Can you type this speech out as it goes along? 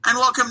And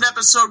welcome to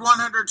episode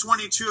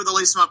 122 of the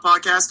Lace 'Em Up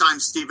Podcast.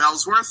 I'm Steve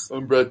Ellsworth.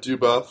 I'm Brett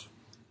Dubuff.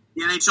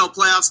 The NHL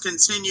playoffs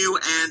continue,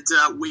 and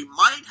we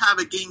might have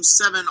a Game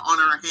 7 on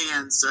our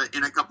hands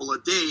in a couple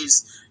of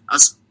days.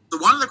 So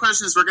one of the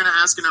questions we're going to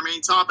ask in our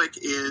main topic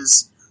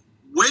is,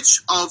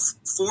 which of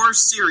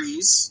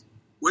these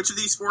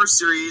four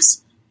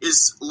series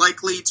is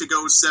likely to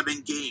go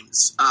 7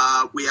 games?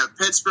 We have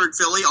Pittsburgh,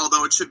 Philly,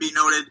 although it should be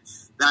noted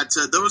that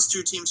those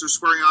two teams are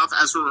squaring off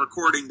as we're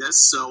recording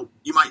this, so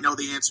you might know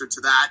the answer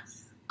to that.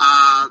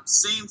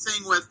 Same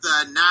thing with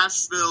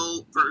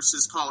Nashville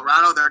versus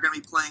Colorado. They're going to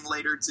be playing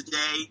later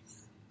today.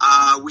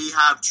 We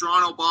have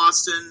Toronto,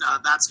 Boston.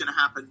 That's going to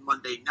happen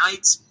Monday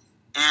night.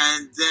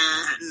 And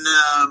then,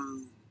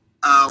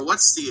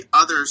 what's the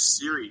other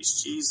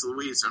series? Jeez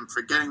Louise, I'm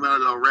forgetting about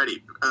it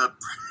already.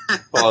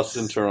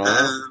 Boston,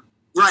 Toronto.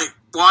 Right.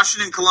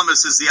 Washington,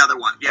 Columbus is the other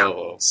one. Yeah.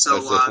 Oh, so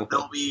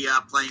they'll be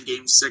playing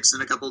Game 6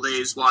 in a couple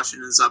days.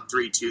 Washington's up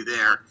 3-2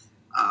 there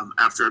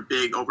after a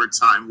big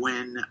overtime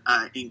win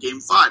in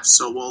Game 5.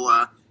 So we'll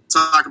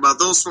talk about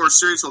those 4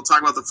 series. We'll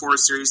talk about the 4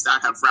 series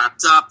that have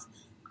wrapped up,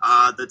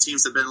 the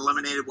teams that have been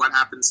eliminated, what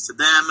happens to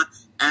them.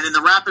 And in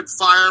the rapid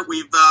fire,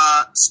 we've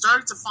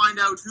started to find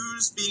out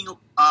who's being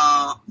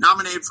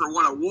nominated for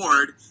what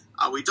award.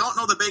 We don't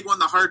know the big one,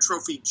 the Hart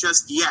Trophy,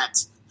 just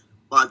yet.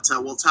 But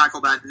we'll tackle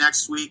that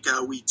next week.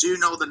 We do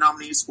know the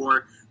nominees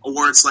for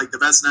awards like the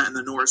Vezina and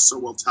the Norris, so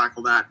we'll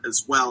tackle that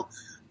as well.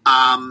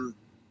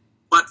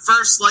 But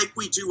first, like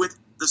we do with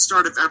the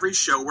start of every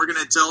show, we're going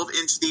to delve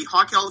into the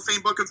Hockey Hall of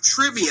Fame Book of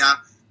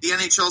Trivia, the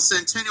NHL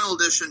Centennial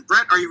Edition.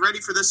 Brett, are you ready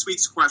for this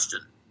week's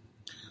question?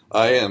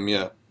 I am,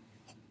 yeah.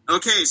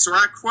 Okay, so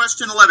we're at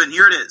question 11.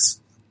 Here it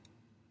is.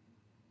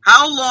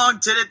 How long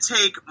did it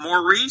take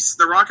Maurice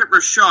the Rocket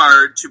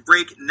Richard to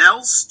break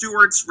Nell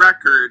Stewart's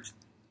record,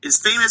 his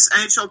famous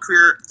NHL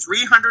career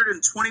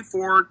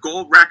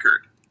 324-goal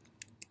record,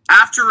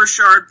 after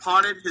Richard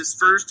potted his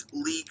first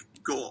league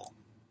goal?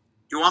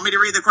 Do you want me to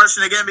read the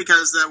question again?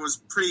 Because that was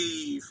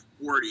pretty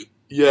wordy.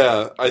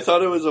 Yeah, I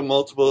thought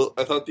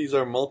these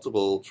are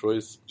multiple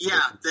choice.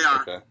 Yeah, they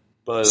are. Okay.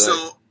 But,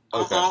 so,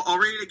 okay. I'll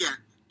read it again.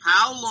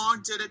 How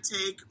long did it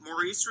take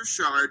Maurice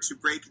Richard to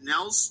break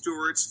Nell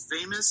Stewart's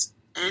famous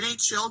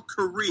NHL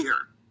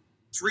career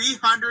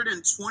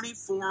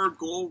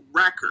 324-goal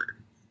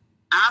record,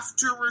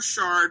 after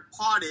Richard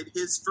potted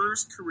his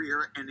first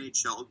career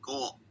NHL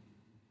goal?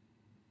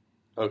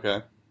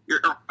 Okay.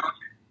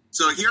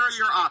 So here are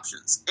your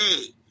options.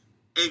 A,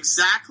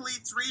 exactly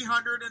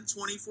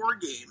 324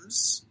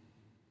 games.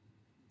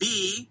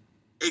 B,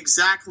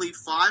 exactly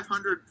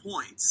 500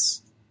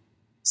 points.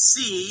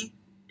 C,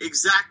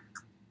 exact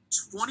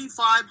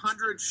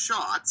 2,500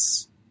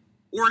 shots.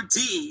 Or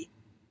D,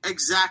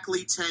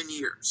 exactly 10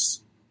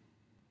 years.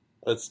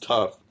 That's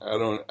tough.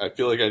 I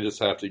feel like I just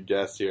have to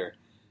guess here.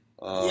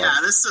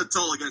 Yeah, this is a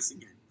total guessing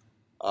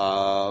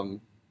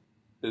game.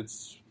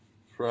 It's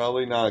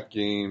probably not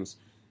games.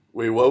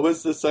 Wait, what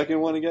was the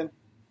second one again?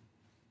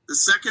 The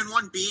second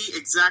one, B,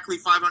 exactly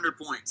 500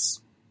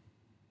 points.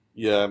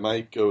 Yeah, I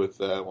might go with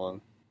that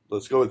one.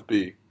 Let's go with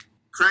B.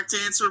 Correct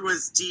answer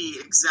was D,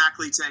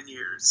 exactly 10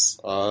 years.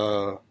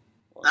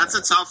 That's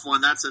a tough one.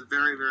 That's a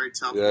very, very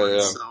tough one.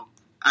 Yeah. So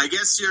I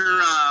guess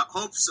your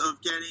hopes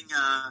of getting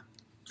a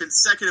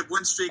consecutive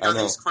win streak on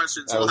these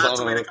questions will have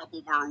to wait a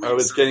couple more weeks. I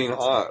was getting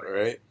hot,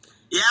 right?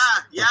 Yeah,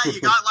 you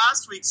got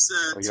last week's.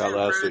 I got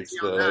last week's.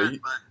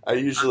 I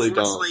usually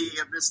unfortunately, you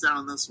have missed out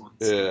on this one.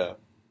 So. Yeah.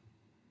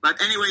 But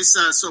anyways,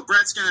 so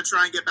Brett's going to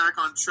try and get back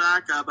on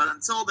track. But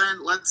until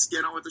then, let's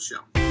get on with the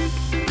show.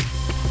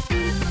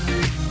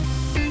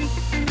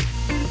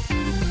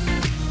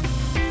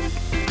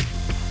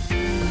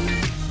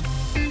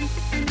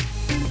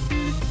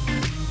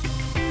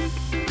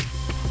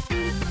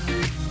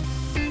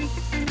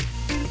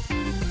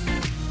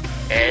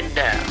 And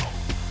now,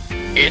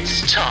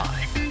 it's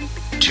time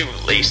to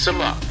lace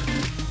 'em up.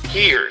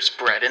 Here's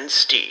Brett and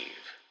Steve.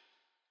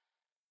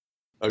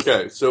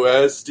 Okay, so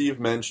as Steve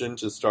mentioned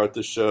to start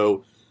the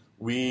show,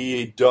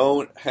 we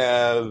don't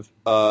have,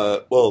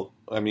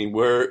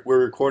 we're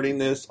recording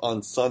this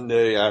on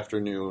Sunday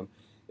afternoon.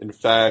 In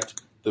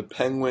fact, the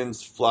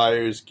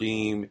Penguins-Flyers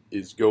game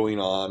is going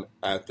on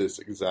at this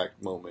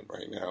exact moment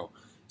right now.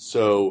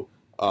 So,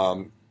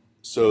 a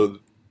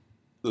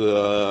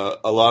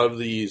lot of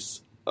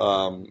these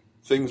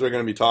things we're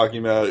going to be talking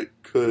about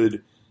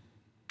could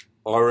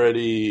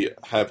already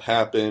have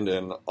happened,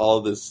 and all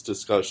this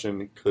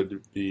discussion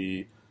could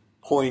be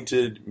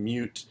pointed,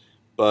 mute,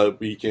 but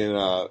we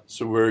can,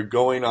 so we're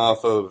going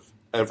off of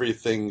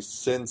everything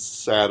since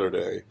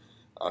Saturday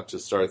to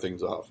start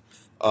things off.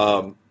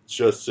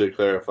 Just to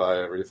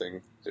clarify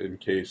everything, in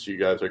case you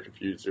guys are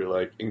confused,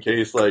 or in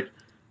case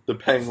the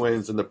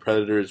Penguins and the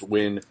Predators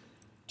win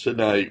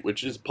tonight,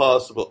 which is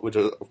possible, which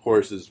of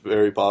course is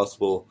very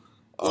possible.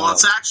 Well,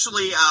 it's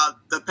actually,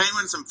 the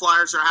Penguins and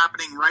Flyers are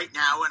happening right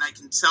now, and I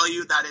can tell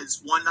you that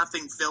is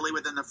 1-0 Philly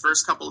within the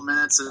first couple of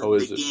minutes of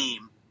the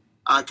game.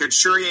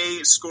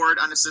 Couturier scored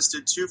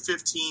unassisted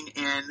 2:15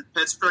 in.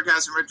 Pittsburgh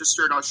hasn't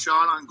registered a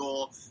shot on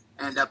goal,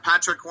 And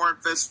Patrick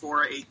Hornfist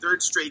for a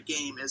third straight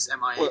game is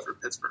MIA for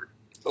Pittsburgh.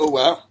 Oh,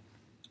 wow.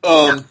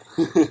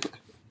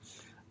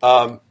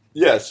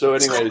 Yeah, so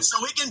anyways. So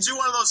we can do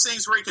one of those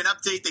things where we can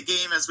update the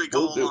game as we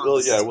go along.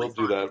 We'll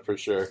do that for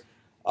sure.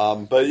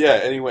 But yeah,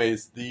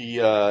 anyways, we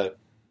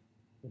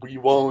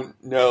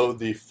won't know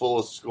the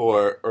full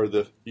score or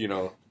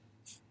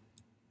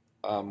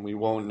we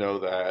won't know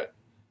that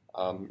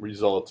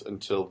result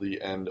until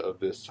the end of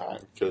this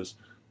time because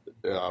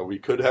we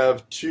could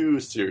have 2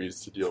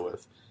 series to deal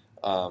with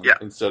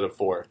instead of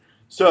 4.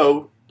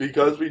 So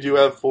because we do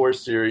have 4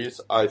 series,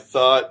 I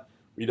thought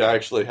we'd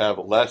actually have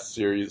less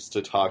series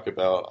to talk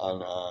about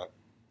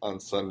on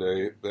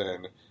Sunday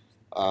than,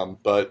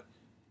 but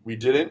we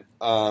didn't.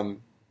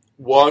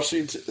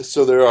 Washington.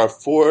 So there are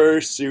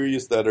 4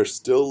 series that are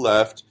still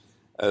left,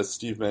 as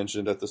Steve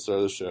mentioned at the start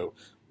of the show.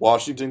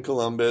 Washington,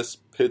 Columbus,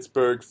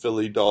 Pittsburgh,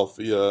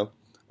 Philadelphia.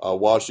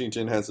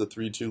 Washington has a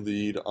 3-2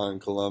 lead on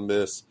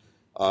Columbus.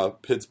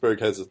 Pittsburgh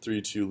has a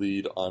 3-2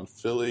 lead on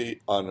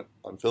Philly.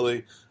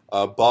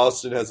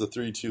 Boston has a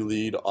 3-2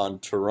 lead on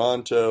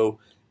Toronto,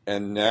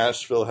 and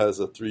Nashville has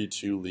a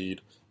 3-2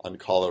 lead on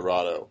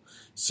Colorado.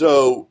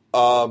 So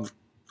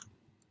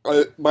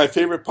my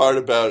favorite part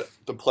about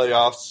the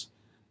playoffs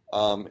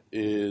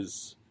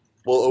is,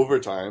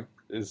 overtime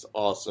is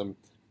awesome,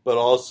 but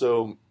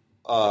also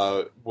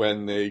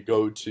when they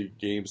go to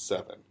Game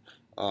 7,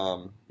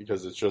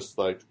 because it's just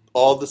like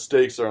all the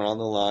stakes are on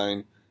the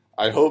line.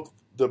 I hope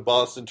the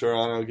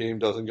Boston-Toronto game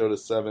doesn't go to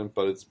 7,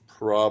 but it's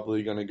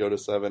probably going to go to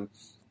 7.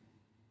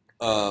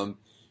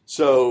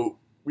 So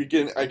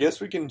I guess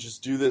we can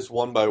just do this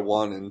one by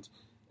one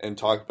and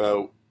talk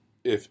about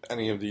if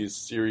any of these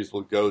series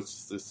will go to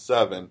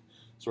 7.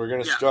 So we're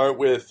going to start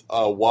with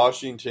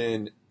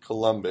Washington,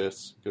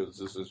 Columbus, because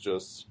this is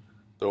just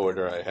the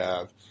order I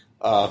have.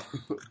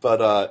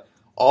 But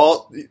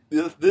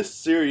this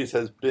series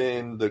has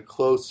been the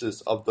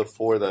closest of the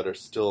 4 that are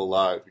still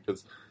alive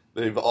because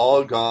they've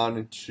all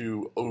gone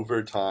to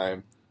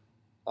overtime.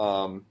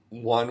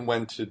 One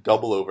went to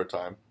double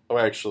overtime. Oh,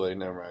 actually,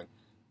 never mind.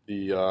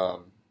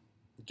 The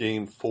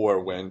Game 4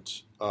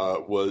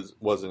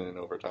 wasn't in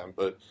overtime,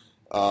 but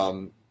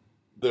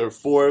there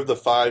 4 of the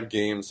 5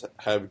 games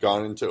have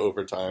gone into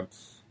overtime.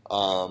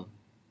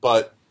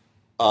 But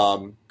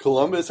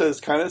Columbus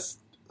has kind of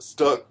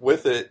stuck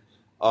with it,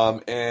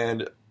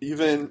 and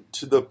even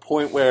to the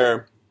point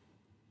where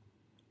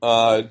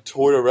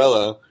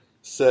Tortorella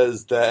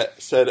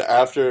said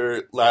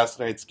after last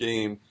night's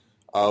game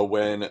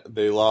when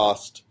they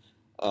lost,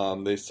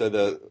 they said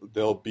that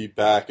they'll be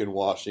back in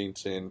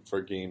Washington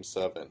for Game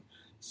 7.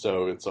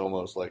 So it's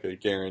almost like a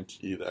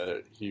guarantee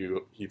that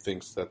he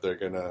thinks that they're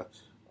gonna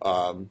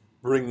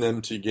bring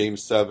them to Game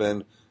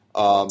 7.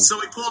 So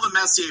we pulled a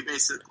Messier,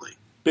 basically.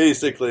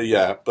 Basically,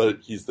 yeah, but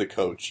he's the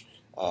coach.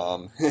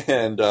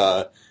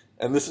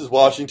 And this is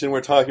Washington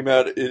we're talking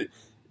about. It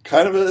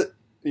kind of a,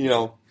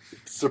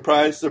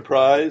 surprise,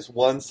 surprise.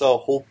 Once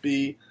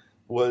Holtby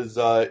was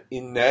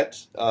in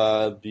net,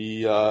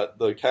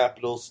 the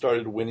Capitals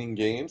started winning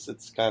games.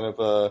 It's kind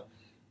of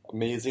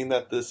amazing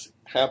that this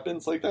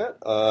happens like that.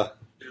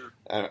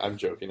 I'm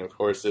joking. Of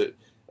course it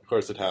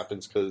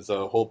happens because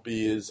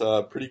Holtby is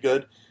pretty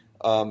good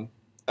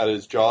at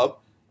his job.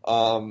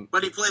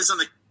 But he plays on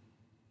the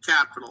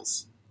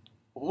Capitals.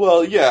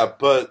 Well, yeah,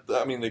 but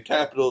I mean the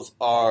Capitals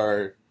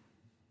are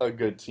a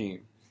good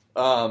team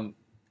because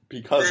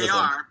they of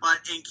are. But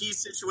in key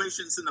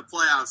situations in the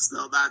playoffs,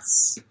 though,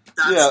 that's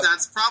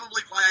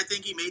probably why I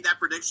think he made that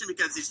prediction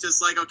because he's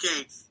just like,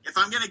 okay, if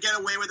I'm going to get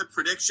away with a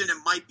prediction, it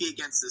might be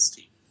against this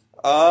team.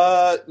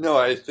 No,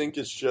 I think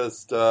it's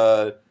just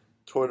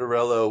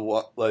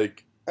Tortorella.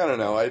 Like, I don't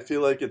know. I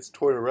feel like it's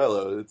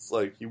Tortorella. It's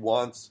like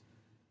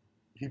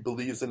he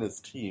believes in his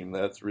team.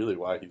 That's really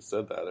why he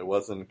said that. It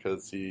wasn't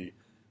because he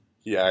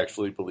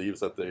actually believes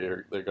that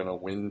they're going to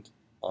win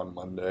on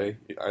Monday.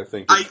 I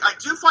think I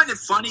do find it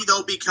funny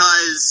though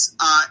because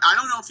I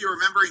don't know if you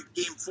remember in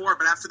Game 4,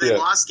 but after they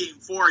lost Game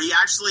 4, he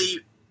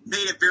actually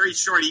made it very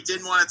short. He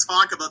didn't want to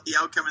talk about the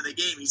outcome of the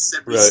game. He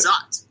said we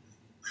sucked.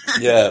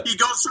 Yeah, he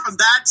goes from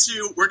that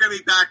to we're going to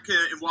be back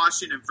in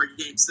Washington for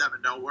Game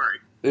 7. Don't worry.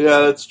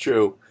 Yeah, that's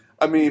true.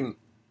 I mean,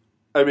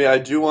 I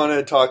do want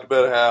to talk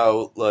about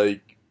how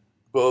like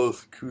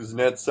both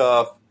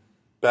Kuznetsov,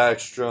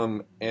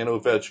 Backstrom, and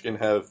Ovechkin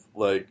have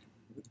like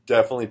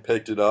definitely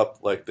picked it up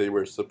like they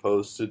were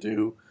supposed to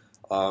do.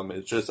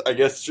 It's just, I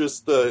guess,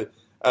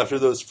 after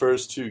those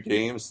first 2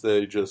 games,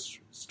 they just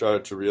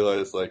started to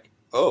realize like,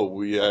 oh,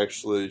 we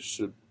actually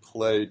should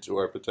play to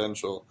our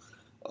potential,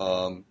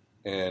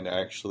 and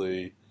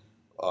actually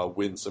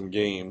win some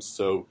games.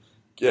 So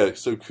yeah,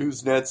 so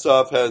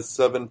Kuznetsov has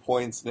 7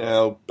 points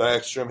now.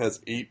 Backstrom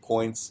has 8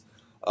 points.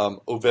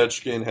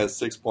 Ovechkin has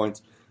 6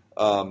 points.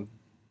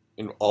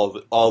 In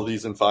all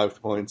these in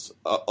 5 points,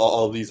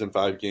 all these in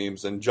 5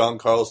 games, and John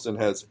Carlson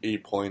has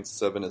 8 points,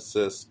 7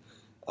 assists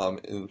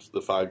in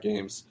the 5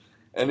 games,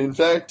 and in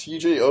fact,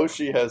 TJ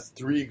Oshie has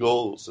 3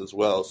 goals as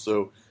well.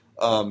 So,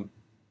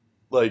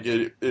 like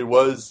it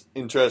was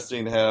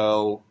interesting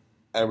how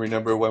I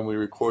remember when we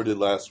recorded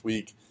last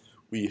week,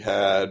 we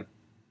had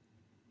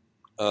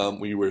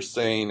we were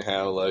saying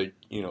how,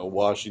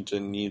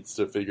 Washington needs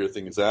to figure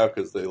things out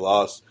because they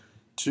lost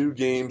 2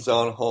 games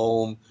on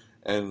home,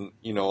 and,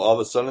 all of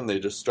a sudden they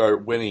just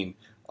start winning.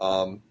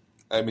 I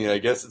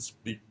guess it's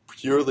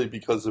purely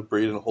because of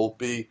Braden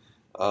Holtby.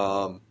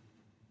 I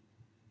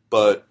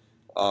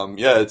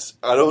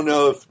don't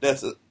know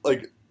if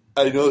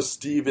I know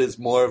Steve is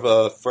more of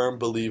a firm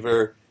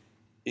believer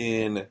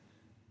in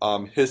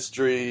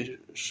history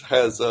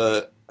has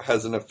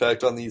an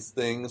effect on these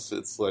things.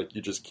 It's like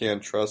you just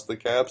can't trust the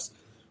Caps,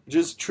 which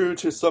is true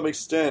to some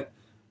extent.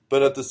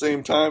 But at the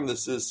same time,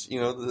 this is,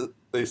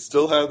 they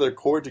still have their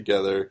core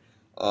together,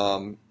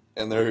 and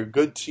they're a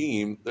good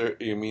team.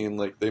 They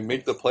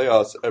make the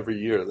playoffs every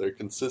year. They're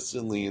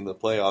consistently in the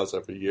playoffs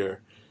every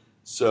year.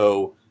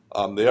 So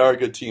they are a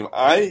good team.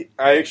 I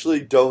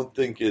actually don't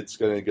think it's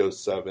going to go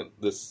 7.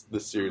 This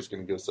series is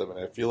going to go 7.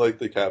 I feel like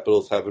the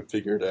Capitals have it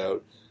figured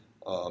out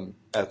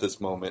at this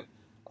moment.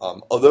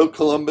 Although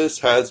Columbus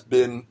has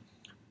been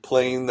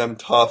playing them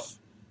tough,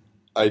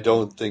 I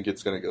don't think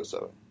it's going to go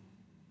 7.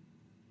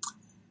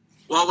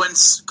 Well, when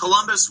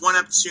Columbus went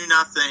up 2-0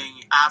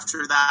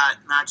 after that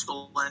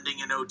magical ending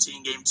in OT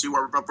in Game 2,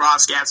 where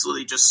Bobrovsky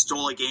absolutely just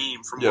stole a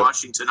game from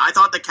Washington, I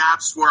thought the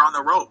Caps were on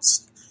the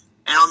ropes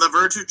and on the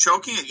verge of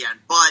choking again.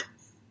 But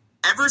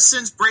ever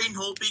since Braden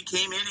Holtby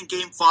came in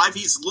Game 5,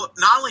 he's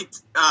not only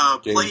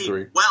played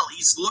 3. well,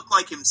 he's looked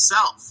like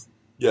himself.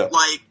 Yeah.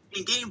 Like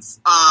in Game,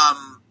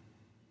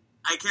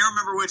 I can't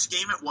remember which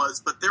game it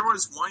was, but there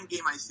was one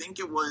game, I think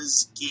it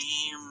was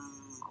Game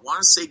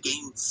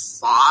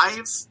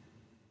 5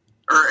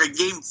 or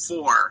Game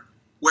 4,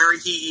 where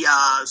he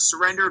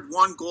surrendered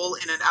 1 goal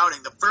in an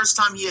outing. The first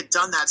time he had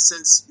done that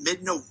since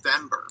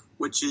mid-November,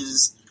 which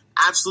is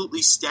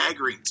absolutely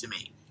staggering to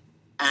me.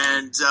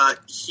 And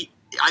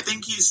I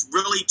think he's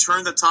really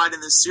turned the tide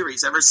in this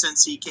series ever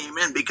since he came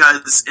in,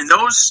 because in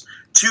those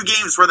 2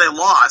 games where they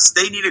lost,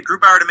 they needed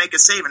Grubauer to make a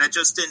save, and it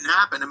just didn't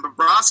happen. And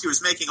Bobrovsky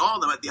was making all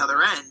of them at the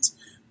other end.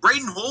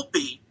 Braden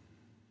Holtby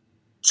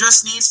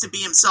just needs to be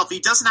himself. He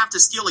doesn't have to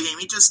steal a game.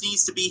 He just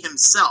needs to be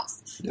himself.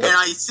 Yep. And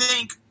I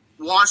think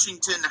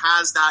Washington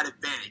has that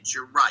advantage.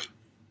 You're right.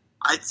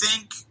 I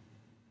think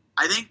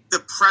the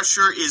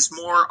pressure is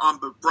more on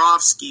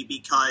Bobrovsky,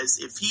 because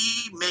if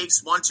he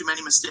makes one too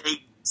many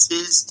mistakes,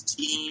 his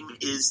team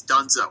is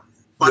donezo.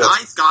 But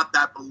I've got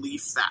that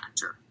belief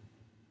factor.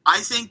 I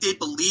think they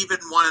believe in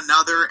one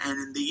another, and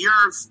in the year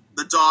of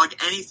the dog,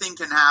 anything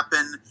can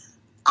happen.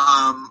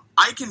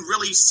 I can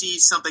really see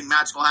something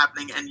magical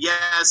happening, and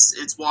yes,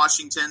 it's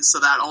Washington, so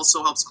that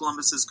also helps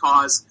Columbus's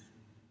cause.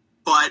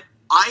 But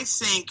I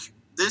think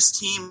this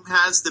team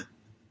has the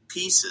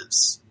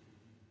pieces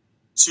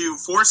to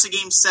force a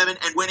Game 7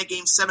 and win a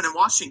Game 7 in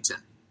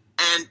Washington.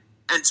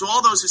 And to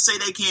all those who say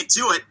they can't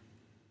do it,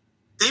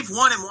 they've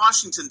won in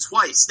Washington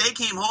twice. They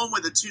came home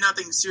with a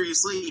 2-0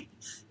 series lead.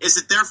 Is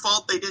it their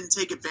fault they didn't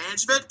take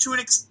advantage of it? To an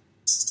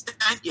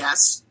extent,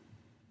 yes.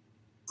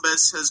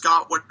 Columbus has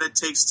got what it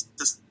takes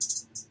to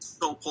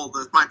still pull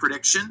my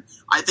prediction.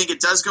 I think it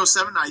does go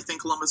 7. I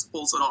think Columbus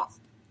pulls it off.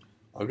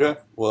 Okay.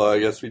 Well, I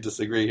guess we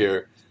disagree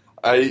here.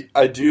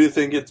 I do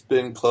think it's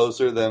been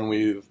closer than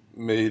we've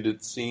made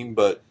it seem,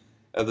 but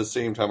at the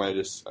same time, I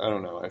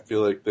don't know. I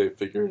feel like they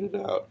figured it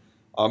out.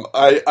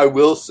 I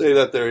will say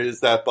that there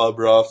is that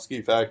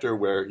Bobrovsky factor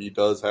where he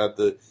does have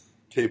the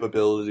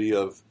capability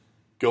of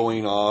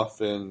going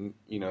off, and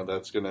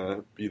that's going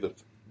to be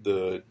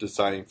the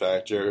deciding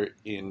factor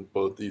in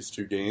both these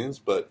 2 games.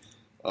 But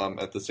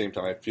at the same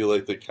time, I feel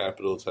like the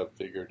Capitals have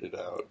figured it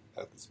out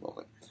at this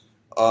moment.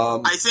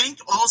 I think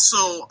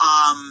also,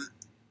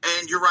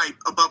 and you're right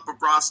about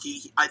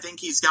Bobrovsky, I think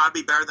he's got to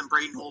be better than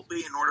Braden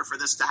Holtby in order for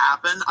this to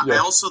happen. Yeah. I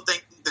also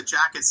think the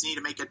Jackets need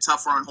to make it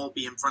tougher on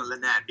Holtby in front of the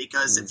net,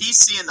 because if he's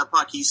seeing the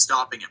puck, he's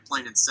stopping it,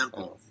 plain and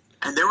simple.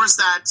 And there was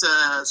that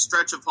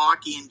stretch of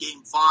hockey in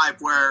Game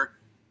 5 where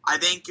I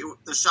think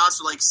the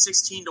shots were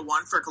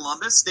 16-1 for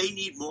Columbus. They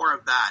need more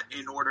of that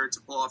in order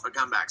to pull off a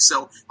comeback.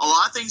 So a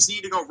lot of things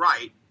need to go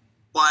right,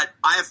 but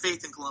I have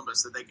faith in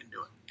Columbus that they can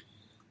do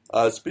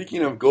it.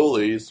 Speaking of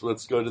goalies,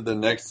 let's go to the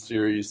next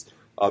series.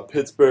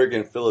 Pittsburgh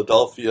and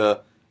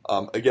Philadelphia.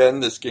 Again,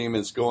 this game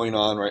is going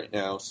on right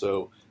now,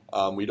 so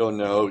we don't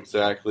know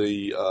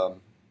exactly.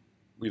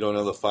 We don't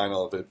know the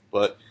final of it,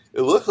 but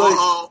it looks like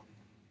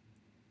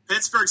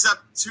Pittsburgh's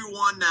up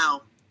 2-1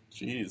 now.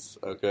 Jeez.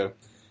 Okay.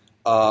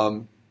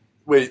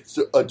 Wait.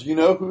 So, do you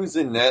know who's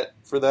in net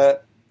for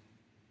that?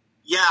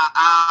 Yeah.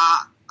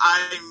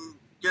 I'm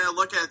gonna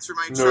look at it through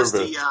my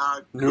trusty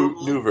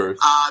Neuvirth.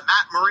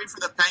 Matt Murray for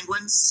the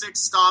Penguins, 6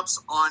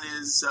 stops on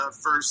his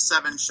first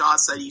 7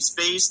 shots that he's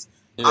faced.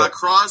 Yeah.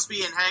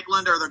 Crosby and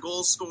Hagelin are the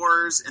goal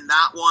scorers in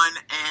that one,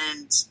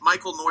 and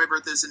Michael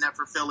Neuvirth is in net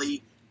for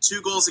Philly.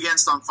 2 goals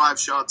against on 5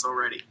 shots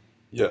already.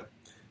 Yeah.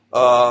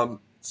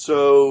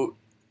 So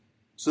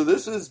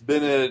this has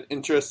been an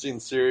interesting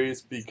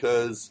series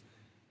because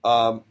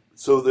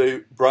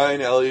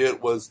Brian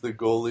Elliott was the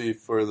goalie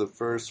for the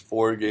first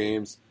 4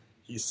 games.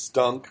 He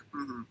stunk.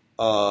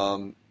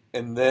 Mm-hmm.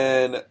 And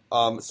then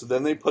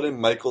they put in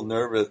Michael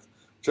Neuvirth,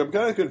 which I'm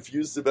kind of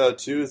confused about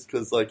too, is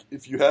because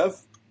if you have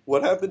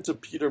what happened to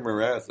Peter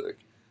Mrazek?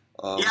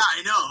 Yeah,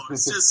 I know.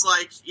 It's just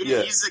like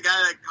he's the guy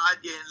that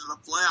got you into the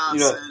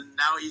playoffs, and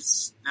now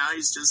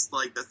he's just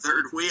like the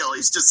third wheel.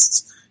 He's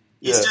just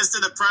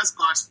in the press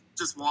box,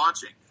 just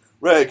watching.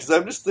 Right, because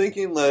I'm just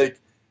thinking like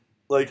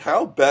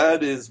how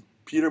bad is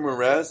Peter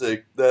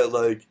Mrazek that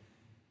like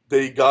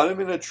they got him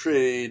in a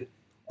trade,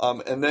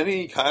 and then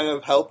he kind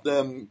of helped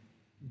them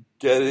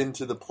get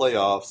into the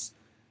playoffs.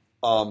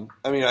 I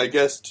mean, I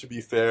guess to be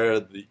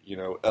fair,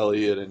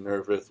 Elliott and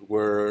Nervith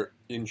were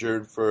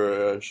injured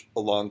for a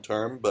long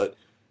term, but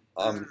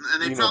and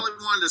they probably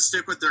wanted to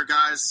stick with their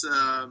guys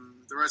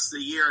the rest of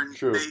the year, and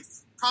true. They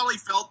probably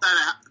felt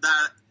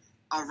that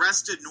a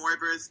rested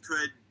Neuwirth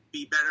could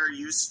be better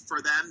use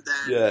for them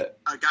than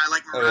a guy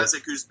like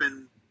Mrazek, who's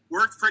been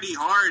worked pretty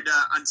hard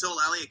until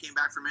Elliott came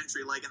back from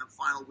injury, like in the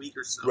final week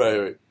or so.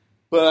 Right.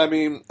 But I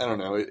mean, I don't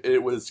know.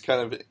 It was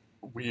kind of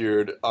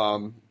weird.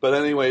 But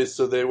anyways,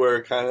 so they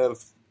were kind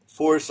of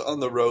forced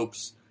on the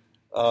ropes.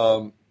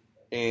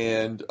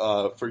 And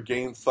for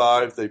Game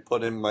 5, they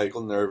put in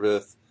Michael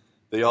Nervith.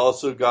 They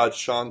also got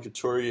Sean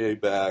Couturier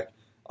back.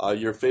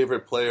 Your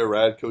favorite player,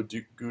 Radko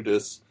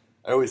Gudas.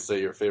 I always say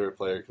your favorite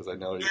player because I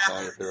know he's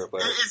not your favorite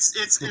player.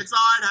 It's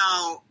odd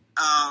how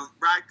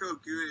Radko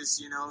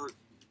Gudas,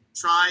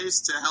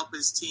 tries to help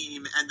his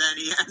team, and then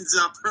he ends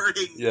up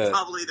hurting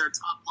probably their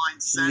top line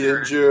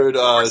center.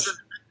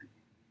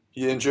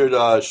 He injured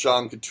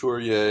Sean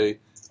Couturier,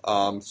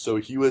 so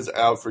he was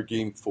out for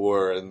Game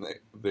 4, and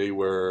they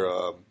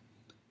were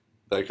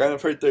that kind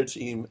of hurt their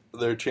team,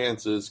 their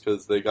chances,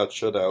 because they got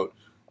shut out.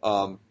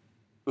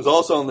 It was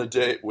also on the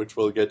day, which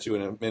we'll get to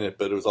in a minute,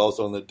 but it was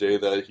also on the day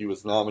that he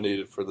was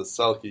nominated for the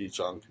Selke,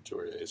 Sean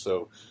Couturier.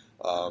 So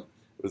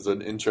it was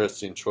an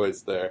interesting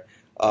choice there.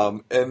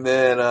 And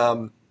then,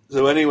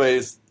 so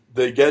anyways,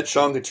 they get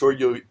Sean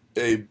Couturier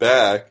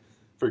back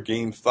for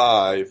Game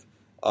 5.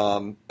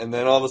 And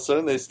then all of a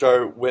sudden they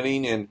start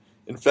winning. And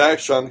in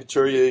fact, Sean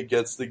Couturier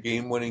gets the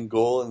game-winning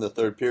goal in the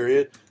third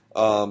period.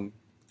 And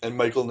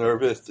Michael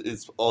Nervith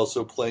is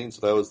also playing,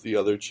 so that was the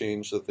other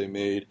change that they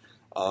made.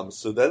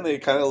 So then they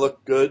kind of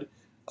look good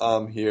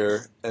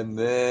here. And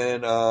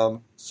then,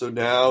 so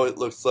now it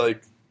looks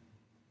like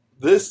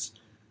this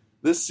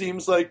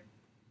seems like,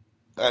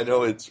 I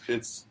know it's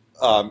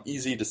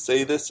easy to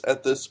say this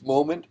at this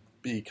moment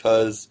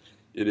because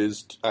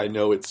I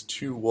know it's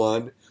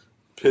 2-1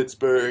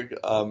 Pittsburgh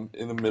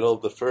in the middle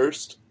of the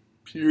first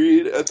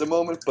period at the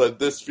moment, but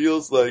this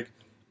feels like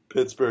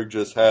Pittsburgh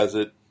just has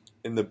it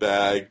in the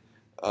bag,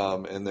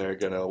 and they're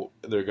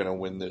gonna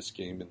win this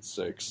game in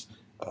 6.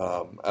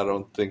 I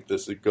don't think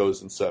it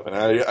goes in 7.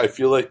 I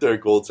feel like their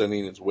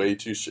goaltending is way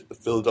too.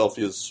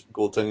 Philadelphia's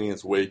goaltending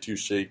is way too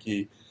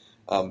shaky.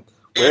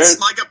 It's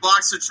like a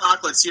box of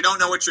chocolates. You don't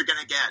know what you're going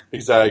to get.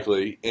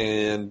 Exactly,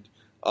 and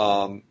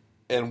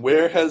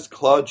where has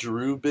Claude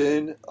Giroux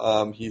been?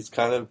 He's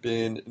kind of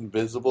been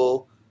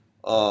invisible,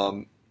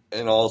 and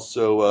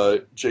also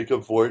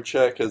Jacob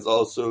Voracek has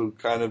also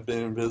kind of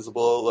been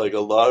invisible. Like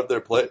a lot of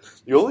their play,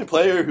 the only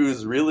player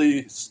who's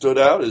really stood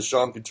out is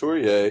Sean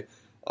Couturier.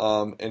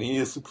 And he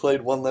has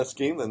played one less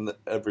game than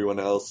everyone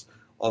else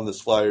on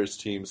this Flyers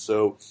team.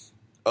 So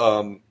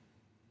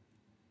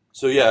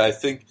yeah, I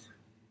think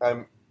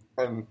I'm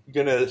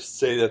gonna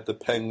say that the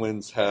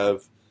Penguins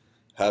have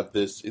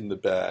this in the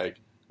bag.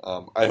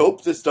 I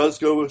hope this does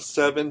go with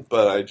 7,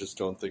 but I just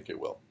don't think it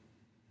will.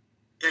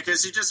 Yeah,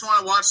 because you just want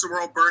to watch the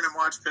world burn and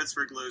watch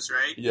Pittsburgh lose,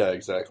 right? Yeah,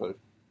 exactly.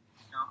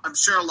 I'm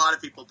sure a lot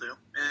of people do,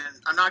 and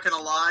I'm not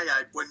gonna lie,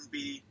 I wouldn't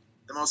be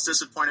the most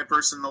disappointed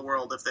person in the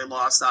world if they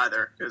lost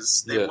either,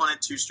 because they won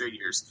it 2 straight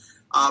years.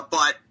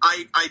 But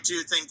I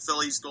do think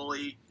Philly's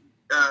goalie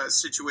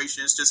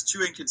situation is just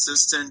too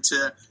inconsistent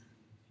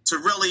to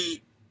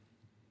really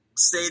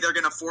say they're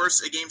going to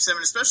force a Game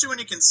 7, especially when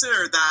you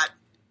consider that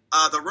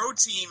the road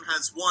team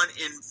has won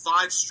in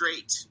 5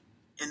 straight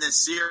in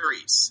this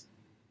series,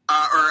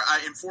 or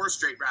in 4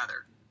 straight,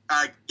 rather.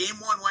 Game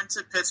 1 went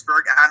to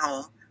Pittsburgh at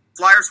home.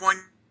 Flyers won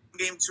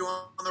Game 2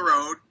 on the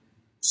road.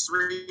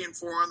 3 and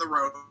 4 on the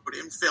road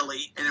in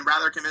Philly in a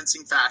rather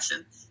convincing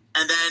fashion.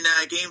 And then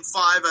Game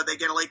 5, they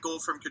get a late goal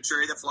from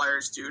Couturier, the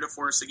Flyers do, to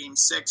force a Game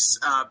 6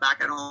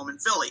 back at home in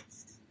Philly.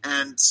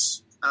 And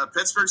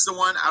Pittsburgh's the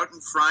one out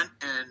in front,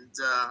 and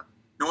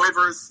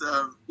Neuwirth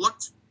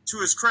looked, to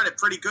his credit,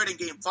 pretty good in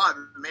Game 5.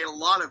 He made a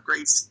lot of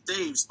great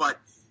saves, but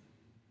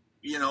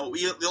you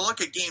look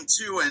at Game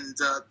 2 and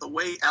the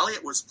way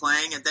Elliott was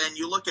playing, and then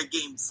you look at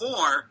Game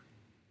 4,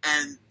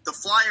 and the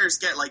Flyers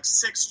get like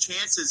 6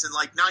 chances in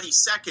like 90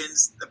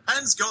 seconds. The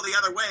Pens go the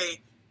other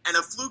way, and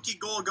a fluky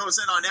goal goes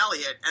in on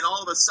Elliott, and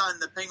all of a sudden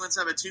the Penguins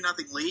have a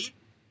 2-0 lead.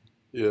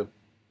 Yeah.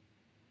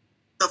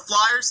 The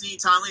Flyers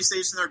need timely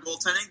saves in their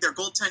goaltending. Their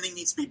goaltending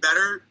needs to be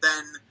better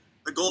than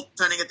the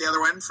goaltending at the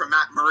other end from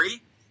Matt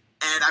Murray,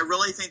 and I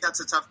really think that's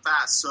a tough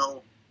pass.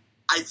 So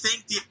I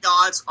think the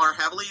odds are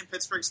heavily in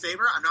Pittsburgh's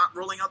favor. I'm not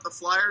ruling out the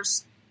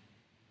Flyers'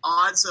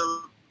 odds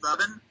of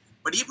 11.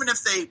 But even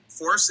if they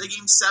force a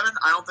Game 7,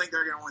 I don't think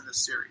they're going to win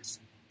this series.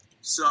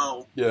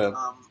 So, yeah.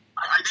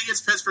 I think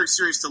it's Pittsburgh's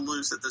series to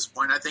lose at this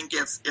point. I think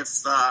if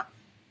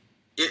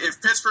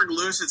if Pittsburgh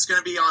loses, it's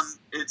going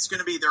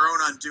to be their own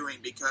undoing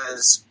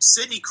because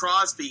Sidney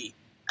Crosby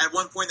at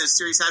one point in the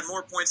series had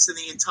more points than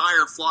the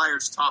entire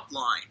Flyers top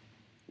line.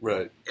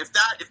 Right. If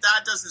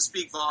that doesn't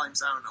speak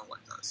volumes, I don't know what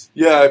does.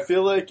 Yeah, I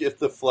feel like if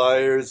the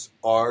Flyers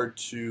are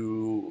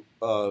to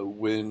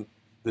win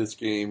this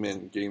game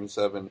in Game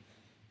 7,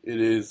 it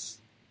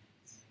is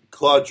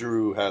Claude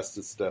Giroux has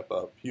to step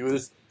up. He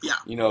was,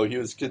 he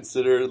was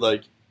considered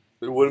like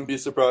it wouldn't be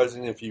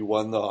surprising if he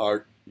won the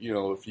Hart.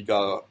 If he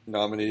got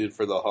nominated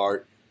for the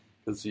Hart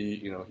because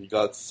he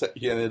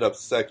ended up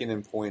second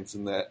in points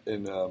at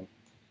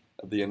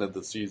the end of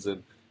the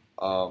season.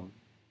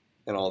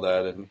 And all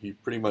that, and he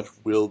pretty much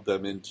willed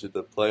them into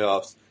the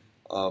playoffs.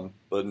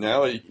 But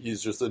now he's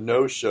just a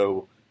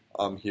no-show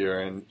here,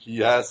 and he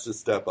has to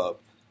step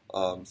up.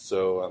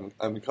 So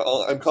I'm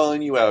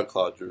calling you out,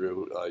 Claude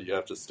Giroux. You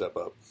have to step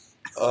up.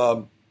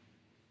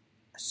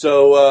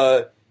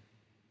 So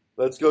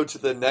let's go to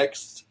the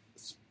next.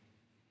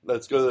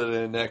 Let's go to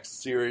the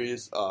next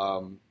series.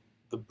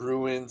 The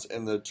Bruins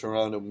and the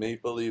Toronto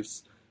Maple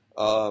Leafs.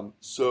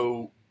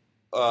 So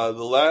the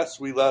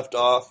last we left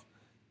off.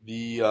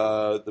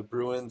 The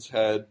Bruins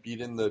had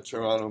beaten the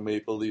Toronto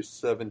Maple Leafs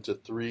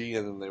 7-3,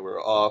 and then they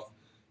were off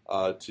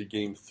to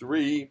Game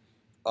 3.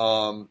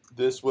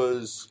 This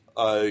was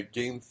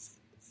Game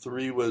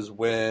 3 was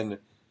when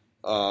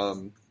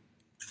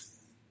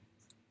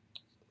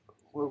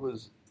what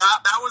was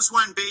that was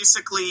when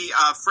basically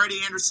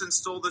Freddie Anderson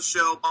stole the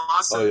show.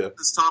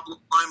 Boston's top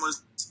line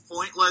was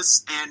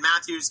pointless, and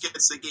Matthews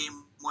gets the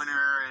game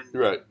winner and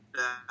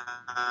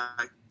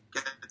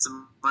gets a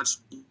much.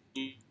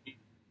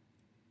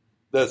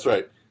 That's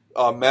right.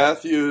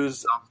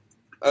 Matthews.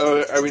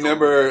 I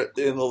remember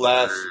in the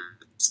last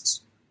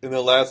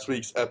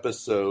week's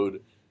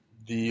episode,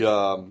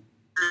 really.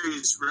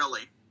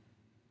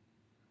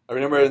 I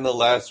remember in the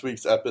last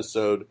week's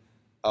episode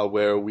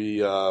where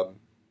we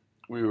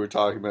were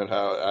talking about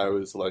how I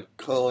was like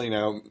calling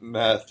out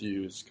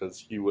Matthews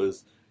because he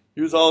was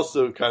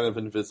also kind of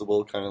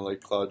invisible, kind of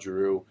like Claude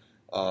Giroux.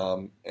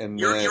 And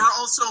you're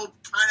also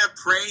kind of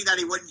praying that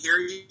he wouldn't hear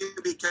you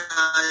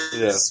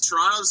because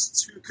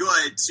Toronto's too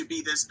good to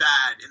be this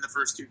bad in the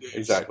first two games.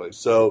 Exactly.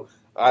 So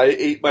I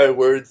ate my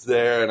words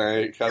there, and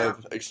I kind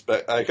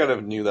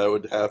of knew that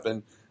would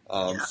happen.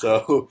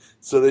 So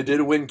they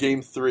did win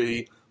Game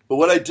 3, but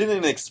what I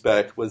didn't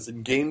expect was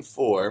in Game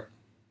 4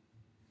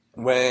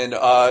 when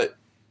about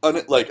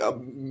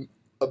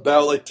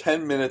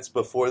 10 minutes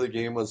before the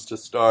game was to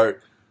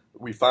start.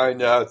 We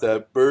find out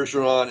that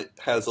Bergeron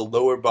has a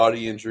lower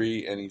body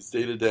injury, and he's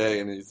day-to-day,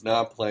 and he's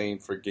not playing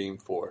for Game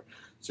 4.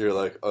 So you're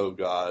like, oh,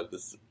 God,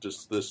 this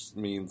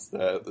means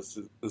that this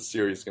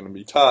series is going to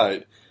be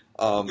tied.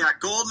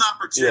 Golden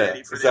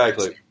opportunity for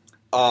exactly.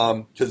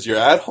 Because you're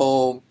at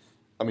home.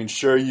 I mean,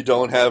 sure, you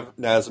don't have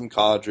Nazem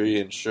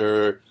Kadri, and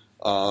sure,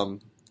 the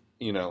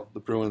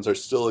Bruins are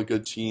still a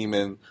good team,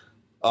 and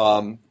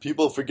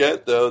people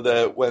forget, though,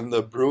 that when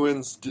the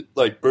Bruins,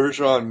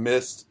 Bergeron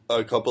missed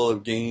a couple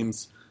of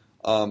games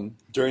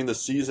during the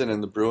season,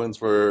 and the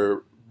Bruins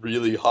were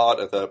really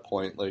hot at that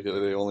point. Like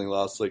they only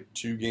lost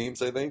 2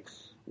 games, I think,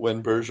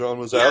 when Bergeron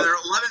was out. Yeah, they're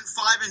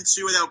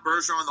 11-5-2 without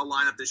Bergeron in the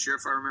lineup this year,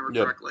 if I remember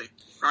correctly,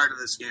 prior to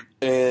this game.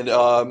 And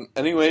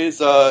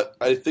anyways,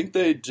 I think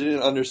they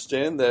didn't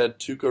understand that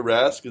Tuukka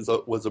Rask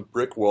was a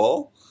brick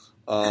wall,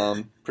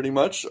 pretty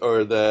much,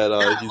 or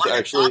that he's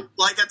actually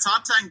like a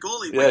top 10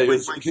 goalie. Yeah,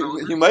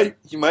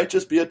 he might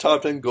just be a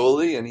top 10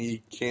 goalie, and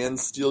he can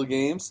steal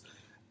games.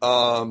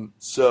 So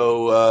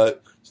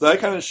that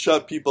kind of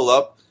shut people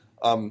up.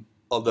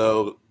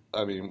 Although,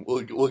 I mean,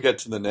 we'll get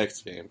to the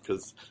next game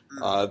because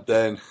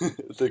then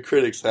the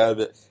critics have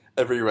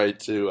every right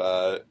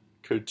to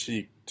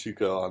critique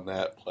Tuukka on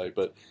that play.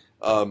 But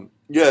so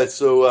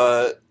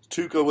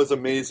Tuukka was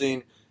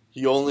amazing.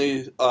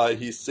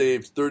 He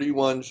saved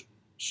 31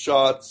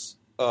 shots,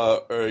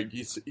 or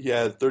he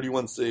had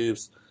 31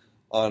 saves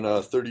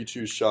on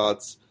 32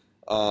 shots.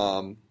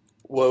 What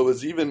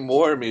was even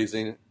more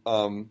amazing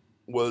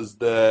was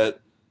that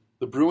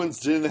the Bruins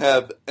didn't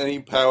have any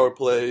power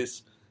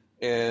plays,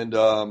 and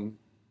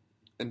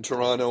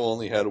Toronto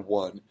only had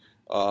 1.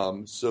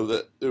 So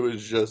that it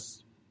was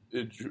just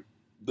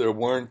there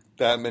weren't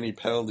that many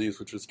penalties,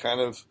 which was kind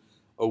of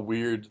a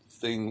weird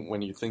thing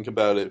when you think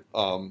about it.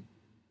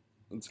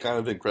 It's kind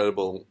of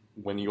incredible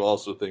when you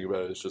also think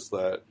about it. It's just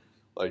that,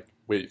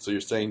 wait, so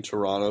you're saying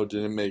Toronto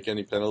didn't make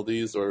any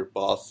penalties, or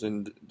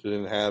Boston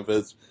didn't have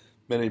as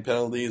many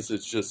penalties?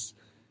 It's just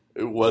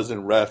it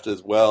wasn't reffed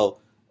as well.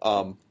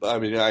 I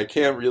mean, I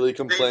can't really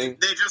complain.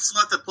 They just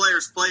let the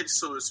players play,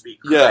 so to speak.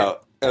 Right? Yeah,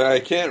 and I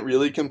can't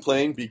really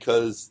complain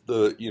because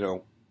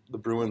the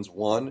Bruins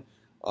won.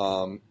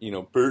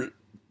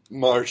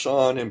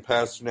 Marchand and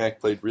Pasternak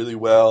played really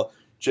well.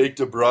 Jake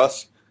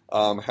DeBrusk.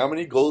 How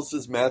many goals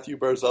does Matthew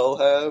Barzal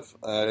have?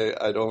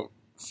 I don't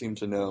seem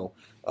to know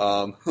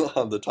on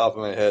the top of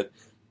my head.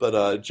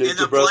 But Jake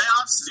DeBrusk, in the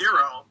playoffs,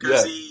 0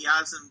 because he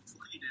hasn't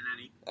played in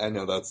any. I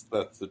know that's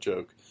the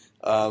joke.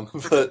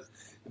 But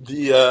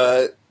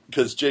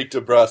because Jake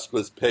DeBrusk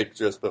was picked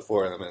just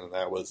before him, and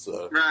that was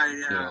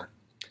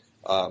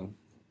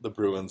the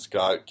Bruins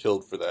got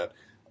killed for that.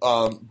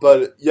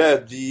 But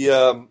yeah,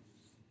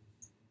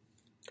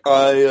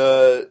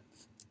 I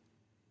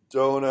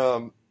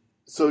don't.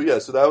 So yeah,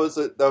 so that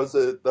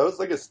was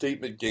like a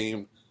statement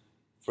game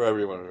for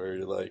everyone. Where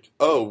you're like,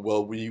 oh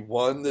well, we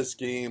won this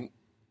game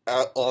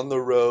on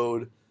the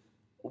road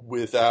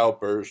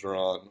without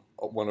Bergeron,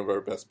 one of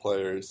our best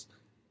players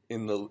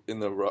in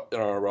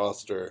our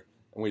roster,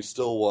 and we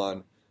still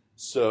won.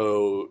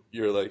 So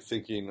you're like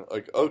thinking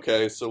like,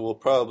 okay, so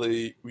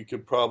we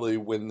could probably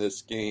win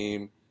this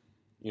game,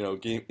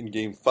 in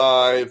game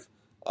 5.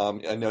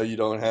 I know you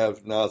don't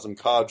have Nazem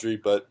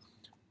Kadri, but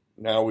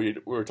now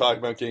we're talking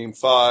about game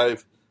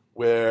 5,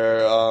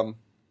 where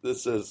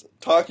this is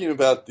talking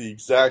about the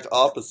exact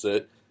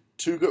opposite.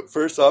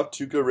 First off,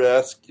 Tuukka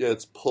Rask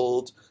gets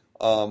pulled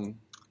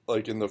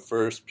like in the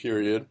first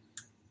period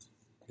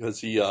because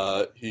he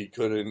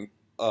couldn't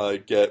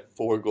get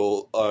 4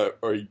 goal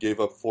or he gave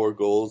up 4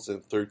 goals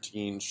and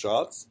 13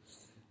 shots.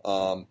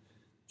 The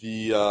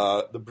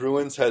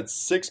Bruins had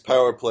 6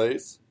 power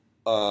plays,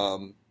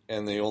 and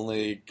they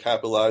only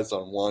capitalized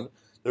on 1.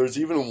 There was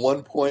even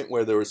one point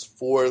where there was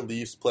 4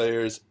 Leafs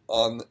players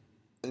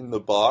in the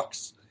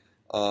box.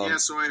 Yeah,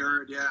 so I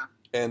heard. Yeah,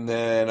 and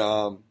then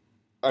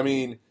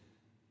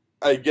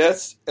I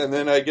guess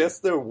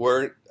there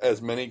weren't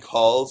as many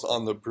calls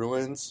on the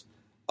Bruins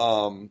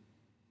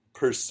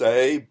per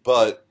se,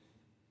 but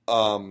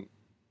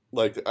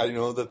like I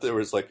know that there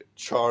was like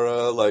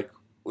Chara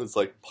was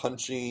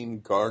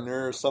punching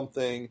Garner or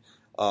something.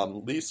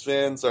 Leafs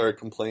fans are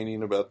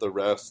complaining about the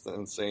refs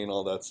and saying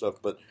all that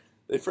stuff, but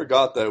they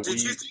forgot that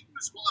Did you think it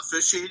was well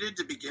officiated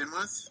to begin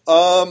with?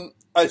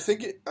 I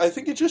think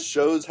it just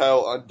shows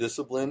how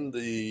undisciplined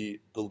the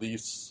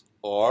Leafs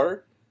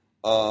are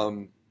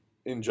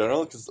in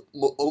general, because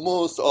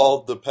almost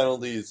all the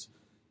penalties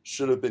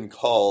should have been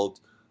called.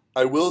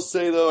 I will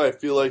say though, I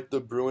feel like the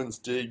Bruins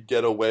did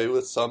get away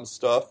with some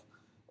stuff.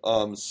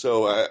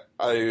 So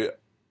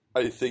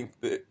I think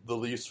that the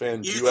Leafs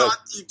fans do you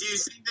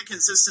think the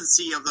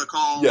consistency of the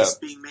calls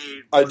being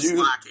made was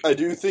lacking? I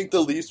do think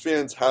the Leafs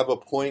fans have a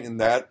point in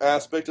that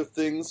aspect of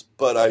things,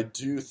 but I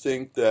do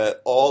think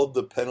that all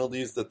the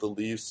penalties that the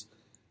Leafs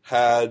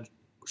had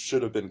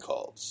should have been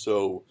called.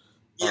 So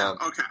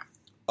okay.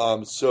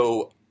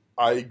 So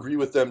I agree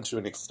with them to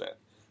an extent.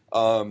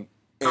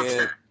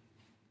 Okay.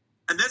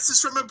 And this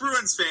is from a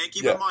Bruins fan.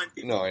 Keep in mind,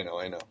 people. No,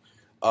 I know.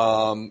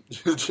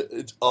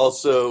 It's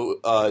also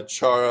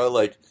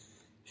Chara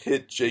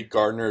hit Jake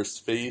Gardner's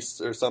face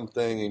or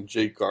something, and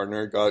Jake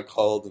Gardner got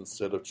called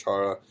instead of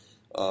Chara.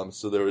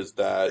 So there was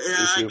that issue.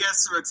 I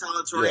guess the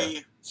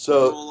retaliatory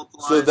rule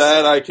applies. So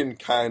that I can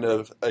kind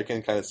of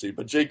see.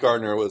 But Jake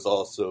Gardner was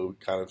also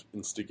kind of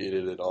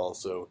instigated it all.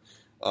 So,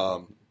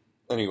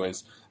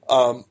 anyways,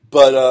 So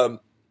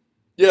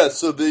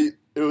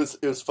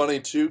it was funny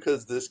too,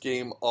 because this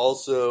game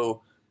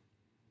also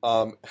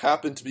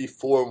happened to be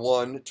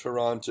 4-1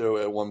 Toronto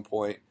at one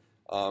point.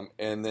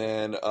 And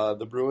then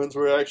the Bruins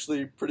were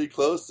actually pretty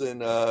close in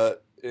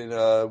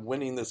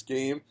winning this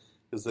game,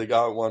 because they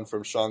got one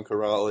from Sean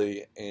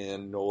Kuraly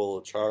and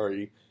Noel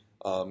Acciari.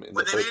 When they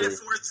made it 4-3,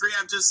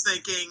 I'm just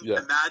thinking,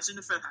 imagine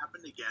if it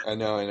happened again. I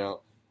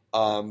know.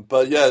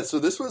 But yeah, so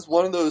this was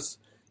one of those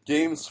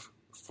games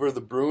for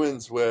the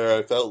Bruins where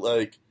I felt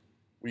like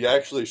we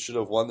actually should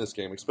have won this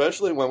game,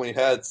 especially when we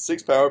had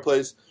 6 power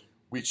plays.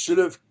 We should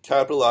have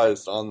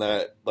capitalized on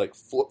that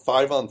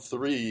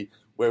 5-on-3.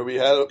 Where we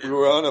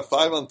were on a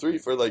 5-on-3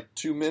 for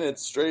 2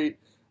 minutes straight,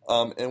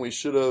 and we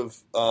should have.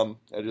 I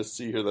just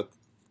see here that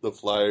the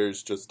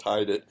Flyers just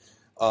tied it.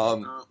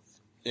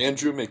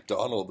 Andrew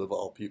McDonald of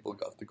all people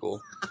got the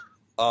goal.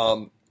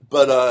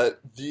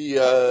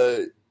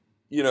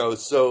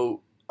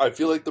 So I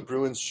feel like the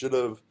Bruins should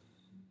have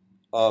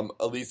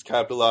at least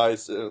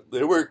capitalized.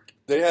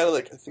 They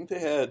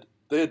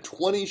had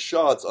 20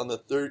 shots in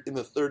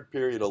the third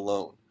period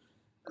alone,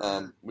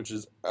 which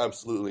is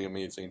absolutely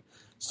amazing.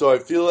 So I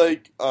feel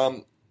like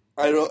I'm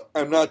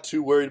not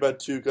too worried about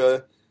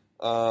Tuukka,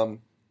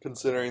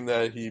 considering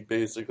that he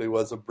basically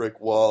was a brick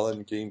wall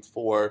in Game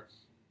 4.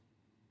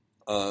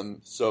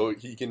 So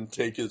he can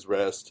take his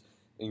rest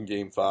in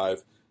Game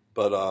 5,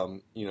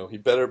 but he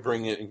better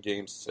bring it in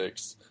Game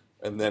 6,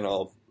 and then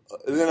I'll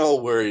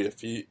worry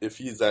if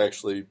he's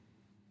actually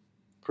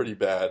pretty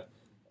bad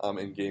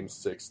in Game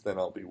 6. Then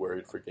I'll be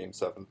worried for Game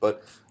 7.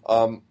 But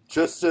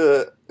just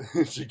to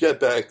get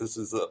back, this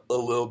is a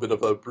little bit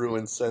of a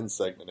Bruins Sens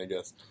segment, I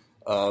guess.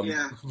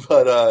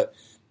 But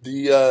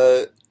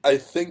I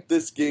think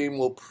this game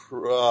will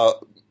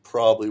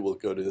probably will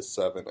go to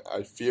 7.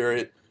 I fear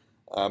it.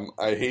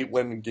 I hate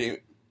when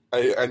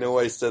I know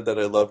I said that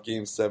I love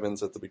Game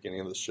 7s at the beginning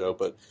of the show,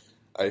 but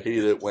I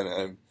hate it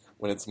when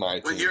it's my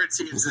team. When your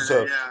team's in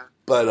it,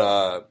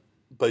 yeah.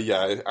 But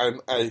yeah,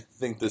 I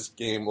think this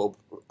game will.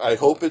 I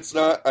hope it's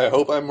not. I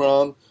hope I'm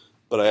wrong,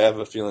 but I have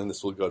a feeling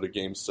this will go to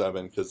Game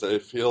 7, because I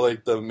feel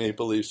like the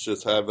Maple Leafs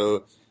just have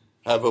a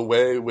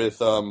way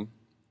with.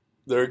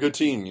 They're a good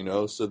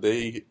team, so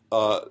they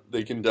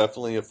can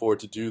definitely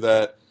afford to do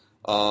that.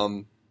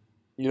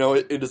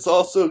 It is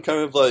also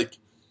kind of like,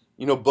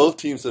 both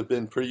teams have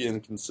been pretty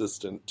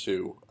inconsistent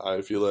too.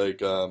 I feel like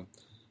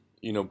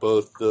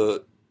both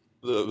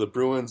the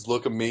Bruins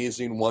look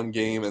amazing one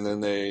game and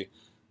then they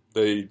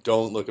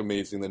don't look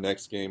amazing the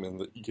next game,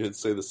 and you could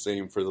say the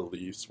same for the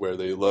Leafs, where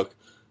they look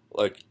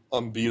like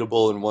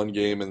unbeatable in one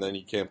game and then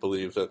you can't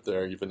believe that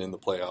they're even in the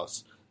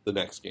playoffs the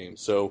next game.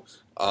 So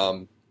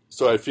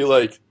I feel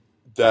like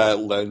that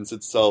lends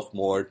itself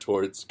more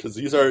towards, because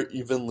these are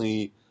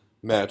evenly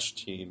matched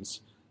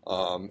teams,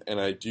 and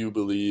I do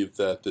believe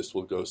that this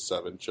will go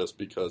 7 just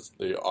because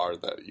they are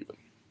that even.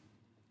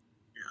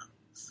 Yeah,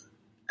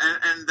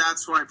 and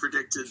that's why I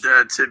predicted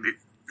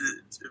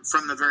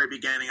from the very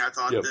beginning. I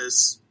thought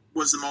this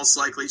was the most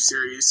likely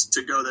series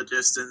to go the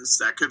distance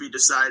that could be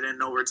decided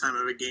in overtime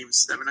of a Game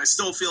 7. I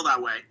still feel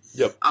that way.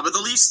 Yep. But the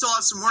Leafs still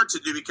have some work to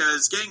do,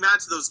 because getting back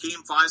to those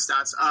Game 5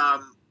 stats,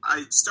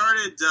 I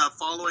started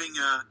following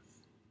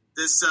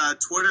this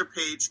Twitter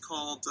page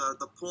called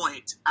The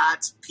Point,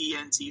 at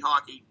PNT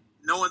Hockey.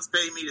 No one's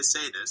paying me to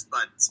say this,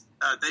 but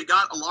they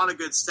got a lot of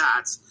good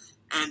stats,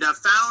 and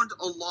found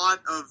a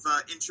lot of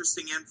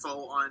interesting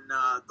info on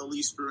the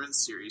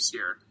Leafs-Bruins series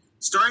here.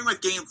 Starting with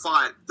Game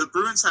 5, the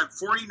Bruins had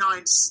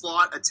 49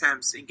 slot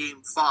attempts in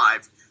Game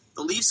 5.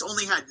 The Leafs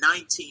only had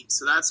 19,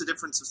 so that's a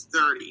difference of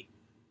 30.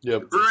 Yep.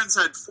 The Bruins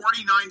had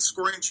 49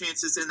 scoring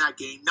chances in that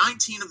game.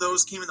 19 of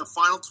those came in the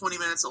final 20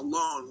 minutes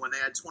alone, when they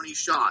had 20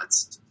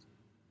 shots.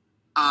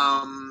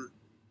 I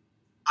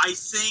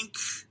think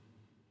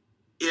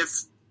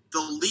if the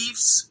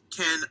Leafs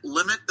can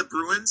limit the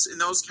Bruins in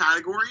those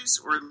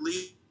categories, or at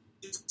least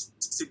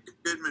a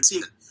good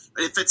season.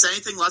 But if it's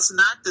anything less than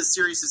that, the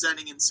series is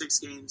ending in 6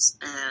 games,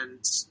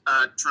 and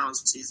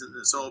Toronto's season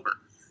is over.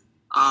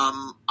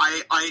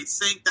 I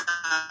think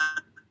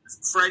that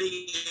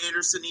Freddie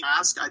Anderson needs to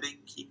ask. I think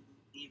he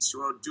needs to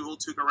outduel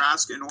Tuukka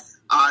Rask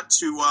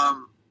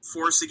to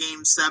force a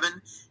Game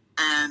 7.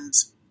 And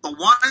the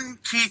one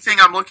key thing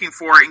I'm looking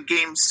for in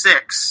Game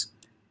 6,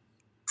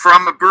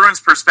 from a Bruins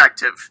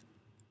perspective,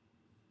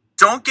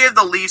 don't give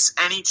the Leafs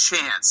any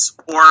chance,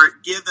 or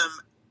give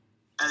them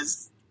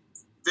as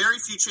very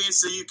few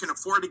chances that you can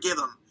afford to give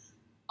them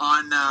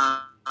on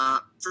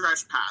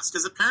stretch pass.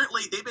 Because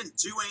apparently they've been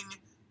doing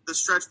the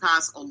stretch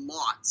pass a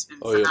lot. In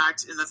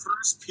fact, in the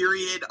first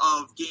period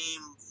of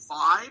Game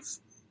 5,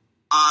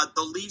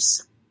 the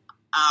Leafs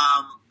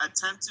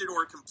attempted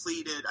or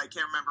completed, I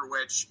can't remember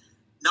which,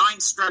 9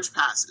 stretch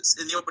passes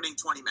in the opening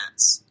 20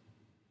 minutes.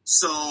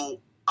 So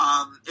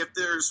if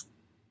there's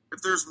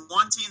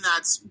one team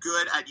that's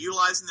good at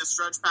utilizing the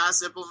stretch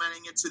pass,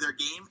 implementing it to their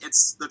game,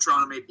 it's the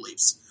Toronto Maple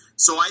Leafs.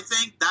 So I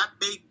think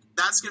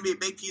that's going to be a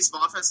big piece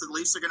of offense that the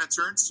Leafs are going to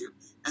turn to.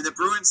 And the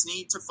Bruins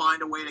need to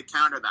find a way to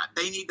counter that.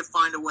 They need to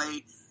find a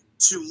way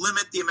to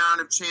limit the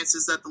amount of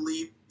chances that the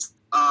Leafs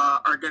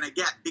are going to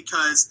get,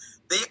 because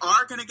they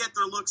are going to get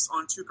their looks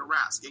on Tuukka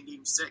Rask in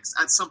Game 6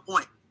 at some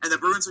point, and the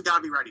Bruins have got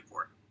to be ready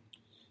for it.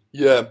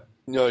 Yeah,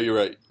 no, you're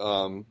right.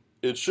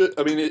 It should.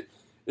 I mean,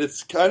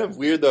 it's kind of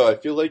weird though. I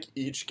feel like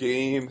each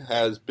game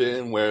has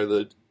been where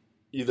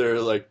either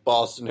like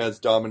Boston has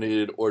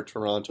dominated or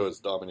Toronto has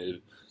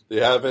dominated. They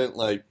haven't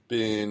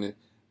been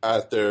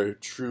at their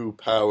true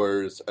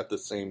powers at the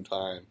same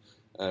time,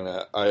 and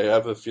I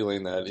have a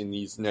feeling that in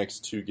these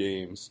next 2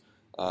 games,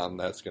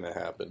 that's going to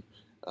happen.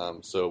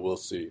 So we'll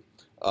see.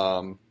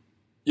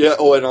 Yeah.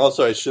 Oh, and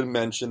also I should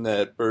mention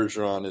that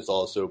Bergeron is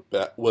also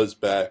was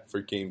back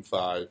for Game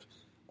 5,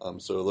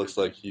 so it looks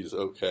like he's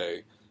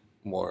okay,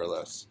 more or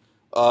less.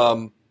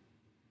 I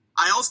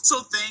also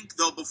think,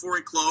 though, before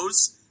we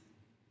close,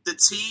 the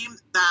team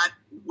that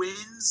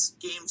wins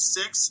Game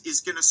 6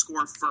 is going to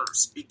score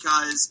first,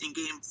 because in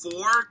Game 4,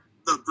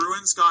 the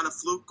Bruins got a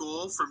fluke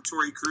goal from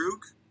Torrey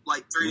Krug,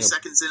 30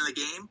 seconds into the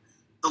game.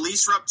 The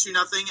Leafs were up 2-0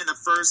 in the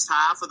first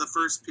half of the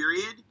first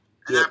period,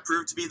 and that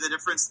proved to be the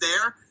difference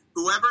there.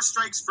 Whoever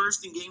strikes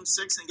first in Game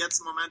 6 and gets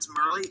the momentum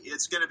early,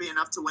 it's going to be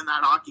enough to win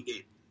that hockey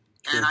game.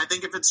 And I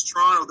think if it's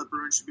Toronto, the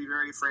Bruins should be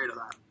very afraid of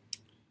that.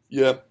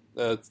 Yeah,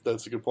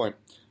 that's a good point.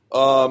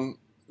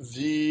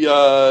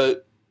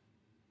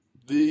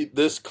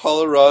 This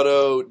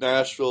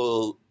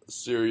Colorado-Nashville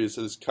series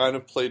has kind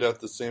of played out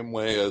the same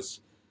way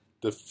as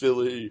the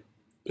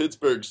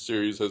Philly-Pittsburgh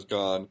series has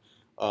gone,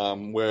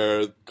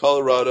 where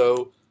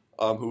Colorado,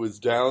 who was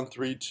down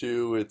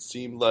 3-2, it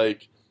seemed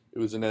like it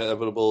was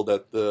inevitable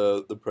that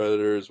the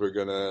Predators were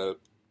going to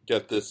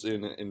get this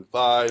in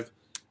 5.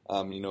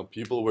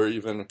 People were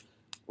even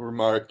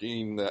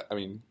remarking that,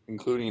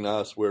 including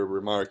us, were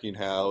remarking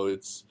how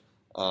it's,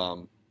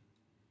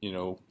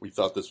 we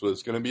thought this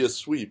was going to be a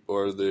sweep,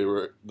 or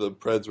the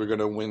Preds were going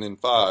to win in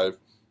 5.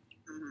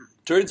 Mm-hmm.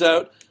 Turns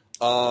out,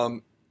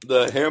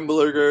 the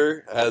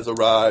Hamburger has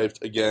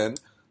arrived again.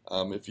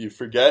 If you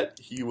forget,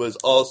 he was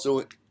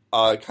also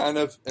kind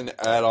of an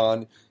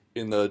add-on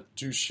in the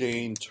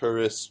Duchesne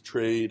tourist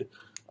trade,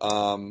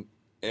 so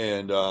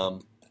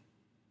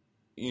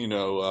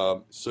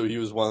he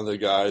was one of the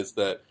guys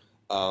that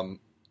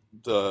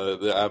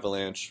the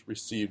Avalanche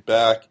received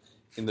back,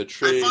 in the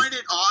trade. I find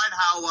it odd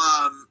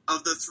how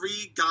of the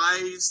three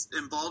guys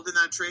involved in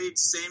that trade,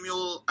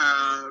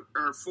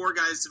 or four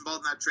guys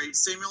involved in that trade,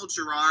 Samuel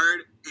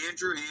Girard,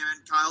 Andrew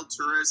Hammond, Kyle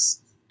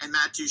Turris, and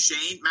Matt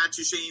Duchene. Matt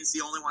Duchene's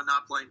the only one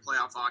not playing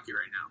playoff hockey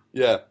right now.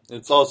 Yeah,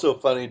 it's also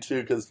funny,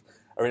 too, because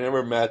I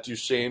remember Matt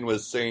Duchene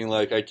was saying,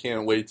 like, I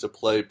can't wait to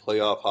play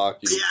playoff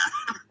hockey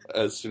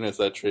as soon as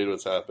that trade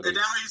was happening. And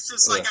now he's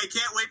just like, I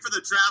can't wait for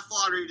the draft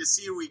lottery to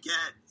see who we get.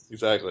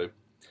 Exactly.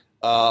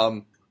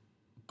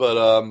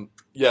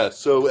 Yeah,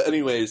 so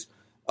anyways,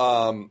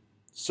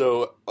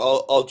 so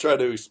I'll try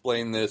to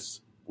explain this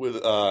with,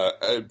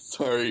 I'm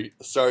sorry,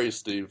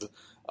 Steve.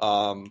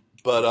 So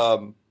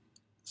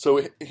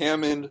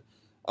Hammond,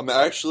 it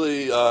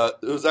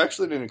was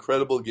actually an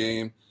incredible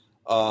game.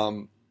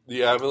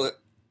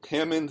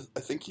 Hammond, I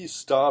think he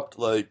stopped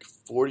like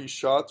 40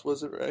 shots,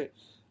 was it right?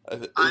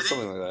 It was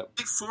something like that. I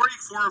think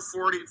 44 or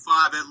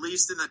 45, at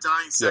least in the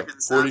dying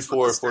seconds. 44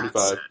 or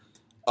 45.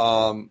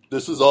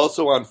 This was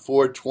also on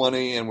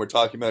 420, and we're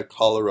talking about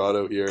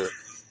Colorado here.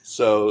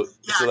 So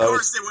yeah, of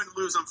course they wouldn't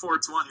lose on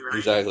 420, right?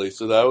 Exactly.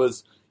 So that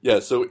was,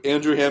 so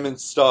Andrew Hammond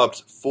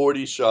stopped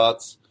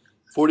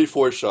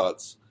 44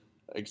 shots,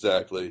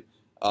 exactly.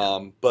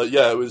 But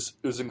yeah, it was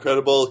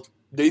incredible.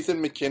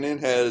 Nathan MacKinnon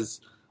has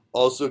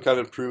also kind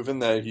of proven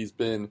that he's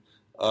been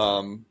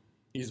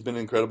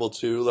incredible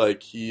too.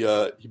 Like he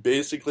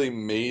basically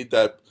made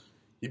PK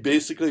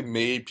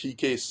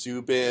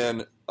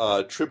Subban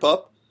trip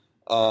up.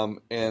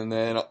 And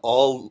then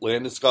all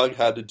Landeskog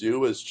had to do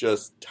was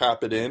just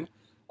tap it in,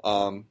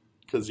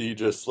 because he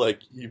just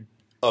he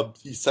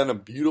sent a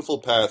beautiful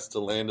pass to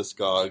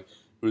Landeskog,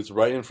 who was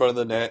right in front of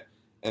the net,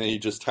 and he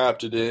just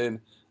tapped it in.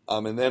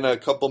 And then a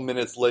couple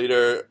minutes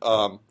later,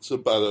 so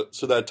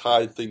that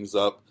tied things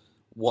up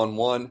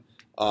 1-1.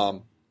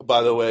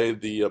 By the way,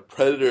 the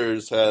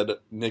Predators had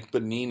Nick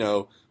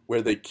Bonino,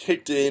 where they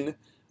kicked in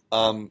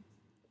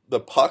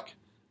the puck.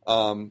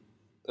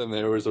 And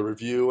there was a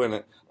review,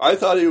 and I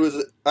thought it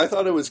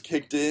was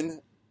kicked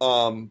in,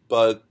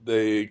 but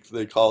they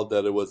called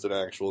that it was an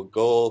actual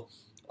goal.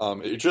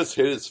 It just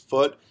hit his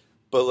foot,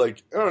 but I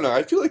don't know.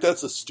 I feel like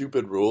that's a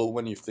stupid rule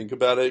when you think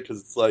about it, because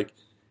it's like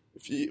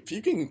if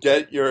you can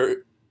get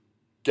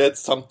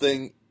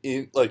something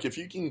in, if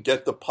you can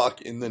get the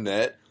puck in the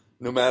net,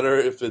 no matter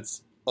if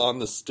it's on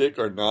the stick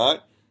or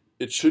not,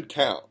 it should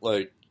count.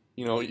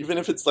 Even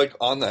if it's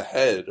on the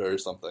head or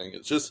something,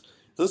 it's just.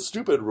 It's a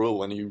stupid rule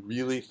when you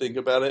really think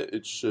about it.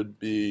 It should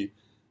be,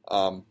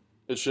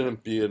 it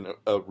shouldn't be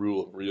a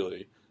rule,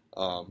 really.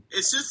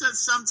 It's just that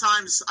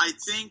sometimes I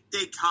think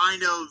they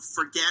kind of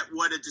forget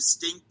what a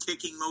distinct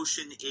kicking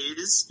motion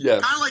is.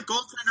 Yeah. Kind of like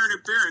goaltender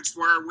interference,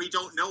 where we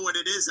don't know what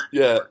it is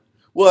anymore. Yeah.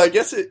 Well, I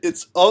guess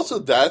it's also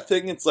that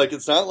thing. It's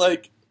it's not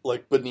like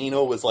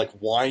Bonino was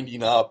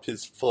winding up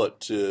his foot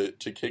to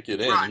kick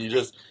it in. Right. He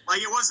just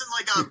it wasn't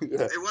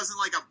it wasn't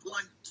like a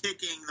blunt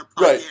kicking the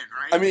puck right. in,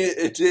 right? I mean,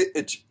 it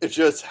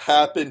just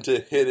happened to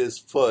hit his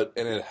foot,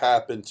 and it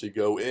happened to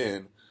go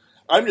in.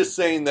 I'm just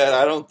saying that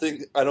I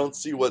don't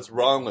see what's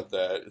wrong with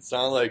that. It's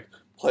not like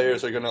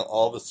players are gonna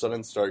all of a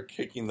sudden start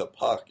kicking the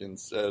puck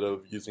instead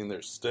of using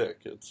their stick.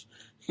 It's,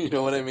 you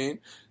know what I mean?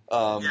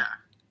 Yeah.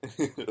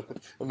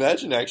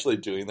 Imagine actually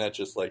doing that,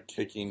 just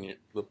kicking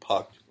the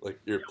puck,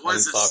 you're playing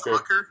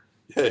soccer.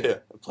 Yeah,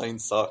 playing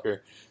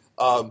soccer.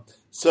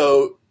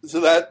 So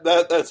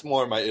that's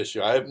more my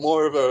issue. I have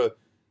more of a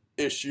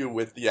issue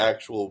with the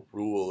actual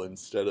rule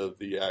instead of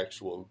the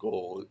actual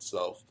goal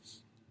itself,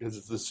 because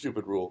it's a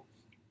stupid rule.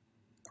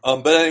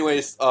 But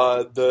anyways,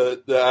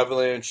 the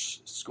Avalanche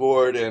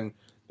scored, and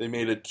they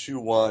made it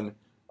 2-1.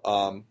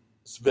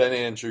 Sven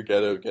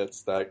Andrighetto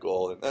gets that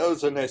goal, and that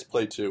was a nice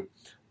play too.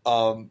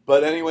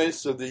 But anyway,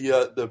 so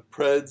the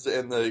Preds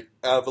and the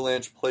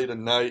Avalanche played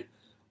tonight.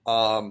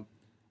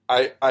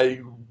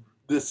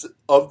 This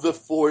of the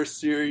four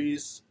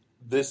series,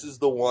 this is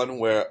the one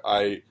where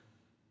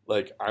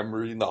I'm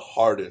rooting the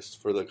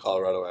hardest for the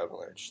Colorado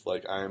Avalanche.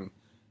 I'm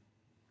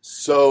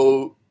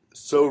so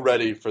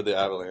ready for the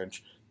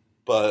Avalanche,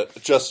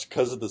 but just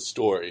because of the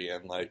story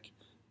and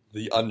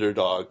the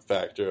underdog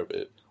factor of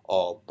it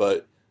all.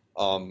 But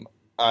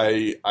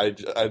I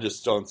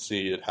just don't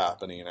see it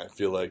happening. I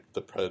feel like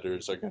the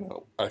Predators are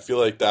I feel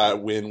like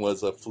that win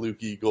was a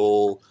fluky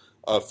goal,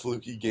 a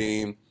fluky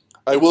game.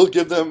 I will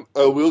give the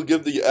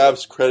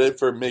Avs credit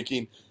for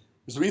making,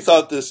 because we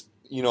thought this,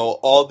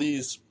 all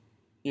these,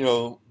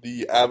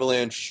 the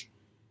Avalanche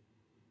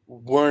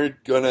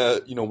weren't gonna,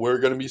 were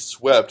gonna be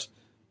swept,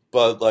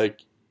 but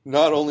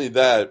not only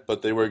that,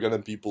 but they were gonna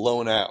be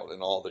blown out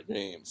in all the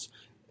games,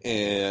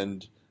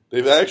 and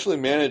they've actually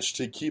managed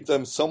to keep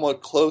them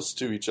somewhat close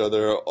to each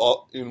other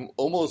in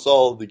almost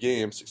all of the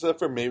games, except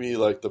for maybe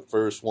the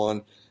first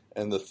one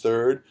and the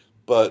third.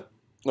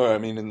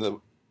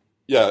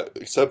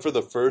 Except for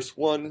the first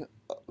one,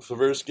 the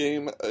first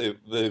game,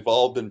 they've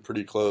all been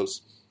pretty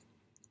close.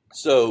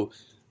 So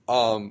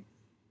it's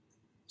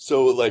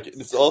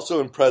also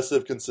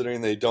impressive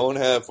considering they don't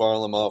have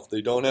Varlamov,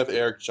 they don't have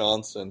Eric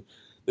Johnson.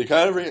 They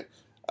kind of remind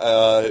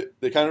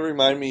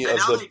me and of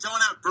now they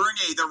don't have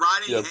Bernier. They're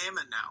riding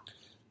Hammond now.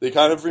 They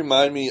kind of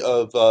remind me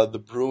of the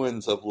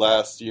Bruins of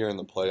last year in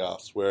the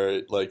playoffs,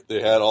 where like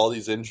they had all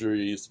these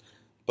injuries,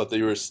 but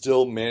they were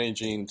still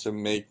managing to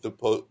make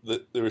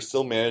they were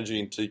still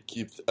managing to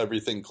keep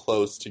everything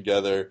close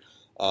together.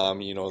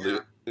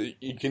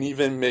 You can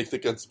even make the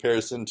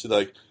comparison to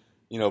like,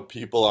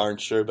 people aren't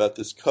sure about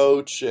this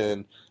coach,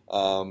 and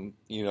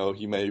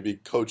he may be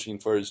coaching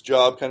for his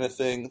job kind of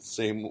thing.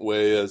 Same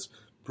way as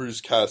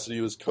Bruce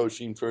Cassidy was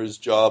coaching for his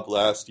job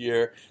last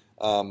year,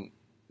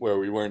 where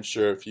we weren't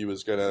sure if he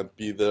was going to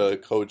be the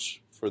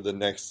coach for the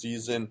next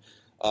season.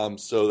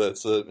 So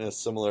that's a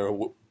similar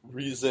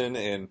reason.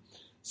 And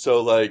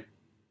so, like,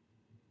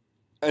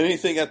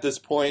 anything at this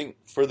point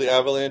for the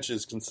Avalanche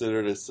is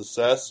considered a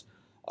success.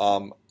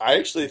 I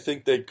actually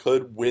think they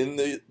could win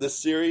this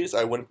series.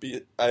 I'd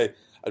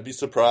be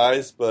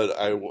surprised, but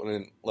I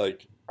wouldn't,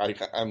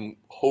 I'm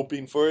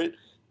hoping for it,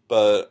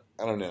 but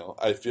I don't know.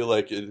 I feel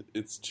like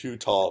it's too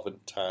tall of a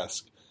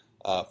task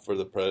for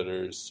the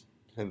Predators,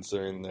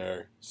 considering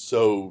they're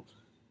so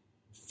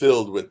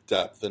filled with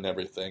depth and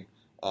everything.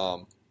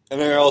 And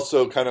I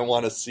also kind of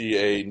want to see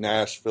a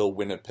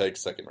Nashville-Winnipeg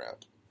second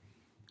round.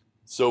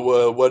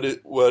 So what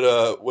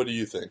do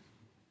you think?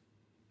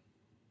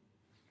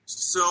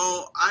 So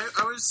I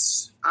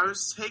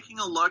was taking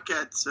a look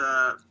at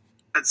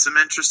some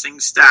interesting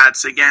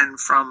stats again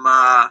from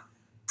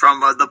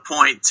the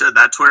point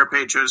that Twitter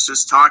page I was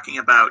just talking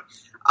about.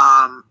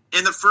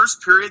 In the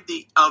first period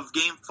of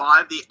Game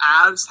 5, the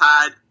Avs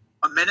had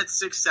 1 minute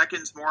 6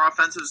 seconds more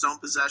offensive zone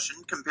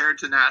possession compared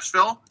to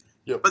Nashville,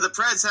 Yep. but the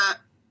Preds had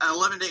an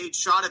 11-8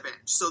 shot advantage,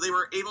 so they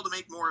were able to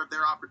make more of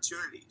their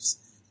opportunities.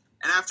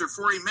 And after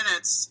 40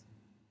 minutes,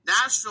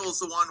 Nashville is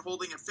the one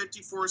holding a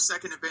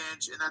 54-second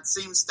advantage in that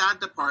same stat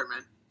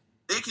department.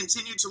 They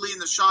continue to lead in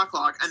the shot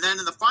clock, and then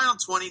in the final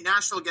 20,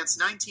 Nashville gets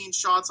 19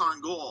 shots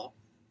on goal.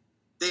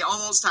 They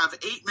almost have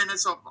 8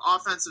 minutes of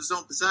offensive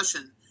zone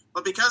possession,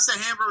 but because the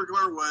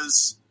Hamburglar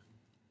was,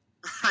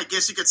 I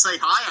guess you could say,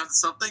 high on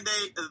something,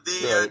 they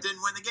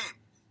didn't win the game.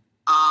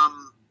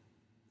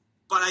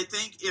 But I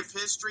think if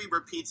history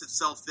repeats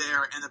itself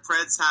there and the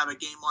Preds have a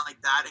game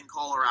like that in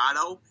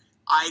Colorado,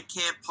 I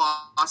can't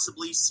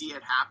possibly see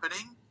it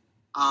happening.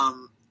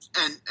 And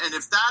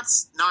if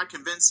that's not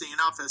convincing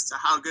enough as to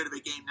how good of a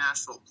game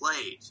Nashville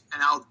played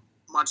and how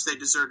much they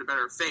deserved a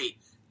better fate,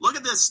 look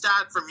at this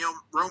stat from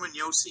Roman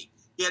Josi.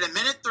 He had 1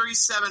 minute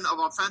 37 of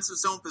offensive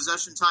zone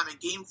possession time in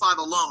Game 5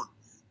 alone.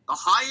 The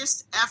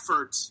highest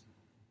effort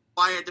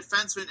by a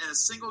defenseman in a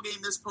single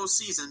game this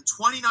postseason,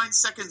 29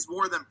 seconds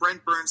more than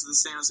Brent Burns of the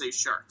San Jose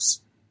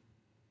Sharks,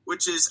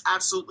 which is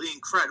absolutely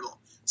incredible.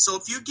 So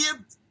if you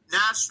give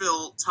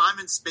Nashville time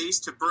and space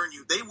to burn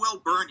you, they will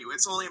burn you.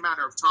 It's only a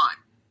matter of time.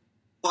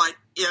 But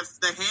if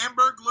the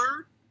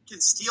Hamburglar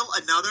can steal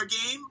another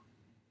game,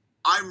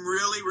 I'm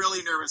really,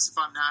 really nervous if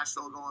I'm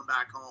Nashville going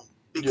back home.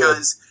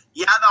 Because,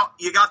 you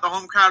got the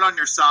home crowd on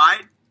your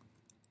side,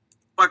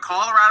 but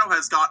Colorado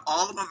has got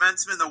all the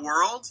momentum in the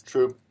world.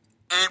 True.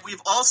 And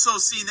we've also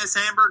seen this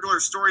Hamburglar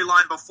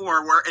storyline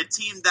before where a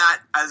team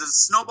that has a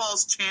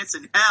snowball's chance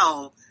in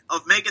hell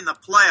of making the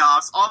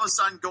playoffs all of a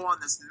sudden go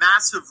on this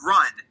massive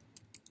run.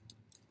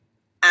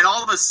 And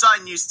all of a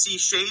sudden you see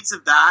shades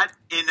of that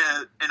in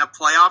a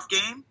playoff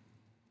game.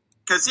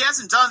 Because he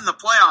hasn't done the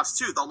playoffs,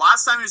 too. The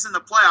last time he was in the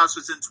playoffs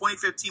was in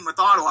 2015 with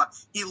Ottawa.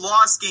 He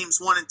lost games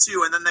 1 and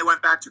 2, and then they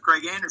went back to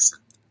Craig Anderson.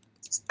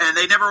 And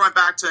they never went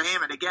back to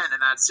Hammond again in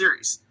that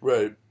series.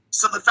 Right.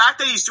 So the fact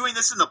that he's doing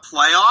this in the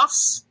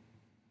playoffs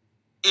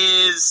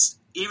is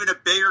even a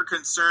bigger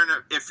concern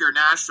if you're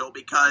Nashville,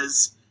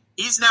 because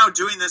he's now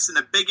doing this in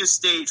the biggest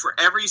stage where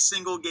every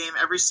single game,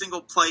 every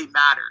single play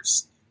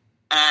matters.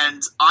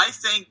 And I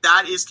think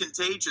that is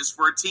contagious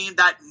for a team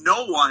that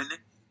no one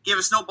gave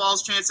a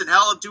snowball's chance in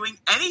hell of doing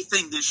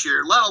anything this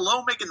year, let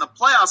alone making the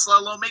playoffs, let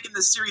alone making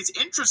the series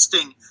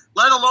interesting,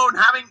 let alone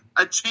having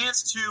a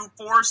chance to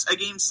force a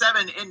Game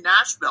 7 in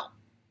Nashville.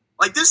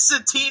 Like, this is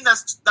a team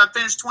that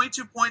finished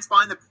 22 points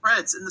behind the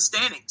Preds in the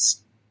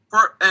standings.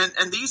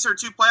 And these are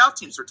two playoff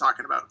teams we're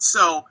talking about.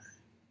 So,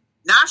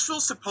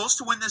 Nashville's supposed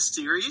to win this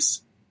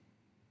series,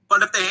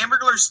 but if the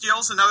Hamburglar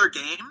steals another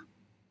game,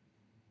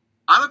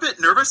 I'm a bit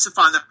nervous if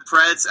I'm the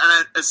Preds,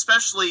 and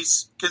especially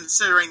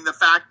considering the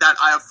fact that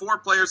I have 4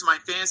 players in my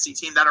fantasy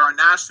team that are in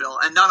Nashville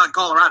and none on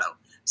Colorado.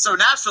 So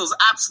Nashville's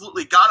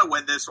absolutely got to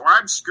win this, or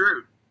I'm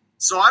screwed.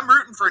 So I'm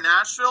rooting for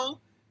Nashville,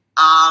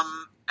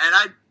 and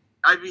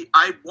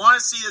I want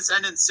to see this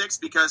end in 6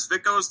 because if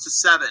it goes to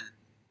 7,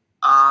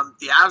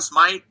 the Avs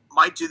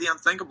might do the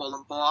unthinkable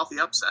and pull off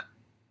the upset.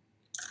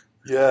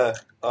 Yeah,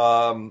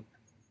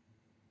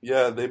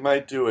 they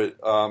might do it.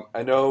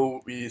 I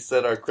know we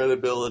said our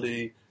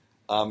credibility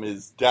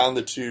is down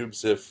the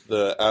tubes if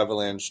the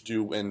Avalanche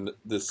do win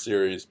this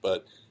series,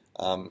 but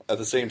at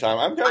the same time,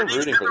 I'm kind of rooting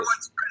for this.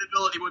 Everyone's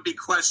credibility would be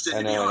questioned,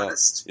 to be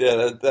honest.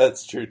 Yeah,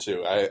 that's true,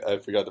 too. I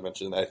forgot to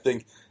mention that. I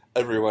think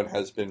everyone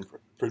has been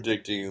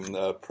predicting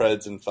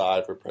Preds in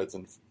 5 or Preds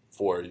in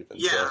 4 even.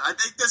 Yeah, so I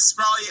think this is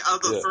probably,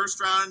 of the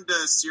first round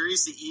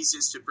series, the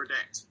easiest to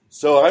predict.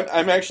 So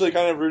I'm actually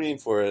kind of rooting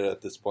for it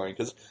at this point,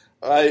 because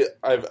I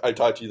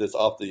talked to you this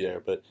off the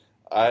air, but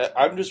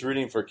I'm just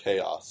rooting for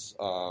chaos.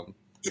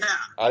 Yeah.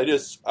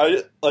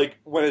 I like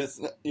when it's,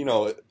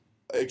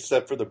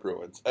 except for the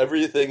Bruins.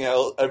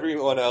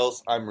 Everyone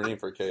else, I'm rooting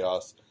for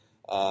chaos.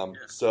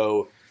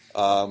 So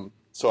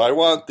I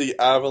want the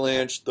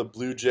Avalanche, the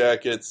Blue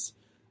Jackets.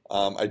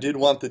 I did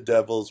want the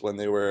Devils when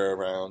they were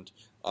around.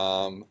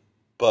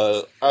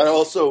 But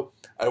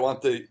I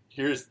want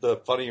here's the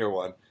funnier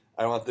one.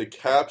 I want the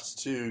Caps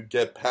to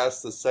get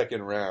past the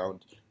second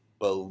round,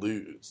 but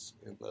lose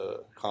in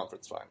the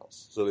conference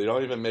finals. So they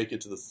don't even make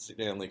it to the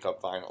Stanley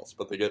Cup finals,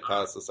 but they get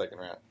past the second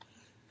round.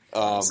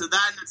 So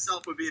that in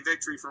itself would be a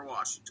victory for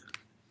Washington.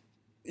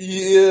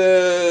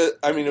 Yeah,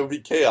 I mean, it would be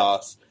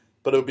chaos,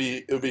 but it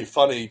would be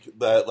funny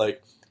that,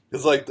 like,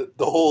 because, like,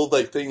 the whole,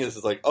 like, thing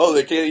is like, oh,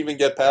 they can't even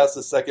get past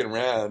the second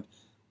round,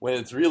 when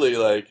it's really,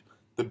 like,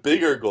 the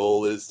bigger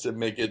goal is to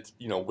make it,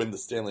 win the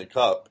Stanley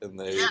Cup, and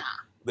they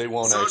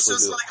won't so actually it's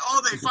just do like,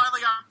 oh, they finally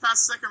got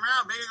past the second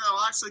round. Maybe they'll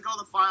actually go to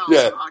the finals.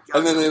 Yeah,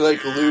 and then they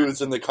lose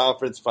in the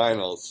conference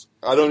finals.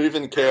 I don't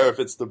even care if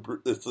it's the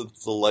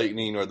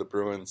Lightning or the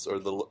Bruins or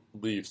the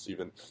Leafs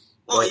even.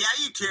 Well,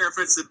 you care if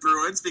it's the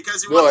Bruins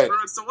because you want the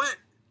Bruins to win.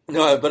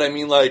 No, but I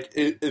mean, like,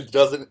 it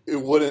doesn't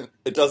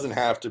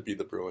have to be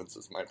the Bruins.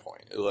 Is my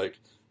point.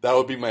 That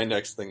would be my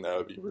next thing that I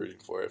would be rooting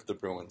for if the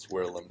Bruins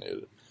were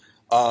eliminated.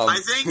 I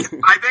think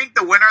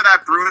the winner of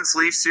that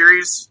Bruins-Leafs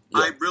series,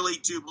 I really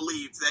do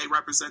believe they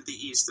represent the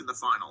East in the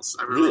finals.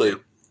 I really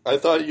do. I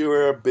thought you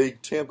were a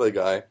big Tampa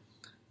guy.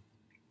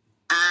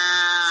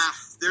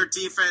 Their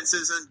defense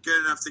isn't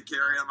good enough to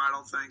carry them, I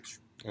don't think.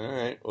 All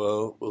right,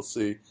 well, we'll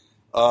see.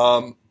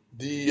 I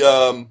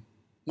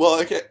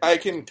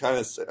can kind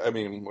of say, I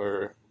mean,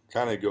 we're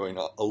kind of going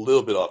a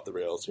little bit off the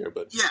rails here,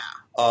 but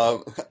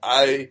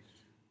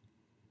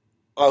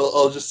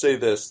I'll just say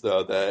this,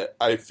 though, that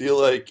I feel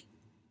like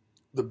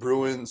the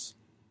Bruins,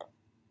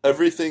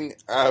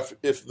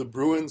 if the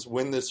Bruins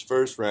win this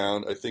first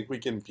round, I think we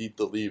can beat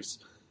the Leafs.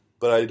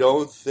 But I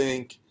don't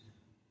think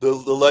the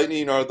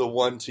Lightning are the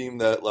one team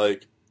that,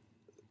 like,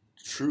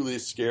 truly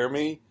scare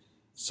me.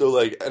 So,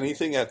 like,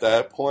 anything at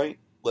that point,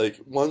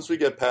 like, once we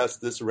get past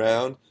this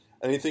round,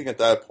 anything at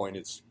that point,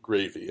 it's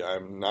gravy.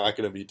 I'm not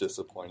going to be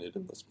disappointed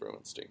in this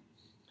Bruins team.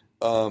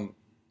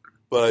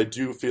 But I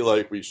do feel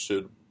like we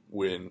should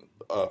win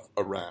a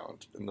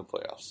round in the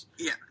playoffs.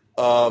 Yeah.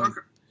 Okay.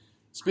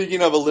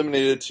 Speaking of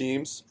eliminated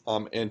teams,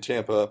 and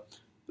Tampa,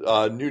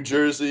 New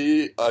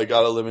Jersey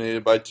got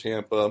eliminated by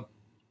Tampa.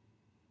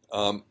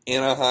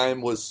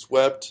 Anaheim was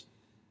swept.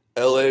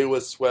 LA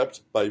was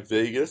swept by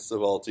Vegas,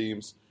 of all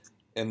teams.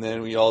 And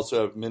then we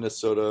also have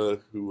Minnesota,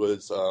 who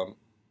was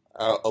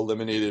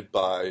eliminated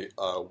by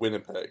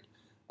Winnipeg.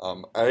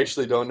 I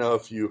actually don't know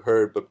if you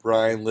heard, but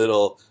Brian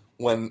Little,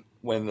 when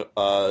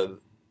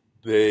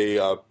they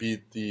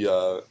beat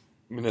the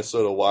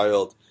Minnesota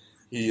Wild,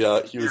 he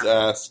was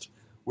asked,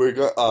 what are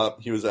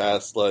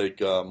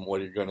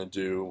you gonna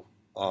do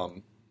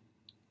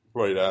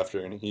right after?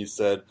 And he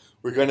said,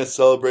 we're gonna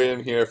celebrate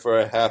in here for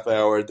a half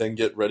hour, then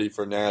get ready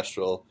for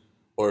Nashville,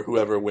 or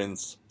whoever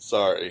wins.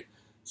 Sorry.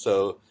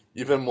 So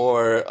even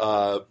more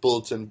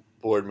bulletin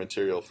board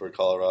material for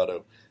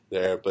Colorado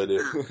there, but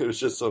it was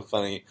just a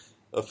funny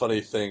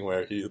thing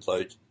where he's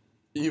like,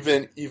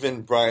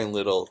 even Brian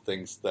Little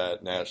thinks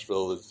that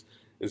Nashville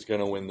is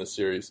gonna win the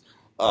series.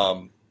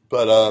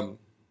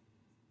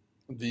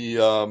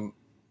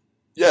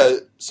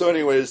 So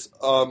anyways,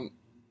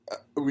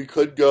 we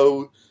could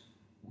go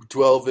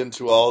delve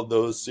into all of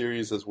those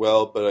series as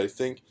well, but I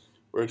think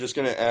we're just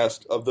going to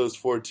ask, of those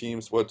four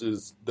teams, what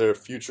does their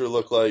future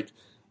look like?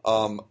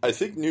 I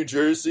think New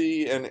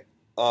Jersey and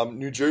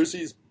New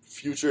Jersey's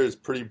future is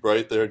pretty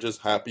bright. They're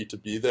just happy to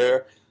be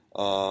there.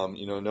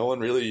 No one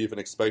really even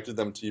expected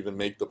them to even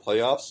make the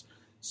playoffs.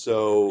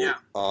 So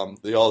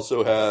they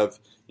also have,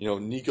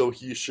 Nico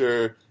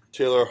Hischier,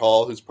 Taylor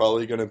Hall, who's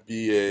probably going to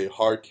be a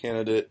hard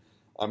candidate.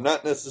 I'm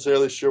not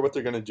necessarily sure what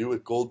they're going to do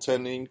with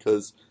goaltending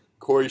because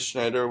Corey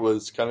Schneider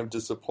was kind of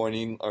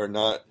disappointing, or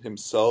not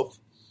himself.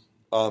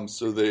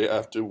 So they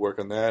have to work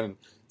on that. And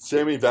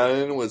Sammy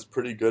Vatanen was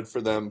pretty good for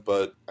them,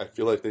 but I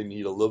feel like they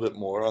need a little bit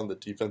more on the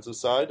defensive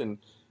side. And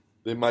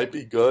they might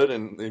be good,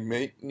 and they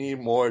may need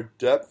more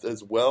depth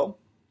as well.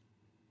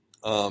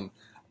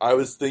 I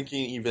was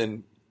thinking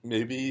even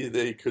maybe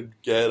they could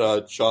get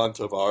John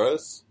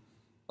Tavares.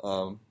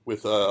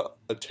 With a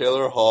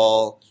Taylor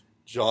Hall,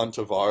 John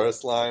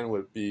Tavares line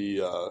would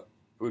be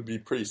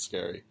pretty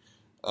scary.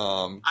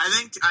 I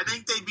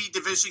think they'd be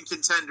division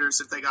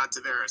contenders if they got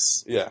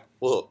Tavares. Yeah,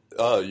 well,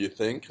 you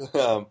think?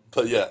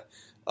 But yeah,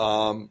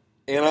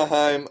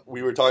 Anaheim.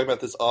 We were talking about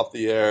this off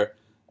the air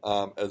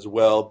as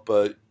well.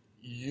 But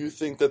you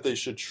think that they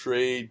should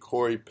trade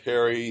Corey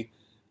Perry,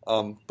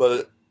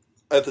 but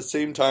at the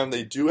same time,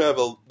 they do have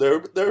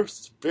they're a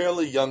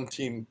fairly young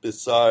team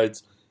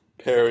besides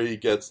Perry,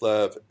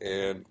 Getzlaf,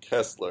 and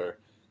Kessler,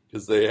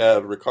 because they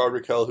have Ricard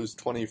Raquel, who's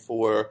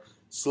 24,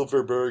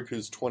 Silverberg,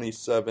 who's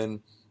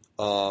 27.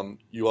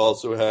 You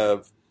also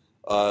have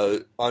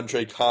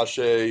Andre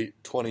Kashe,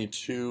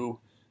 22,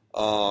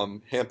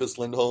 Hampus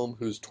Lindholm,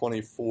 who's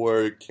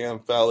 24, Cam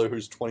Fowler,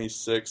 who's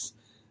 26.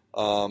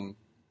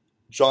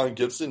 John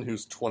Gibson,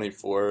 who's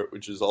 24,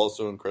 which is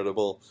also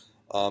incredible.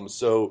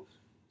 So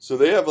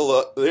they have a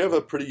lot. They have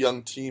a pretty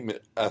young team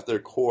at their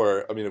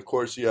core. I mean, of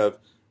course, you have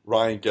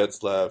Ryan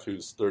Getzlav,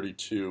 who's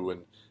 32,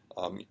 and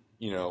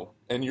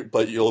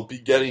but you'll be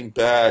getting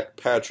back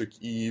Patrick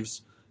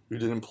Eves, who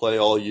didn't play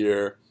all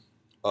year,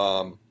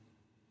 and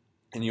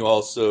you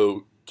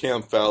also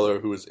Cam Fowler,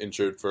 who was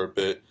injured for a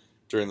bit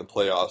during the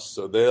playoffs.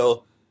 So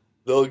they'll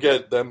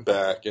get them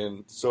back,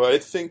 and so I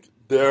think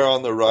they're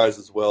on the rise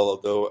as well.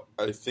 Although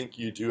I think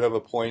you do have a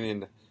point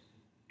in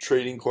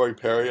trading Corey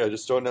Perry. I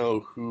just don't know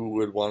who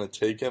would want to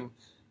take him,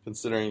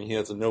 considering he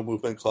has a no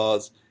movement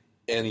clause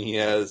and he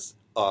has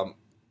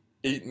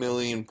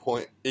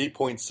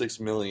 $8.6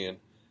 million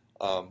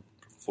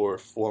for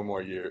 3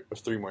 more years.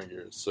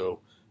 So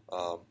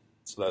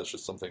that's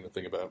just something to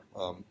think about.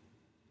 I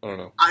don't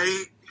know.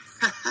 I'm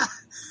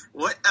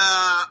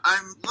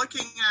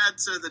looking at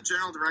the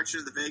general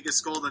direction of the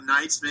Vegas Golden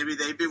Knights. Maybe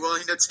they'd be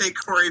willing to take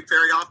Corey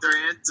Perry off their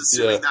hands,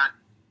 assuming that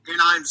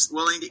Anaheim's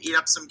willing to eat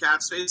up some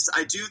cap space.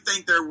 I do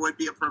think there would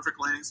be a perfect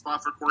landing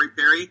spot for Corey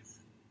Perry,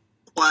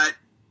 but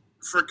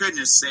for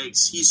goodness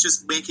sakes, he's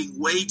just making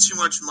way too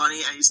much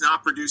money, and he's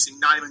not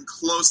producing not even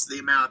close to the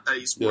amount that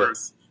he's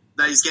worth,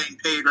 that he's getting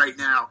paid right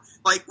now.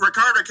 Like,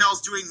 Rickard Rakell's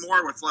doing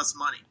more with less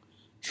money.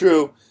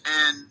 True.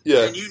 And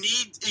you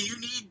need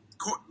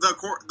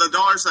the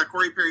dollars that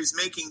Corey Perry's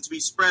making to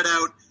be spread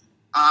out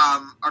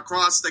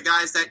across the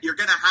guys that you're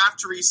going to have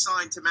to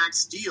re-sign to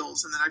max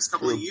deals in the next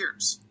couple of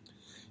years.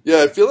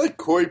 Yeah, I feel like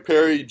Corey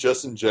Perry,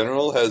 just in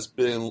general, has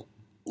been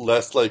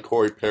less like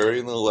Corey Perry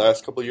in the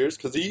last couple of years,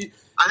 because I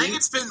think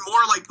it's been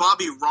more like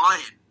Bobby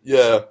Ryan.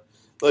 Yeah.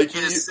 Like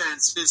in a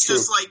sense. It's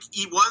just like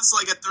he was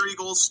like a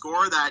 30-goal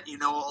scorer that,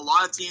 a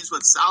lot of teams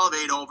would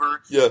salivate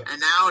over. Yeah. And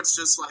now it's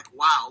just like,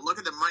 wow, look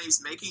at the money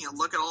he's making and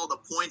look at all the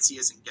points he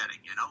isn't getting,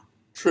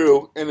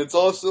 True. And it's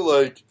also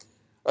like,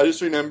 I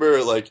just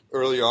remember like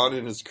early on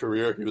in his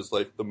career, he was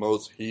like the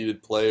most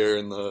hated player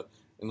in the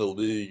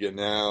league, and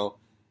now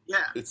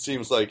it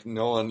seems like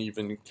no one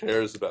even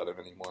cares about him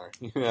anymore,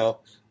 Again,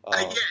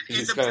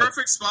 in the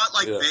perfect spot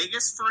like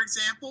Vegas, for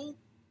example,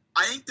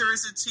 I think there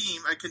is a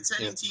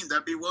contending team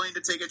that'd be willing to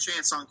take a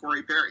chance on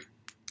Corey Perry.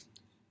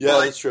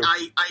 Yeah, that's true.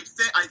 I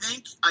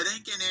think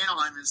in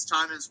Anaheim his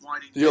time is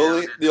winding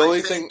down. The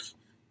only thing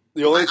I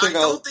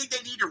don't think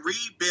they need to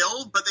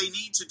rebuild, but they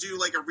need to do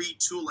like a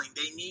retooling.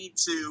 They need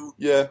to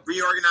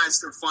reorganize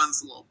their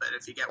funds a little bit.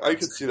 If you get what I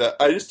could see that.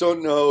 I just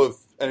don't know if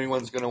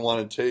anyone's going to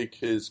want to take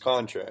his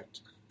contract.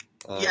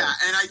 And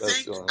I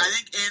think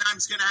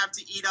Anaheim's going to have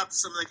to eat up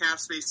some of the cap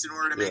space in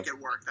order to make it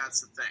work.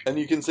 That's the thing. And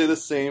you can say the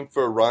same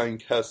for Ryan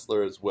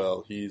Kessler as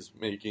well. He's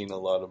making a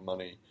lot of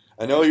money.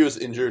 I know he was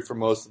injured for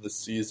most of the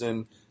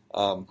season,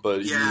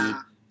 but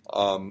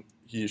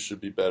he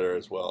should be better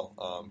as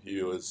well.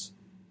 He's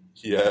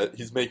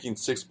making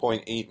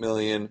 $6.8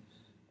 million.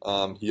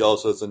 He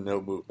also has a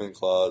no movement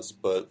clause,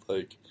 but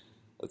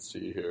let's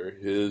see here.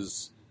 I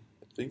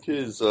think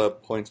his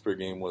points per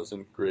game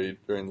wasn't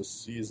great during the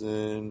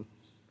season.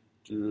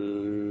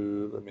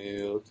 Let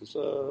me look this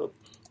up.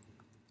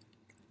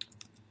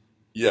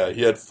 Yeah,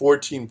 he had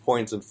 14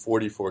 points in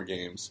 44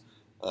 games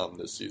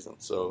this season,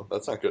 so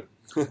that's not good.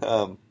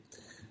 And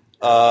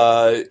then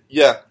I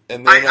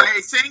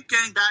think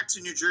getting back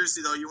to New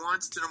Jersey, though, you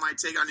wanted to know my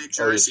take on New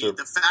Jersey. Sure.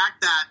 The fact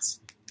that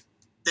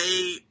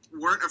they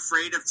weren't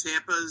afraid of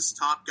Tampa's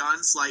top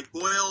guns, like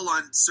Boyle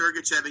on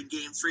Sergachev in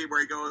Game 3,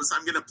 where he goes,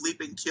 "I'm going to bleep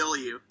and kill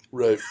you."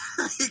 Right.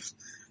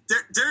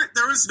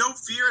 There was no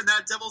fear in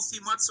that Devils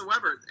team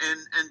whatsoever,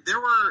 and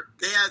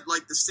they had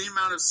like the same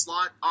amount of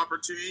slot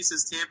opportunities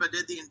as Tampa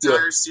did the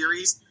entire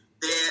series.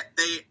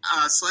 They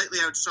slightly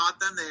outshot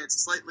them. They had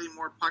slightly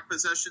more puck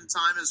possession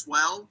time as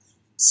well,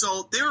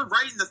 so they were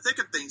right in the thick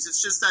of things.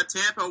 It's just that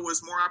Tampa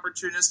was more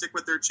opportunistic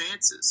with their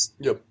chances.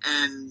 Yep.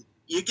 And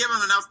you give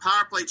them enough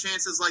power play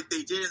chances like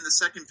they did in the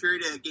second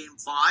period of Game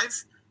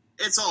 5,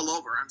 it's all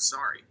over. I'm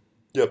sorry.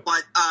 Yep.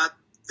 But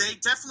they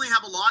definitely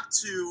have a lot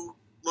to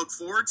look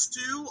forward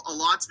to, a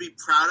lot to be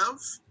proud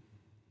of.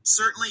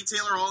 Certainly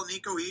Taylor Hall and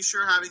Nico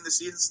Hischier having the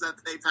seasons that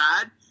they've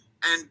had,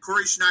 and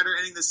Corey Schneider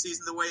ending the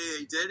season the way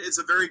they did is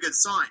a very good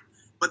sign.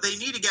 But they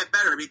need to get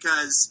better,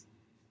 because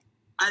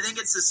I think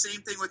it's the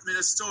same thing with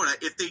Minnesota.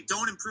 If they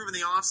don't improve in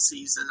the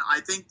offseason, I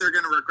think they're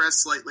going to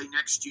regress slightly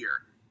next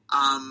year.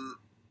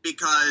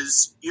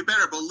 Because you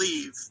better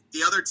believe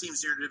the other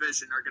teams in your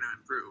division are going to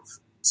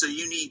improve. So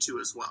you need to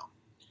as well.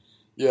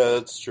 Yeah,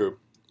 that's true.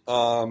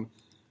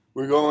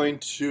 We're going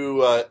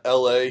to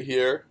LA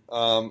here.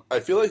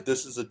 I feel like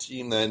this is a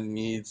team that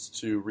needs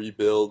to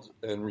rebuild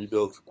and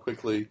rebuild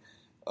quickly.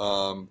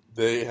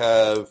 They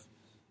have,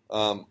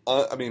 of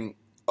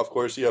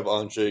course you have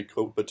Anze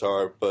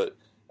Kopitar,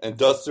 and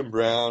Dustin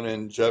Brown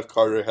and Jeff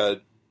Carter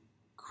had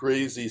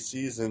crazy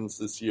seasons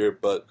this year,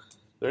 but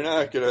they're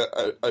not gonna.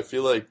 I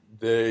feel like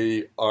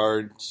they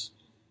aren't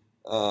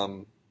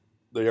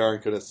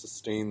gonna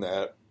sustain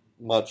that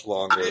much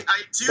longer.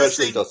 I do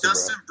think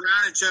Dustin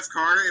Brown and Jeff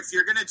Carter, if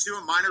you're going to do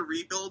a minor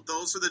rebuild,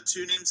 those are the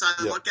two names I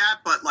look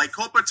at. But like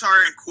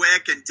Kopitar and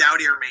Quick and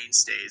Doughty are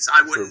mainstays.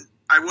 I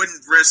I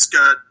wouldn't risk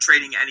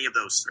trading any of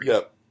those three.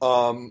 Yep.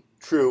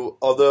 True.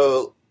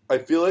 Although I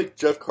feel like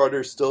Jeff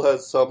Carter still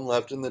has some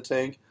left in the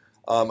tank.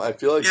 I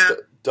feel like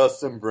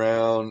Dustin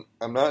Brown,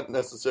 I'm not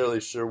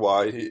necessarily sure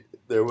why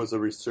there was a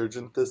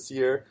resurgence this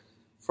year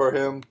for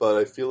him, but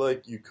I feel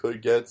like you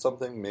could get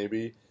something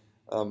maybe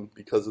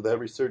because of that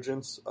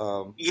resurgence.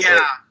 Certainly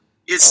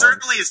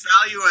his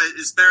value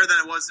is better than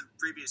it was in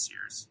previous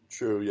years.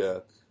 True,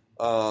 yeah.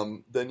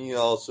 Then you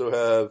also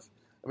have,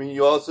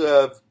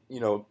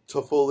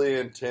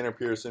 Toffoli and Tanner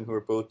Pearson, who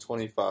are both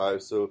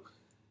 25, so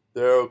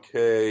they're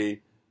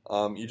okay.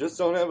 You just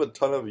don't have a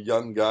ton of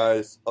young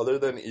guys other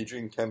than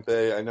Adrian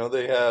Kempe. I know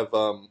they have,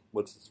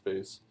 what's his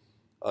face?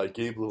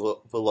 Gabe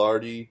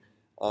Velarde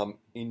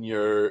in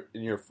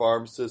your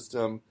farm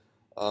system.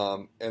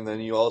 And then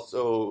you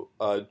also,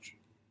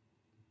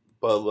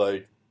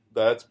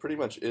 that's pretty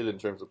much it in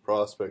terms of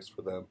prospects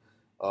for them.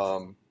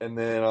 And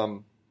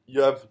then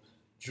you have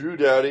Drew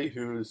Doughty,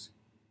 who's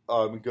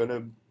going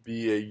to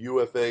be a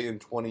UFA in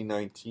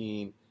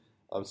 2019.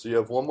 So you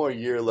have one more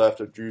year left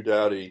of Drew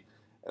Doughty.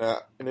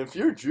 And if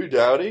you're Drew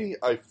Doughty,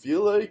 I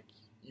feel like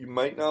you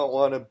might not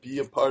want to be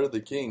a part of the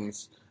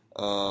Kings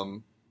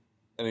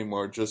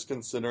anymore, just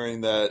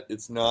considering that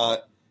it's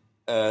not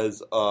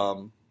as, it's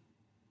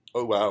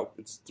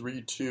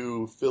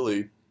 3-2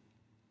 Philly,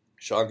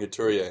 Sean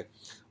Couturier.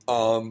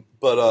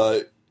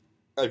 But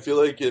I feel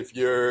like if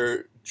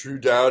you're Drew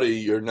Doughty,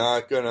 you're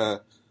not going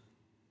to,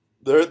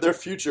 their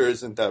future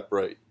isn't that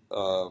bright.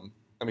 Of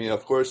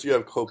course you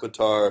have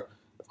Kopitar,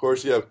 of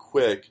course you have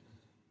Quick,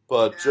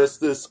 but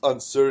just this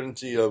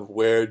uncertainty of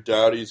where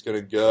Doughty's going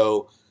to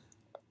go,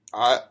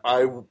 I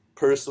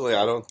personally,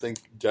 I don't think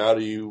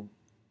Doughty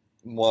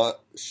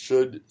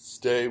should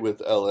stay with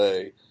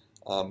LA,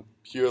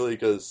 purely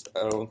because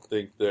I don't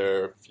think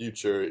their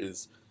future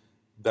is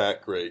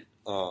that great.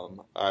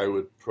 I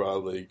would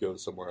probably go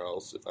somewhere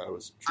else if I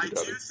was Drew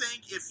Doughty. I do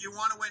think if you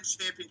want to win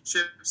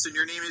championships and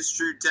your name is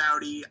Drew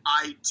Doughty,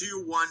 I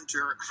do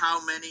wonder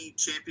how many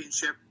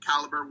championship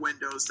caliber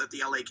windows that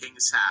the LA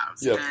Kings have.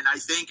 Yep. And I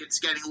think it's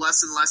getting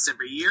less and less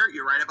every year.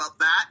 You're right about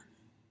that.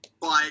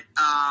 But,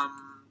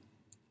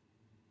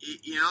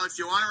 if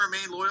you want to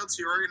remain loyal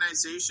to your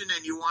organization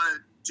and you want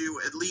to do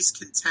at least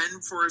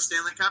contend for a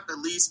Stanley Cup, at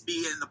least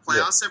be in the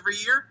playoffs every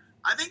year,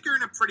 I think you're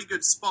in a pretty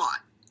good spot.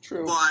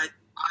 True. But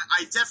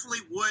I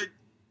definitely would.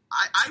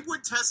 I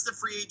would test the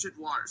free agent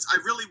waters. I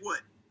really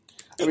would,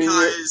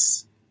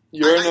 because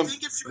I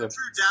think if you're Drew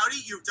Doughty,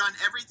 you've done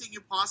everything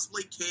you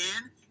possibly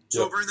can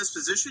to earn this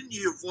position.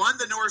 You've won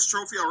the Norris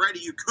Trophy already.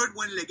 You could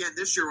win it again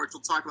this year, which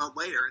we'll talk about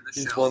later in the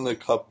show. He's won the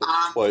Cup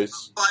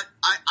twice. But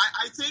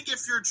I think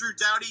if you're Drew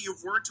Doughty,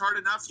 you've worked hard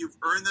enough. You've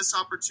earned this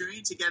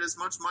opportunity to get as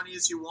much money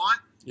as you want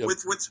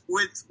with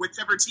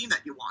whichever team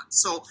that you want.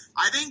 So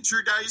I think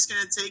Drew Doughty's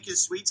going to take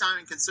his sweet time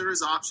and consider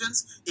his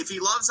options. If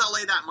he loves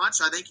LA that much,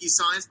 I think he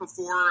signs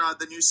before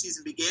the new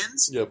season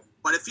begins. Yep.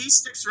 But if he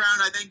sticks around,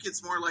 I think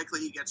it's more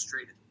likely he gets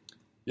traded.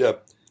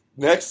 Yep.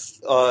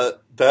 Next,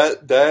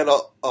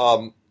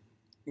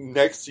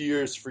 next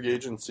year's free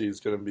agency is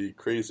going to be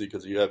crazy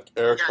because you have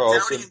Erik Karlsson.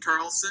 Doughty and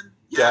Karlsson.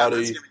 Doughty.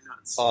 That's going to be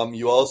nuts.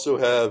 You also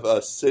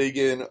have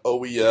Sagan,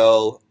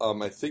 OEL,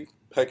 I think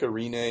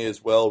Pecorine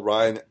as well,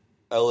 Ryan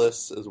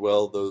Ellis as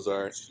well. Those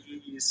aren't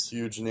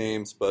huge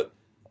names, but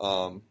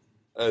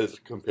as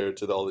compared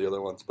to all the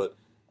other ones. But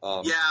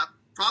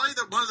probably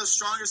one of the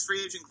strongest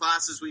free agent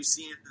classes we've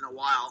seen in a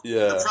while.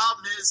 Yeah. The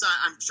problem is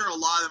I'm sure a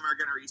lot of them are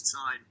going to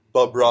re-sign.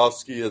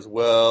 Bobrovsky as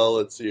well.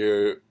 It's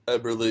here.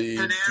 Eberle,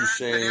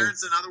 Duchesne.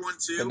 Panarin's another one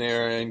too.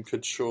 Panarin,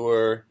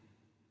 Couture,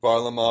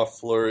 Varlamov,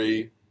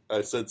 Fleury.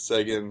 I said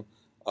Sagan,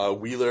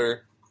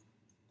 Wheeler,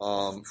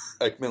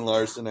 Ekman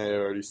Larson. I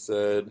already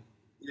said.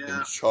 Yeah.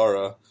 And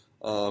Chara.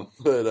 There's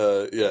going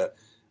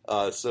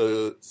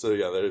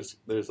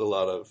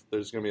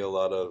to be a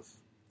lot of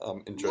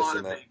interest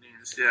in that. Big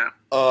names, yeah.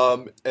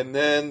 And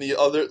then the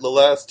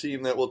last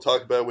team that we'll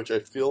talk about, which I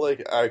feel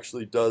like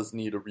actually does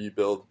need a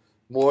rebuild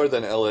more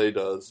than LA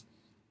does,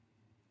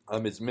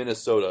 is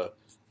Minnesota.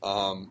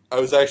 I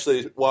was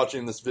actually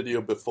watching this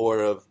video before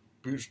of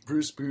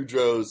Bruce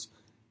Boudreau's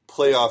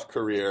playoff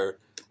career,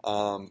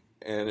 and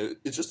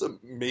it's just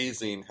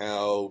amazing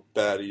how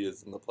bad he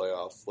is in the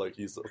playoffs. Like,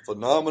 he's a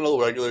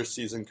phenomenal regular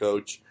season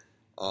coach,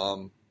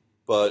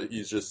 but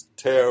he's just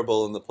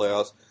terrible in the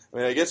playoffs. I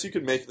mean, I guess you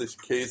could make this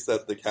case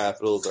that the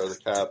Capitals are the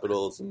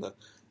Capitals and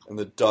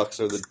the Ducks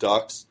are the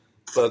Ducks,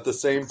 but at the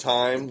same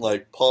time,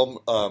 like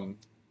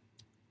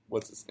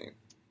what's his name?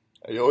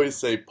 I always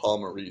say Paul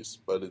Maurice,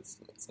 but it's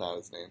not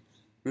his name.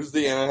 Who's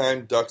the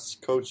Anaheim Ducks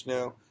coach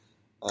now?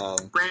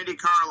 Randy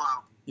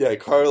Carlyle. Yeah,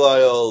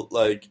 Carlyle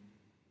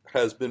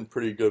has been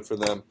pretty good for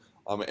them,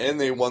 and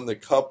they won the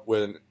Cup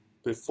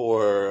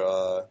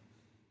before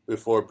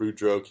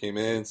Boudreau came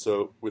in.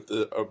 So with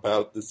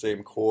about the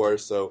same core,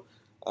 so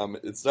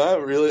it's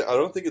not really. I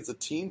don't think it's a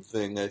team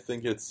thing. I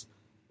think it's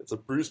a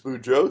Bruce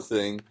Boudreau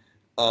thing.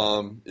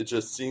 It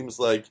just seems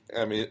like,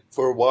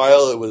 for a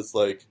while it was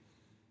like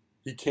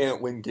he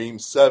can't win Game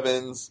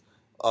 7s,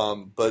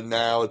 but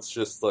now it's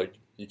just like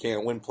you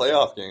can't win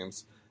playoff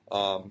games.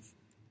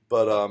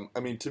 But, I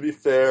mean, to be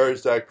fair,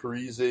 Zach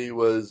Parise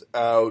was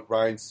out,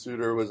 Ryan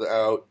Suter was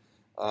out.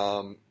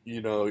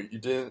 You know, you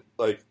didn't,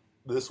 like,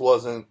 this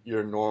wasn't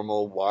your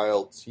normal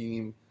Wild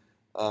team.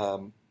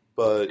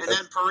 But and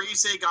then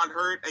Parise got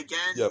hurt again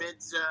Yep. mid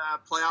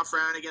playoff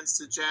round against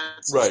the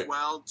Jets Right. as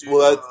well, due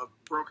Well, to a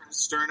broken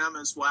sternum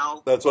as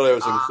well. that's what I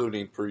was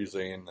including Parise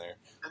in there.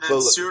 And then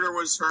But- Suter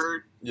was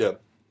hurt. Yeah.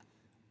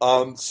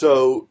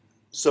 So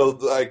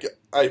like,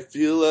 I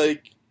feel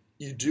like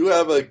you do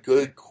have a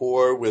good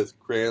core with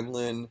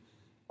Granlund,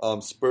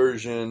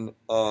 Spurgeon,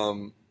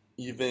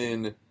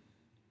 even,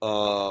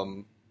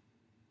 who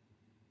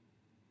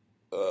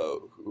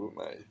am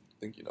I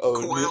thinking? Oh,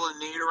 Coyle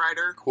and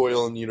Niederreiter.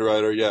 Coyle and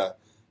Niederreiter, yeah.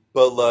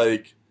 But,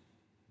 like,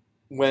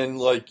 when,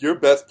 like, your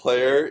best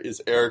player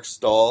is Eric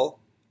Stahl,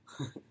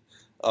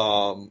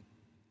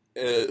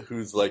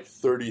 who's, like,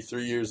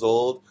 33 years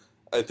old,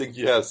 I think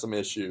you have some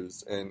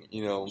issues, and,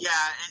 you know... Yeah,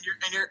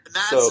 and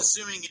that's So-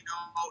 assuming, you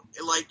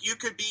know, like, you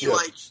could be, Yeah.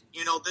 like,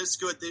 you know, this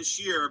good this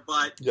year,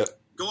 but Yeah.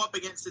 go up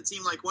against a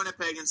team like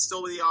Winnipeg and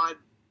still be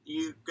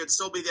you could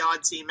still be the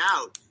odd team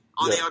out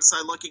on the Yeah.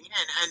 outside looking in,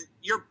 and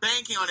you're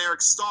banking on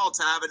Eric Stahl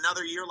to have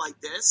another year like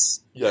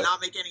this Yeah. and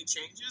not make any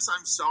changes.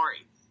 I'm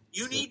sorry.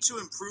 You need to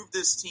improve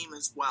this team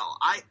as well.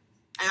 I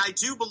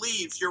do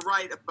believe you're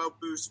right about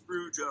Bruce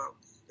Boudreau.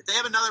 If they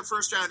have another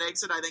first round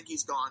exit, I think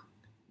he's gone.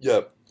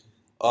 Yeah.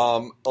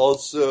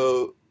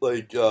 Also,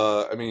 like,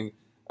 I mean,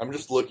 I'm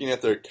just looking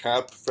at their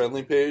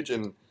cap-friendly page,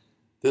 and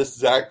this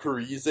Zach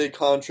Parise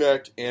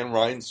contract and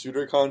Ryan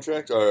Suter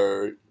contract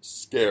are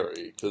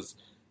scary, because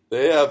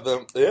they have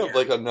Yeah.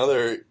 like,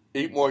 another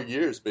 8 more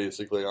years,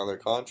 basically, on their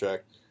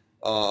contract.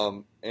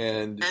 And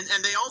And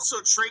they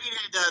also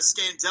traded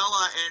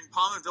Scandella and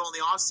Palmerville in the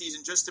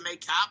offseason just to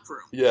make cap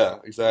room. yeah,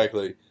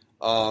 exactly.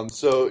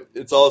 So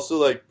it's also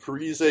like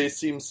Parise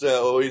seems to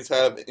always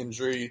have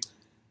injury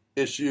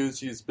issues.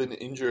 He's been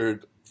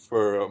injured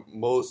for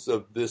most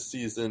of this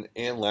season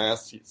and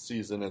last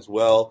season as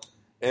well,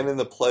 and in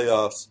the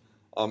playoffs.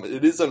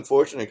 It is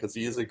unfortunate because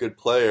he is a good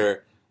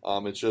player.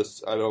 It's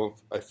just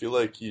I feel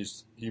like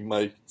he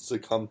might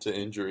succumb to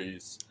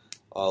injuries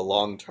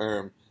long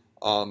term.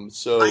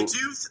 So I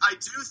do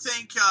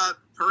think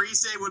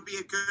Parise would be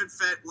a good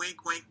fit.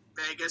 Wink, wink,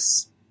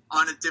 Vegas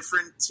on a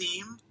different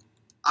team.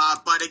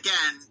 But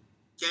again,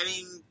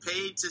 getting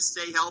paid to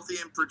stay healthy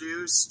and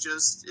produce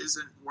just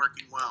isn't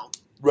working well.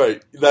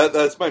 right,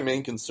 that's my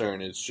main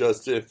concern. It's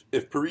just if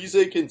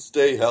Parise can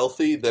stay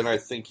healthy, then I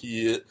think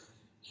he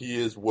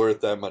is worth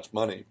that much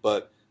money.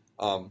 But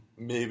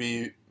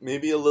maybe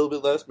a little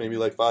bit less, maybe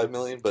like $5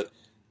 million, but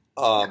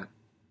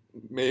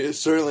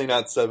certainly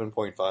not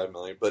 $7.5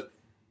 million. But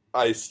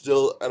I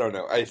don't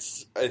know. I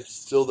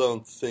still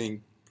don't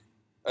think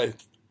I'm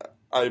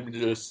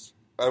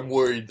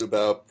worried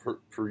about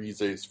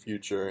Parise's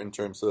future in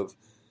terms of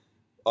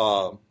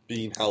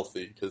being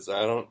healthy, because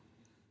I don't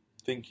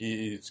think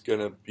he's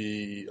gonna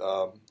be.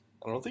 I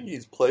don't think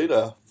he's played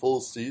a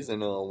full season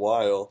in a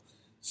while.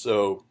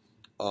 So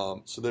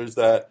there's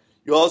that.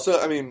 You also,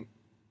 I mean,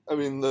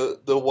 the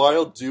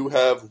Wild do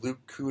have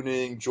Luke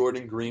Kuning,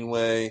 Jordan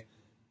Greenway,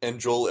 and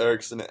Joel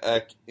Eriksson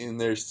Ek in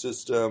their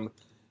system.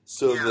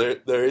 So Yeah.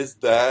 there is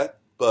that,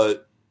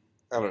 but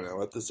I don't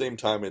know. At the same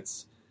time,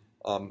 it's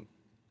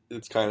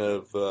kind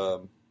of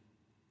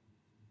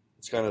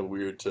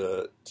weird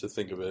to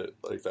think of it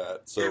like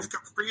that. So If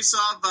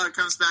Kaprizov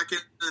comes back in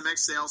the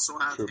mix, they also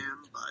have True.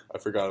 him. But I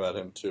forgot about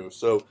him too.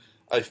 So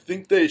I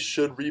think they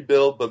should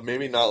rebuild, but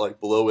maybe not like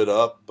blow it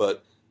up,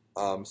 but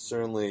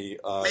certainly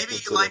maybe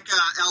consider- like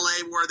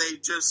LA, where they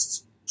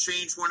just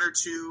change one or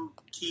two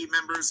key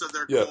members of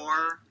their Yeah.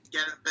 core,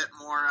 get a bit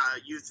more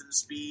youth and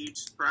speed,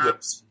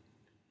 perhaps.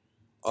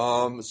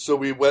 So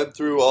we went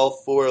through all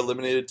 4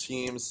 eliminated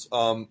teams.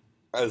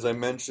 As I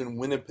mentioned,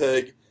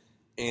 Winnipeg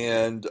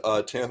and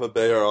Tampa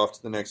Bay are off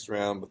to the next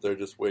round, but they're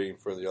just waiting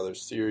for the other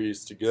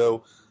series to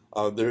go.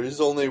 There is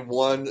only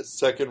one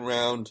second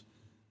round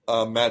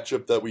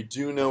matchup that we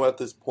do know at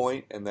this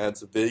point, and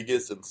that's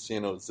Vegas and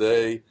San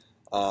Jose.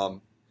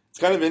 It's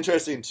kind of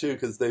interesting, too,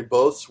 because they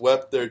both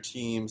swept their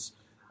teams,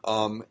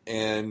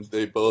 and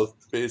they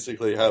both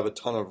basically have a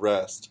ton of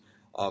rest.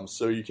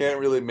 So you can't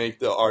really make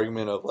the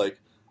argument of, like,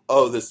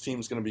 oh, this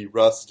team's going to be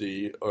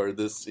rusty, or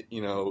this,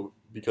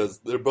 because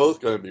they're both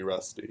going to be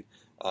rusty.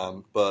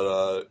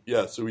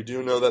 Yeah, so we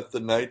do know that the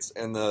Knights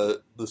and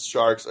the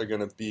Sharks are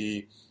going to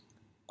be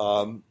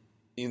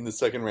in the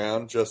second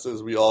round, just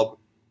as we all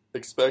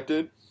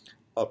predicted.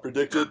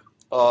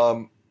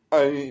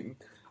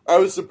 I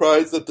was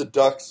surprised that the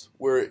Ducks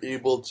were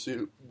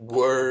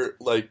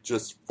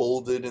just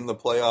folded in the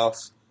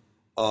playoffs.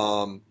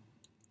 And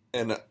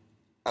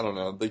I don't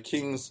know, the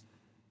Kings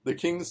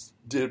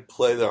did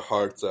play their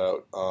hearts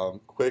out.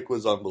 Quick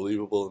was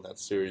unbelievable in that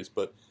series,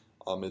 but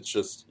it's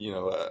just,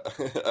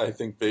 I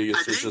think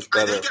Vegas is just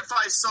better. I think if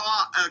I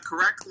saw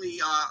correctly,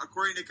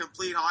 according to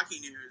Complete Hockey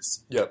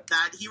News, Yep.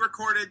 that he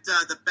recorded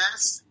the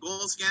best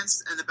goals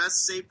against and the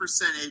best save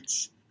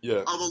percentage Yeah.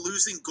 of a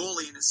losing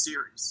goalie in a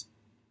series.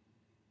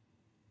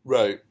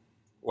 Right.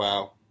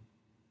 Wow.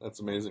 That's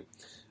amazing.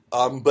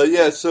 But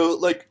yeah, so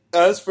like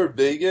as for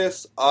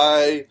Vegas,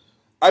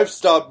 I've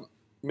stopped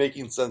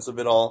making sense of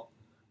it all.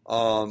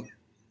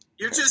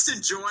 You're just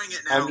enjoying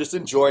it now. I'm just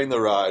enjoying the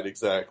ride,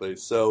 exactly.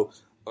 So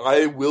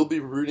I will be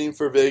rooting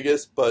for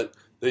Vegas, but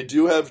they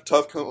do have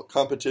tough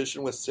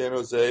competition with San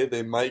Jose.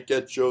 They might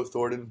get Joe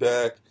Thornton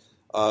back.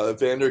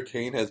 Evander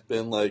Kane has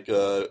been like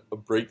a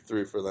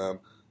breakthrough for them.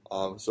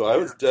 So I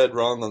was dead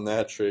wrong on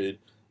that trade.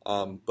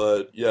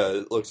 But yeah,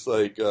 it looks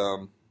like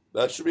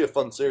that should be a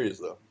fun series,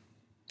 though.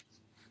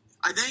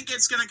 I think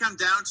it's going to come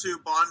down to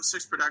bottom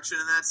six production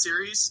in that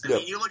series. I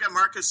mean, you look at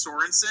Marcus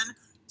Sorensen,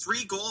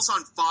 3 goals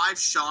on 5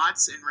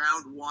 shots in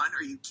round 1.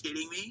 Are you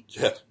kidding me?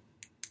 Yeah,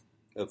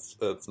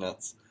 that's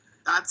nuts.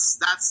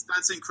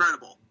 That's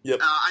incredible. Yep.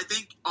 I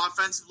think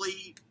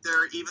offensively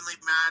they're evenly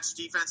matched.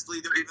 Defensively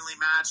they're evenly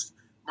matched.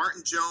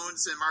 Martin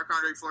Jones and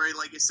Marc-Andre Fleury,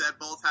 like you said,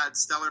 both had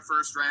stellar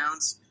first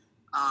rounds.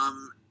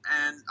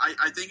 And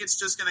I think it's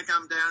just going to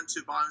come down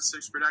to bottom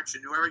 6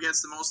 production. Whoever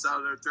gets the most out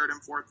of their third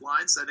and fourth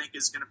lines, I think,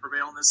 is going to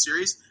prevail in this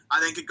series.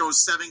 I think it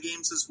goes 7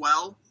 games as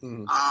well.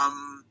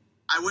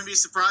 I wouldn't be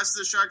surprised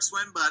if the Sharks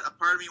win, but a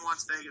part of me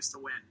wants Vegas to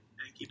win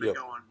and keep it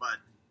going. But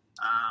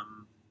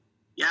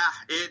yeah,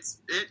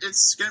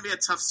 it's going to be a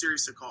tough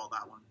series to call,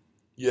 that one.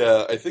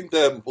 Yeah, I think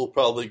that will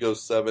probably go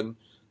 7,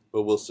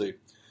 but we'll see.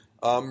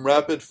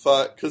 Rapid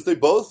fire, because they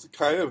both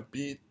kind of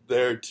beat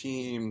their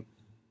team.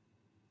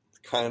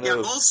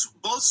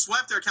 Both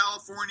swept their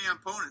California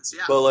opponents,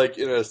 yeah. But, like,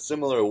 in a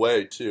similar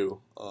way, too.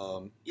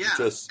 And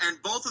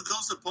both of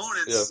those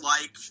opponents,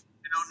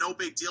 no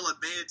big deal, have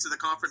made it to the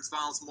conference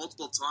finals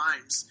multiple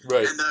times.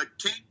 Right. And the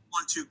Kings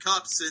won 2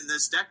 cups in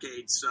this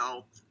decade,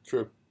 so...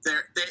 True.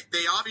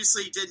 They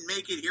obviously didn't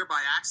make it here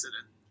by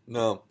accident.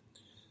 No.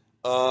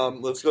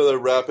 Let's go to the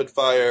rapid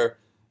fire.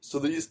 So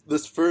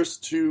this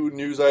first 2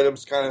 news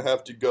items kind of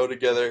have to go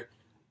together.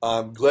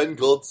 Glenn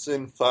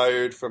Goldson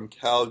fired from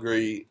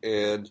Calgary,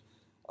 and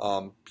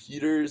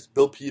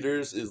Bill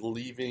Peters is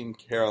leaving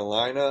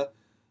Carolina.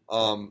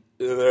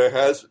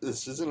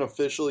 This isn't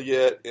official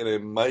yet, and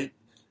it might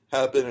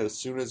happen as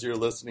soon as you're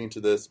listening to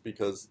this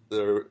because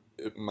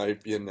it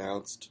might be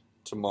announced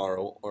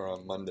tomorrow or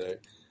on Monday.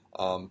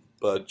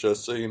 But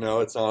just so you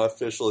know, it's not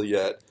official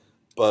yet.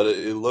 But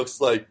it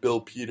looks like Bill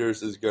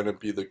Peters is going to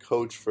be the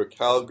coach for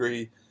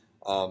Calgary.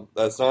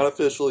 That's not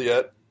official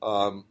yet.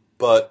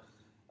 But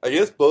I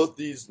guess both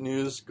these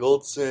news,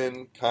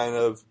 Goldson kind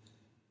of,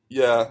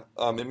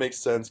 it makes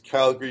sense.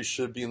 Calgary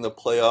should be in the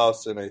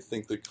playoffs, and I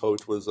think the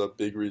coach was a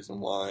big reason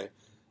why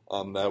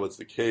that was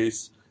the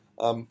case.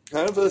 Kind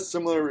of a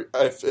similar,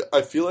 I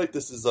feel like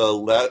this is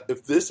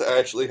if this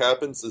actually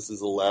happens, this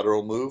is a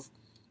lateral move.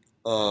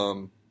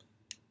 But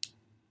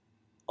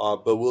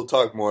we'll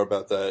talk more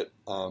about that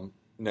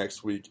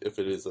next week if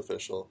it is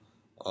official.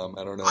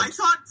 I don't know. I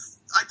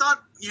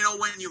thought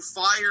when you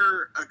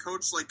fire a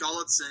coach like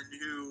Gulutzan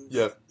who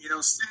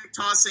stick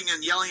tossing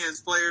and yelling at his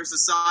players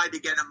aside to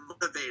get him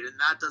motivated, and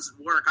that doesn't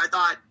work. I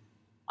thought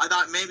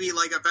maybe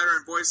like a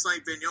veteran voice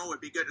like Vigneault would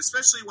be good,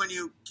 especially when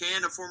you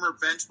can a former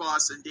bench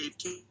boss and Dave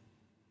King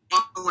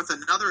with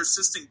another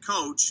assistant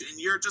coach, and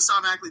you're just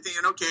automatically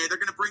thinking, okay, they're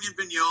going to bring in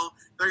Vigneault.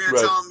 They're going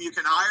to tell him you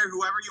can hire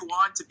whoever you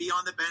want to be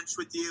on the bench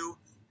with you,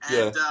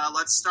 and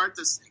let's start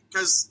this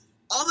because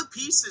all the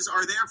pieces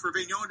are there for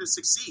Vigneault to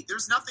succeed.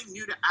 There's nothing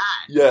new to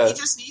add. Yeah. He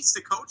just needs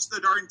to coach the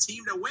darn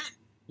team to win.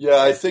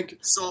 Yeah, I think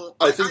so.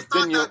 I thought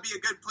that'd be a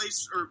good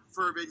place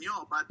for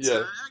Vigneault, but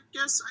I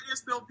guess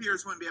Bill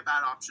Peters wouldn't be a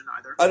bad option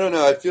either. I don't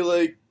know. I feel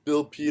like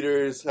Bill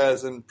Peters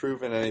hasn't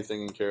proven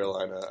anything in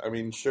Carolina. I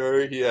mean,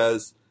 sure he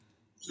has.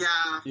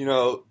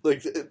 Yeah.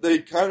 Like they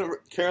kind of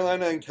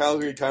Carolina and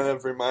Calgary kind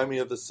of remind me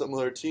of a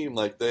similar team.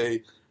 Like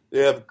they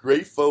have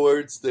great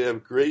forwards, they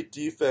have great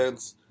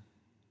defense,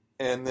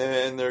 and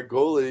then their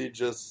goalie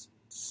just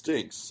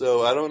stinks.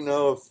 So I don't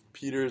know if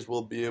Peters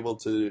will be able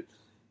to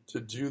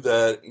do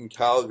that in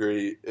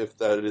Calgary if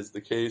that is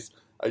the case.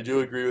 I do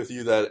agree with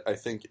you that I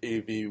think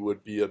AV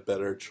would be a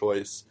better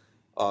choice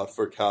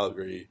for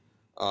Calgary.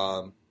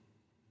 So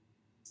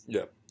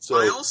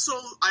I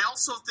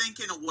also think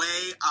in a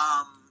way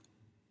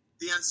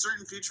the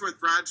uncertain future with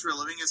Brad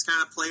Treliving has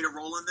kind of played a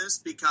role in this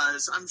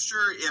because I'm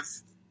sure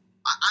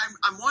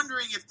I'm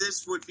wondering if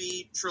this would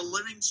be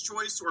Treliving's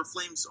choice or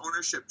Flames'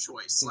 ownership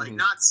choice. Like,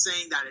 not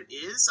saying that it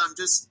is. I'm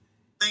just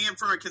thinking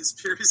from a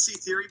conspiracy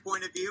theory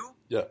point of view.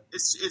 Yeah,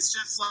 it's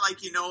just like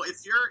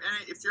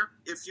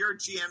if your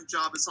GM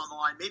job is on the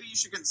line, maybe you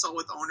should consult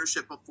with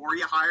ownership before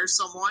you hire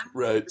someone.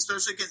 Right.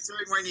 Especially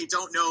considering when you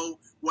don't know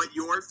what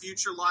your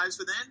future lies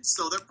within.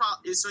 So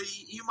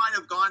you might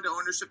have gone to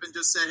ownership and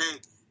just said, hey,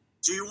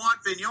 do you want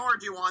Vigneault or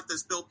do you want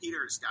this Bill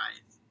Peters guy?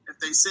 If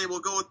they say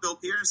we'll go with Bill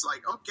Peters,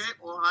 like, okay,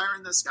 we'll hire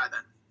in this guy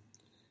then.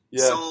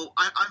 Yeah. So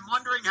I'm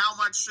wondering how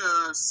much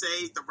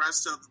say the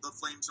rest of the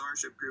Flames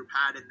ownership group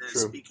had in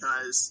this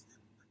because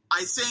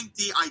I think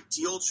the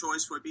ideal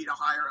choice would be to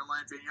hire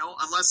Alain Vigneault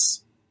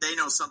unless they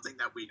know something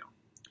that we don't,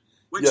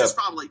 which is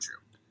probably true.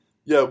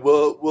 Yeah,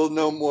 we'll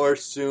know more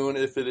soon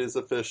if it is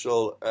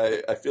official.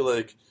 I feel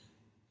like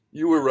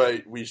you were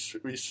right. We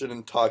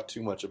shouldn't talk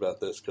too much about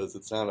this because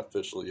it's not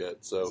official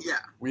yet. So Yeah.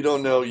 we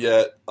don't know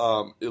yet.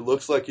 It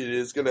looks like it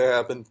is going to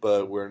happen,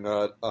 but we're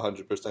not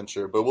 100%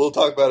 sure. But we'll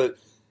talk about it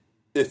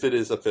if it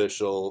is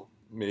official.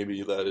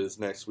 Maybe that is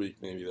next week.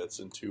 Maybe that's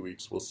in 2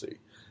 weeks. We'll see.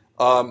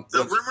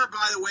 The rumor,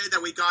 by the way,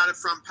 that we got it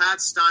from Pat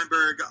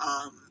Steinberg,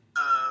 a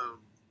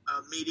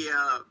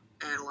media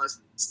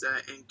analyst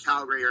in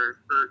Calgary, or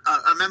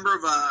a member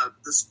of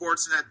the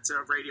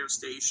Sportsnet radio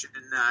station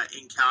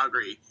in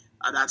Calgary.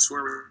 That's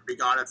where we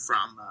got it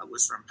from.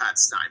 Was from Pat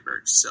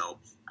Steinberg. So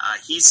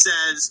he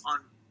says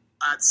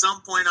at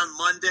some point on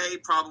Monday,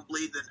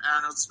 probably the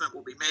announcement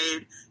will be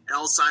made, and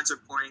all signs are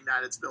pointing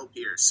that it's Bill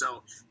Peters.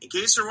 So, in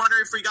case you're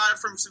wondering if we got it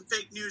from some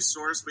fake news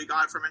source, we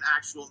got it from an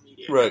actual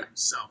media guy.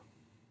 So,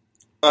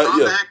 calm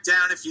back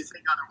down if you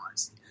think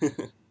otherwise.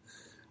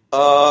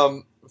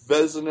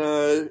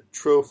 Vezina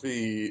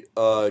Trophy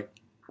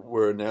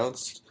were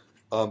announced.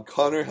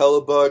 Connor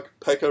Hellebuck,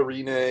 Pekka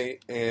Rinne,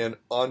 and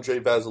Andrei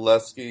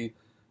Vasilevsky.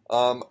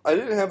 I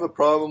didn't have a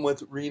problem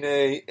with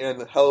Rinne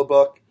and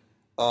Hellebuck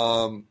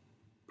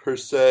per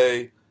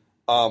se.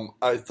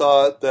 I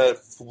thought that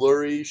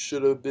Fleury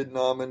should have been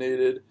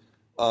nominated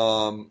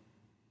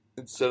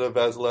instead of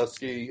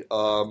Vasilevsky,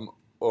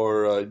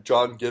 or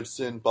John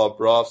Gibson.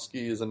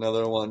 Bobrovsky is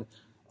another one.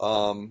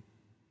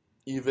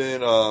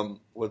 Even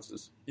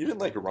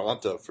like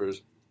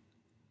Ranta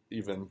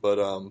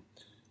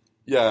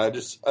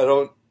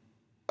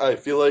I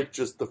feel like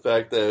just the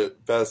fact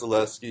that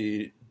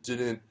Vasilevsky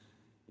didn't,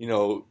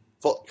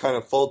 kind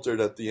of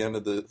faltered at the end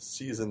of the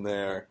season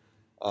there,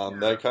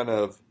 that kind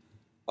of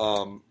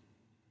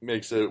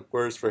makes it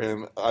worse for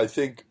him. I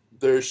think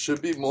there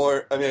should be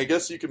more. I mean, I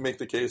guess you could make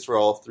the case for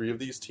all three of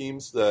these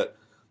teams that,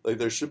 like,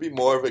 there should be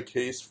more of a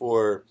case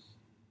for,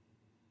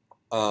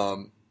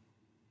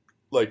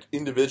 like,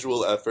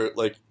 individual effort.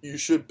 Like, you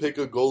should pick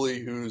a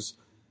goalie who's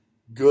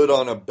good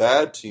on a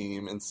bad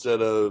team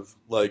instead of,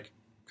 like,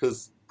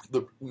 because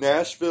the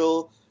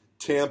Nashville,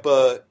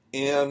 Tampa,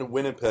 and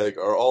Winnipeg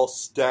are all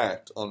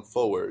stacked on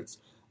forwards.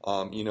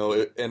 And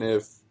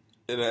if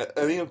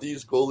any of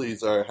these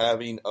goalies are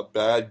having a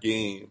bad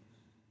game,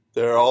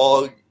 they're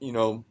all,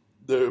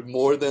 they're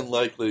more than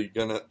likely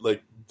gonna,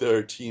 like,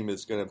 their team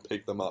is gonna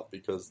pick them up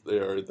because they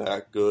are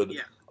that good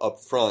up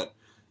front.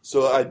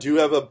 So I do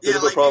have a bit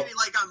of a problem.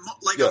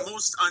 Maybe a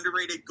most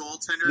underrated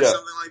goaltender or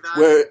something like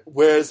that.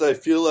 Whereas I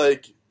feel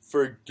like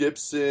for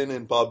Gibson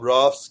and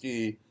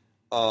Bobrovsky,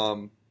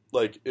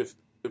 like if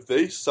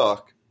they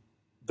suck,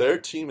 their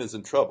team is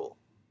in trouble.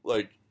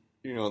 Like,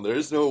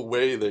 there's no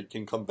way they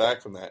can come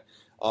back from that.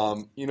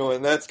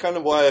 And that's kind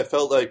of why I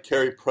felt like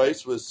Carey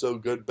Price was so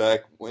good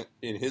back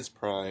in his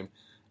prime.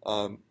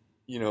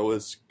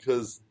 Was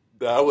because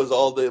that was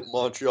all that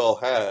Montreal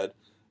had.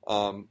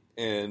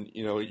 And,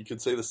 you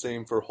could say the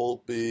same for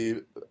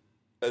Holtby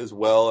as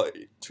well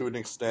to an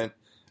extent.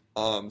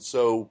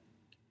 So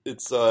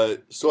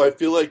I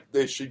feel like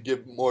they should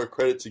give more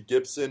credit to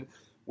Gibson,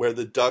 where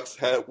the Ducks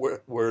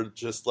were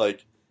just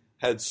like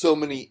had so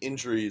many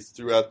injuries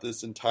throughout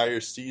this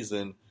entire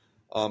season.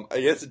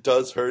 I guess it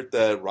does hurt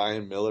that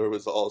Ryan Miller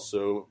was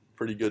also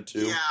pretty good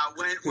too. Yeah,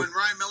 when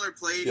Ryan Miller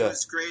played, it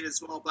was great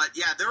as well. But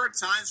yeah, there were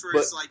times where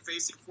it's like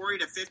facing 40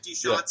 to 50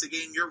 shots a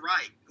game. You're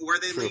right, where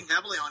they leaned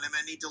heavily on him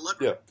and he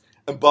delivered. Yeah.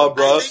 And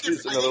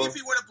Bobrovsky's I think if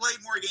he would have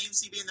played more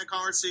games, he'd be in the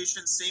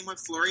conversation. Same with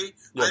Fleury.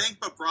 Yeah. I think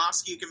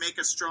Bobrovsky can make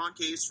a strong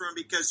case for him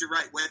because you're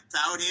right.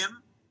 Without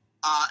him,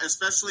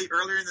 especially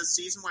earlier in the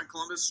season when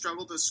Columbus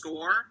struggled to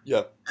score,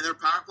 and their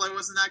power play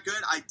wasn't that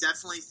good, I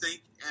definitely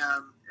think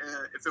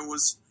if it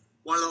was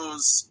one of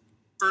those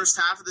first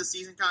half of the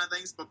season kind of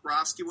things,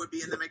 Bobrovsky would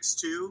be in the mix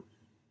too.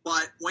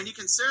 But when you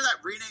consider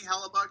that Rinne,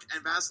 Hellebuck,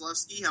 and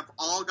Vasilevsky have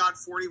all got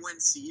 40-win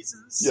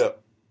seasons,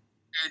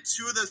 and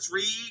two of the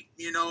three,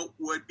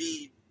 would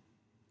be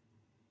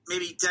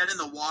maybe dead in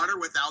the water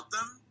without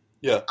them.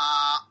 Yeah.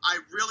 I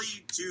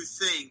really do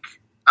think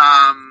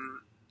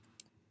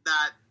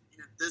that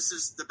this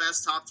is the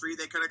best top three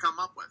they could have come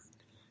up with.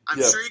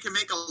 I'm sure you can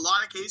make a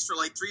lot of case for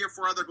like 3 or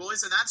 4 other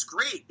goalies, and that's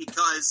great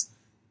because,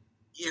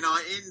 in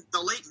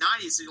the late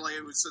 90s,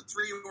 it was a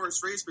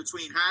 3-horse race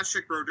between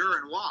Hasek, Brodeur,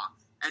 and Waugh.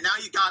 And now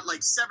you got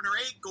like 7 or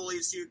 8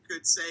 goalies you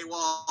could say,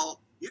 well,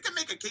 you can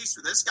make a case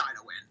for this guy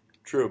to win.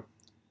 True.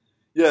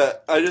 Yeah,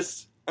 I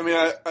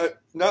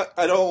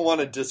don't want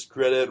to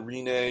discredit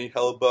Rinne,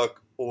 Hellebuck,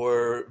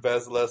 or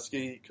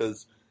Vasilevsky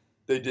because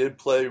they did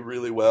play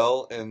really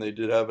well and they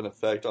did have an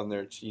effect on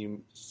their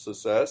team's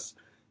success.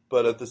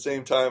 But at the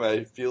same time,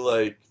 I feel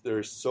like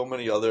there's so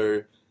many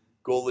other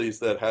goalies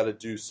that had to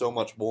do so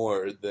much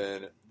more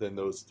than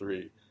those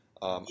three.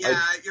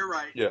 You're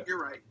right. Yeah. You're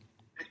right.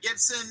 And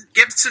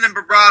Gibson and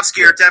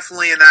Bobrovsky are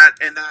definitely in that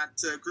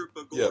group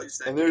of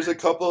goalies. Yeah. And there's a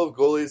couple of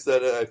goalies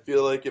that I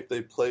feel like if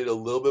they played a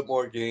little bit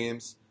more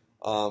games,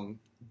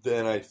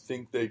 then I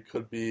think they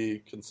could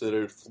be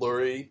considered.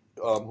 Fleury,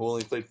 who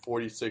only played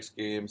 46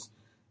 games,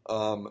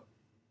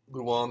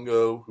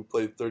 Luongo, who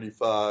played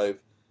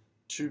 35,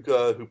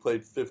 Tuukka, who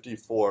played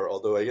 54,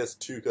 although I guess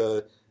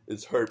Tuukka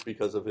is hurt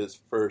because of his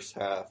first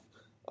half.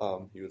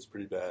 He was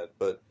pretty bad.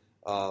 But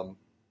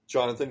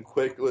Jonathan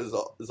Quick is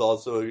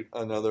also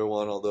another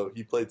one, although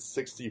he played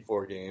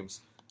 64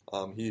 games.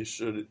 He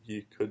should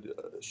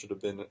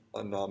have been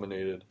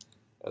nominated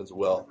as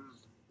well.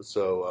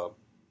 So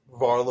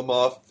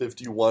Varlamov,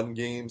 51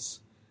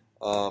 games.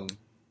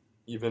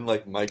 Even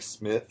like Mike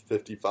Smith,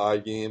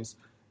 55 games,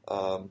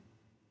 and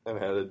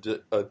had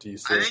a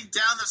decent. I think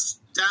down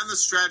the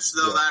stretch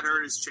though, that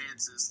hurt his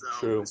chances though.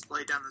 True. His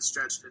play down the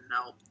stretch didn't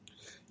help.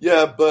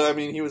 Yeah, but I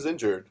mean, he was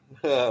injured.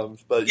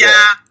 But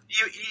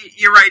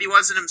you're right. He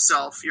wasn't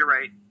himself. You're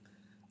right.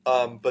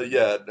 But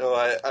yeah, no,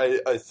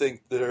 I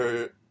think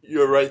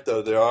you're right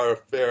though. There are a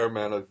fair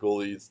amount of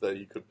goalies that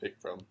you could pick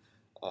from.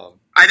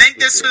 I think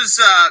this was,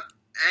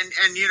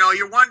 and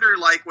you wonder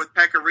like with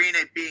Pekka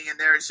Rinne being in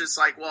there, it's just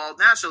like, well,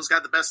 Nashville's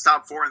got the best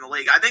top four in the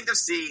league. I think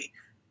this is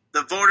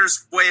the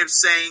voters' way of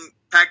saying,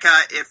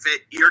 Pekka,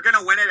 you're going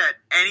to win it at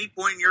any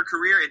point in your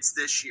career, it's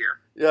this year.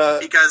 Yeah,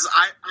 because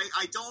I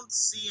don't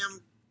see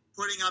him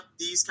putting up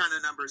these kind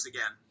of numbers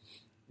again.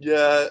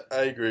 Yeah,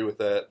 I agree with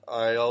that.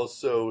 I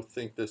also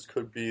think this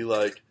could be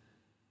like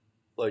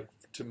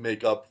to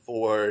make up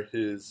for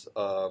his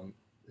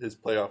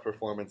playoff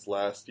performance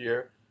last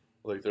year.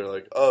 Like they're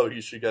like, oh,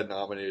 he should get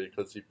nominated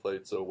because he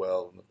played so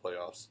well in the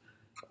playoffs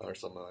or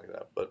something like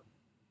that. But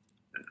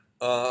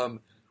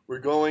we're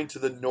going to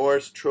the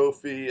Norris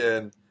Trophy,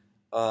 and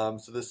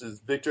so this is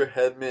Victor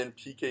Hedman,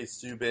 PK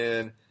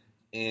Subban,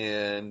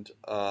 and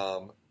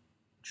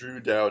Drew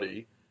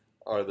Doughty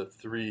are the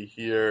three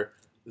here.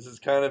 This is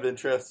kind of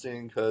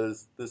interesting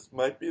because this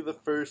might be the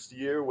first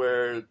year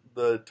where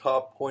the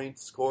top point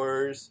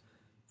scorers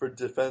for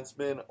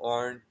defensemen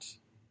aren't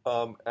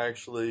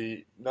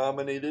actually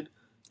nominated.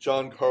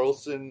 John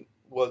Carlson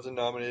wasn't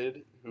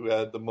nominated, who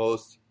had the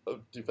most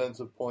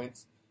defensive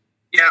points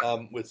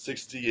with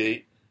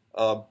 68.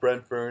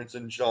 Brent Burns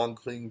and John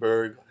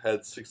Klingberg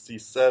had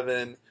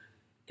 67.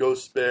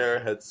 Ghost Bear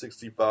had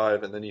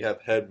 65. And then you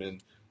have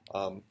Hedman,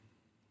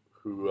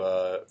 who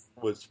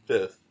was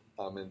fifth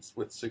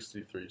with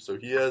 63. So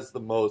he has the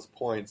most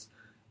points.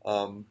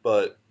 And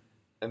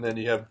then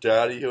you have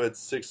Daddy, who had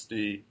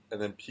 60,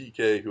 and then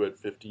PK, who had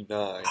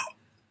 59.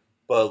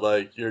 But,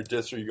 like, you're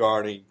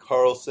disregarding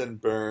Carlson,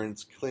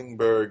 Burns,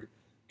 Klingberg,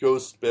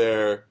 Ghost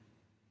Bear,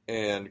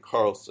 and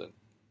Carlson.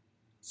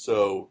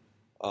 So,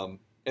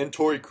 and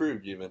Torrey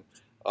Krug, even.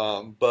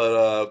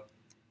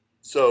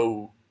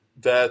 So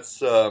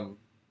that's, I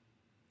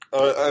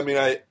mean,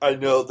 I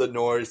know the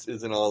Norris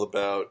isn't all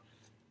about,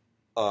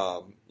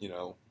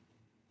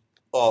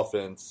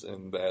 offense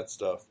and that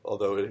stuff,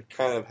 although it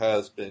kind of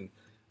has been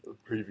the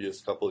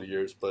previous couple of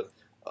years, but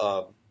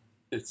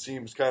it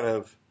seems kind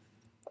of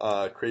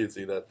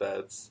crazy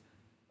that's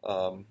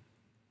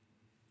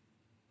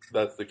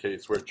the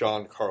case where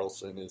John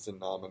Carlson isn't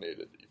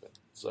nominated even.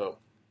 So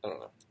I don't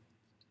know.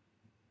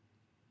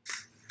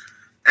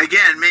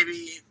 Again,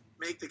 maybe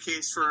make the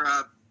case for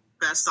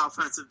best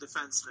offensive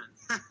defenseman.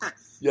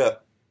 Yeah,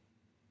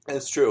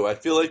 it's true. I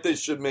feel like they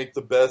should make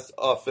the best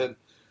offense.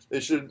 They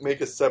should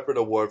make a separate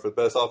award for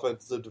best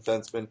offensive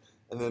defenseman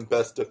and then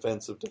best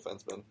defensive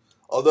defenseman.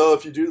 Although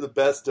if you do the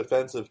best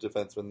defensive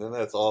defenseman, then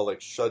that's all like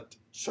shut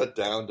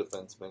down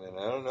defenseman, and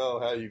I don't know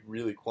how you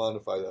really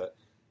quantify that.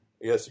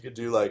 I guess you could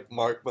do like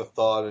Mark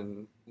Mathod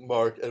and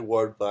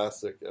Mark-Edouard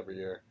Vlasic every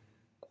year.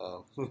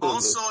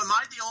 Also, am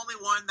I the only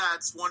one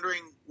that's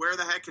wondering where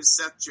the heck is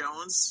Seth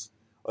Jones?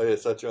 Oh yeah,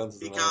 Seth Jones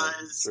is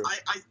because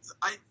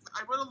I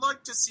would have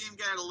liked to see him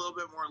get a little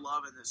bit more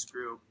love in this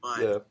group, but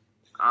yeah.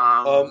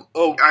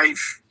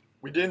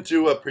 We didn't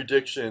do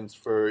predictions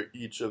for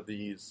each of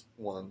these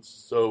ones.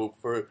 So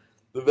for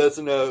the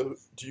Vezina,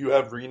 do you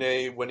have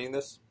Rinne winning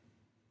this?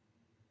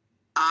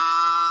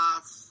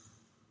 Oh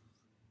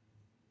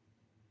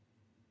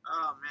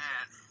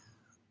man.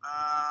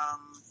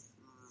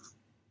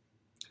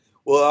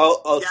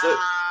 Well, I'll say.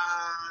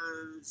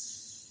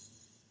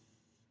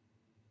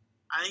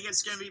 I think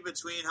it's going to be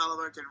between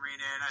Hellebuyck and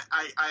Rinne, and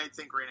I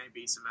think Rinne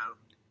beats him out.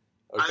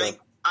 Okay.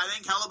 I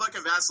think Hellebuyck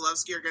and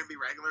Vasilevsky are going to be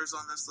regulars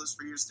on this list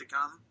for years to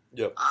come.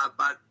 Yep.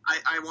 But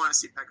I want to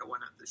see Pekka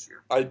win it this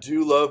year. I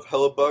do love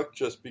Hellebuyck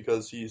just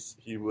because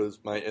he was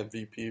my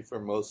MVP for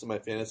most of my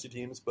fantasy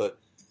teams, but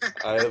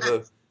I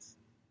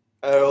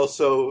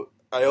also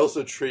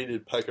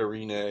traded Pekka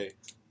Rinne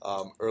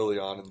early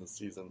on in the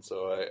season,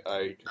 so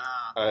I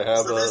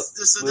have a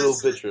little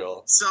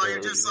vitriol. So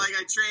you're just like,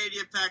 I trade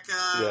you,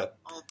 Pekka. Yeah.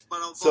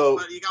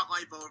 But you got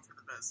my vote for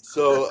the best.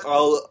 So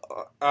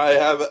I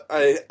have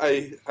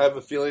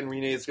a feeling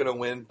Rinne is going to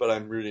win, but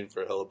I'm rooting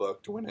for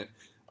Hellebuyck to win it.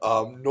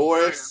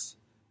 Norris,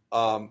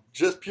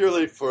 just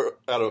purely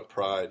out of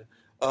pride.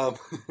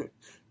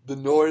 The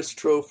Norris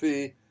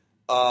Trophy,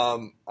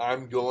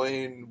 I'm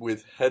going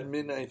with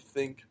Hedman, I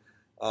think.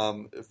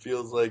 It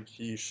feels like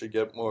he should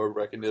get more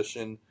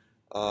recognition,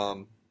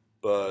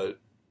 but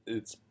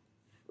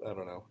I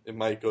don't know. It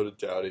might go to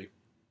Doughty,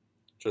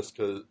 just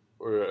because,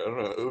 or I don't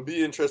know. It would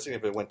be interesting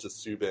if it went to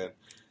Subban,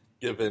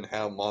 given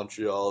how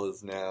Montreal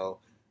is now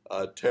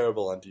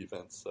terrible on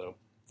defense. So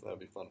that'd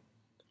be fun.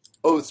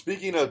 Oh,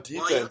 speaking of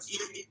defense,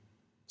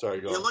 Sorry,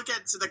 go You on. look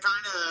at the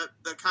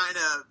kind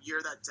of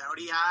year that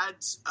Doughty had.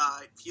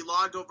 He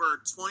logged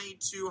over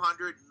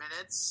 2,200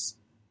 minutes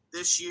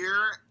this year,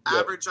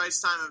 Yep. average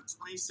ice time of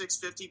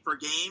 26.50 per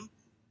game.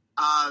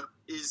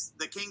 Is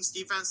the Kings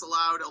defense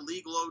allowed a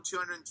league low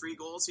 203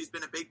 goals? He's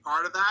been a big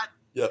part of that.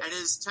 Yep. And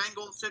his 10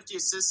 goals, 50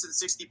 assists, and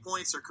 60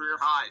 points are career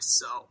highs.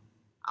 So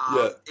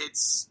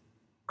it's,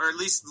 or at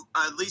least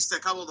a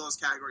couple of those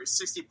categories.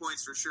 60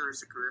 points for sure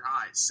is a career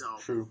high. So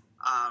True.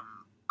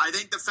 I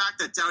think the fact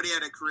that Doughty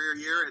had a career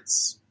year,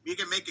 you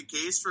can make a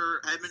case for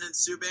Hedman and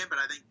Subban, but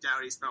I think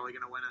Doughty's probably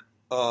going to win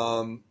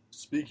it.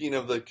 Speaking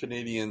of the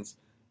Canadians,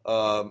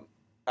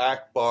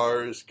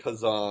 Akbar's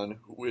Kazan,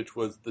 which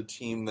was the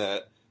team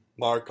that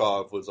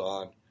Markov was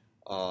on,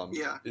 won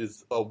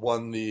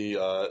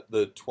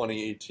the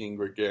 2018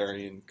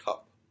 Gregorian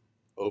Cup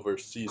over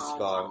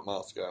CSKA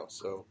Moscow.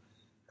 So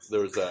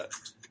there was that.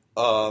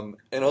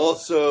 And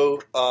also,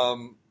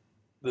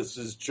 this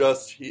is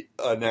just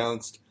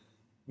announced.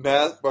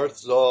 Matt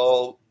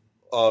Barzal,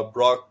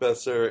 Brock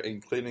Besser,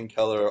 and Clayton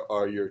Keller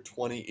are your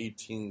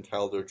 2018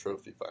 Calder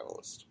Trophy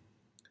finalists.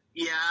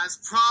 Yeah, it's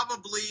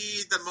probably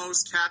the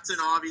most Captain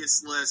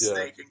Obvious list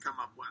they can come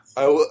up with.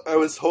 I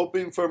was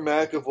hoping for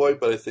McAvoy,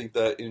 but I think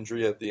that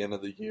injury at the end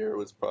of the year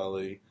was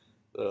probably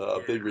a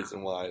big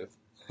reason why.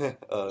 Do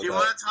you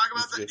want to talk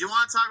about that? Do you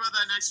want to talk about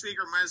that next week,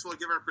 or might as well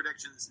give our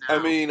predictions now?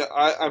 I mean,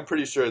 I'm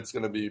pretty sure it's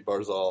going to be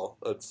Barzal.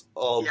 That's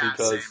all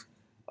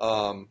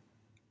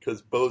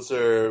because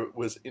Bozer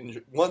was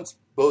injured. Once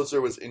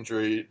Bozer was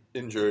injured,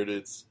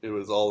 it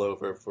was all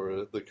over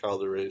for the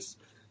Calder race,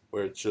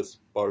 where it's just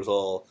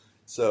Barzal.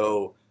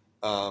 So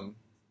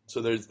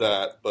there's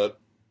that. But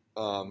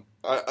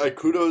I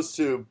kudos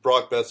to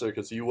Brock Besser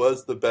because he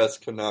was the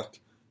best Canuck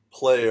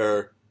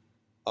player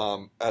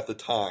at the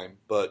time.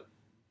 But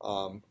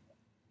and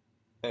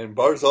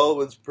Barzal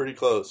was pretty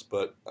close.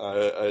 But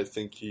I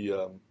think I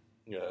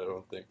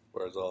don't think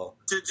Barzal.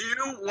 To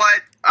do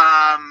what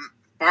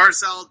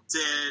Barzal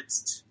did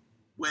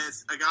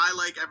with a guy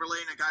like Eberle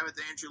and a guy with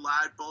Andrew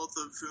Ladd, both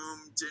of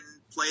whom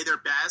didn't play their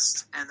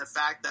best, and the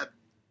fact that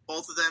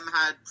both of them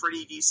had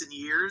pretty decent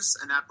years,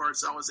 and that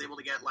Barzal was able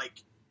to get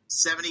like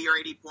 70 or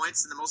 80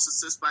 points and the most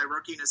assists by a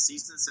rookie in a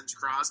season since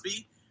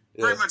Crosby,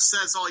 pretty much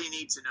says all you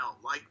need to know.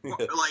 Like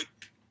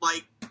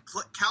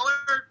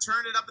Keller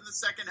turned it up in the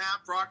second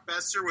half. Brock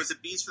Besser was a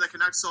beast for the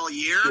Canucks all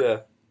year. Yeah.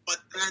 But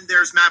then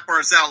there's Matt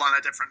Barzal on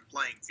a different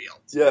playing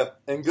field. Yeah,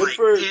 and good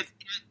I'd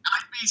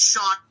be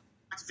shocked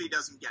if he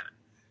doesn't get it.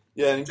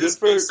 Yeah, and just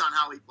based on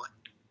how he played.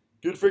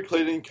 Good for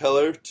Clayton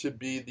Keller to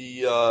be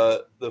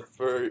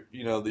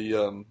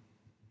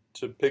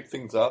to pick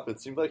things up. It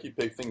seemed like he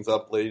picked things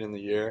up late in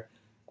the year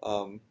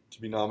to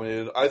be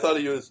nominated. I thought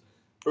he was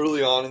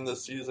early on in the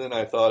season.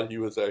 I thought he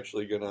was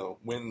actually going to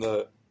win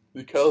the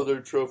Calder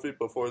Trophy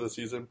before the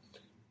season,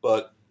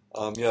 but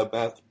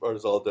Matt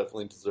Barzal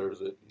definitely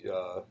deserves it.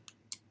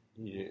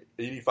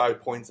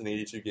 85 points in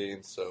 82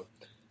 games, so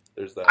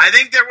there's that. I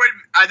think there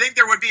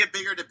would be a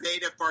bigger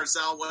debate if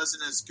Barzal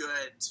wasn't as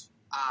good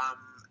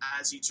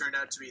as he turned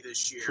out to be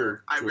this year. True.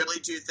 I really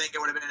do think it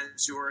would have been a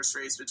two-horse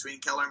race between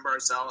Keller and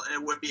Barzal, and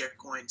it would be a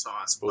coin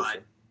toss.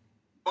 But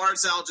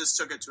Barzal just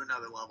took it to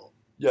another level.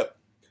 Yep.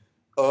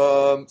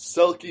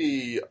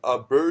 Selke,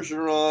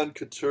 Bergeron,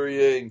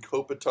 Couturier, and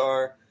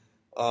Kopitar.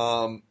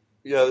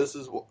 This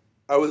is.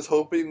 I was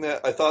hoping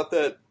that I thought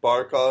that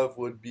Barkov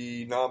would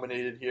be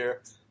nominated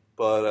here,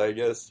 but I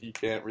guess you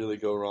can't really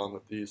go wrong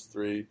with these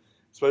three,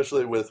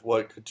 especially with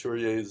what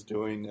Couturier is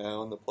doing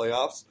now in the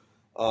playoffs.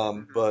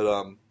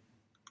 But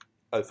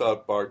I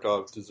thought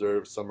Barkov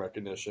deserved some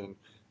recognition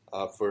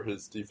for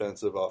his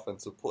defensive,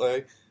 offensive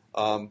play.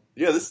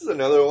 This is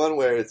another one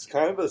where it's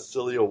kind of a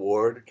silly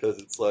award because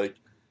it's like,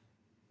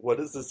 what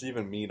does this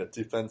even mean? A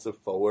defensive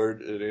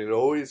forward? It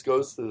always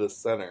goes to the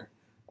center.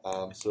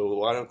 So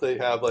why don't they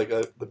have like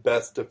the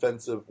best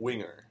defensive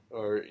winger?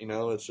 Or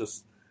it's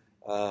just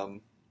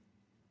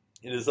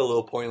it is a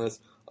little pointless.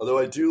 Although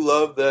I do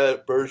love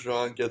that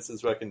Bergeron gets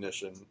his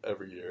recognition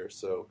every year.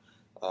 So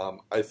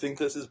I think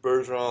this is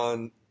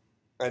Bergeron.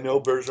 I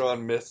know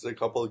Bergeron missed a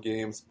couple of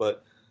games,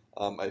 but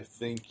I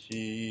think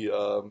he's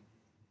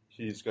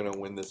going to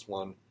win this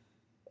one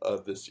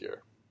this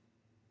year.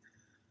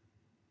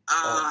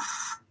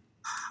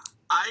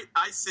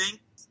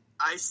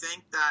 I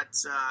think that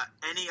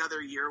any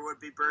other year would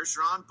be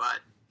Bergeron, but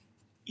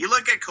you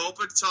look at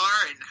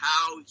Kopitar and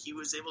how he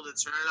was able to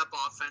turn it up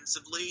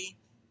offensively,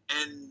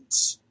 and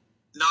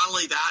not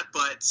only that,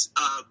 but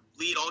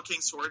lead all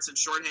Kings forwards in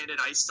shorthanded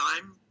ice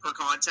time per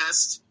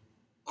contest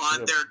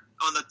on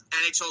the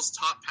NHL's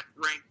top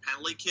ranked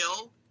penalty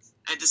kill,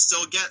 and to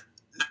still get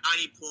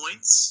 90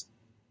 points.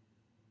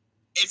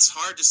 It's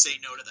hard to say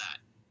no to that.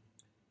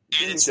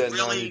 And it's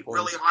really,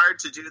 really hard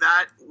to do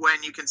that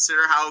when you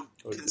consider how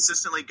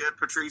consistently good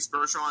Patrice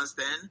Bergeron has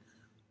been.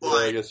 But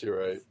I guess you're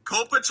right.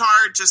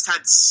 Kopitar just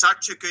had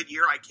such a good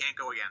year, I can't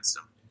go against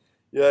him.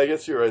 Yeah, I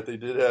guess you're right. They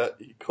did have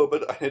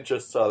I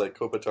just saw that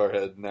Kopitar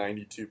had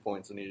 92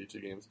 points in 82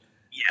 games.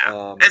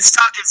 Yeah, it's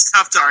tough. It's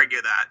tough to argue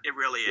that. It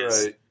really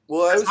is. Right.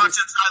 Well, as much as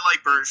I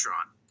like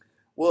Bergeron.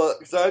 Well,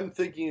 because I'm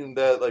thinking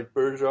that, like,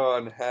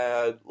 Bergeron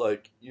had,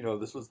 like,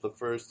 this was the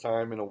first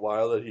time in a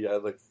while that he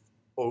had, like,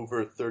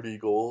 over 30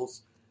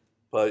 goals.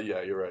 But,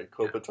 yeah, you're right.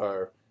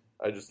 Kopitar,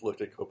 I just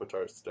looked at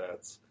Kopitar's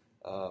stats.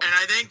 And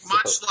I think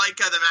much like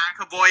the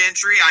McAvoy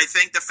injury, I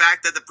think the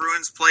fact that the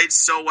Bruins played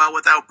so well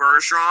without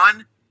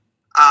Bergeron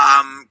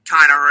kind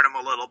of hurt him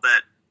a little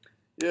bit.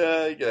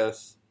 Yeah, I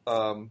guess.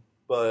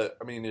 But,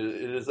 I mean, it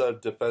is a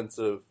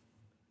defensive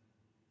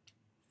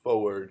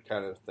forward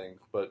kind of thing.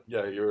 But,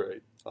 yeah, you're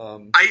right.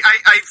 I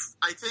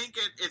think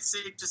it's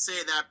safe to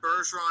say that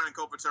Bergeron and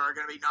Kopitar are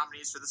going to be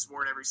nominees for this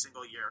award every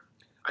single year.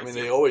 I mean,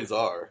 they always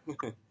are.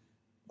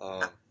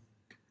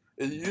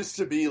 It used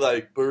to be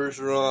like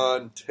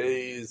Bergeron,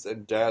 Taves,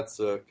 and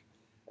Datsuk,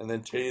 and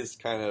then Taves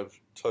kind of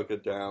took a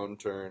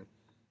downturn.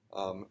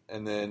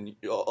 And then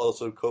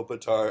also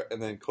Kopitar, and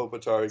then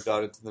Kopitar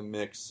got into the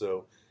mix.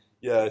 So,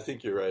 yeah, I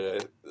think you're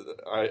right.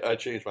 I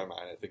changed my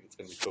mind. I think it's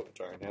going to be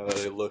Kopitar now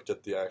that I looked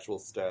at the actual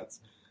stats.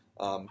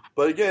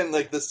 But again,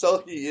 like, the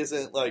Selke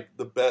isn't like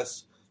the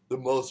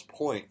most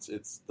points.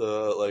 It's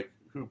the, like,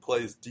 who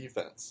plays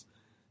defense.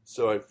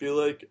 So I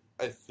think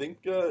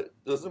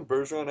doesn't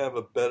Bergeron have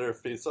a better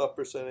face-off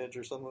percentage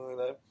or something like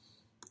that?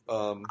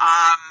 I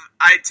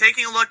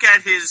taking a look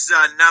at his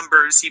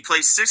numbers. He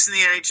plays 6th in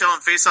the NHL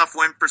in face-off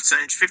win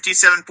percentage,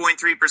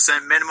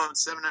 57.3%, minimum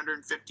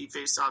 750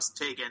 face-offs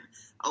taken.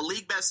 A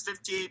league best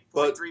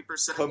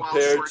 58.3%.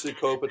 Compared to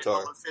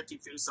Kopitar, 50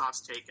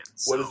 face-offs taken.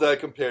 So, what is that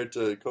compared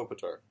to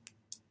Kopitar?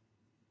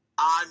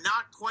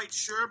 Not quite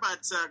sure,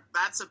 but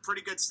that's a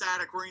pretty good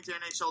stat according to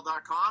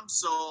NHL.com.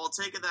 So I'll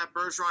take it that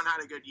Bergeron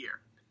had a good year.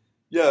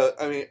 Yeah,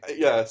 I mean,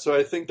 yeah. So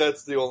I think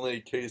that's the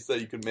only case that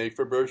you can make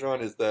for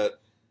Bergeron is that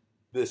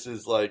this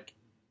is like,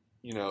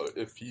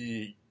 if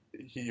he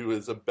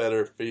was a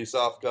better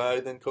face-off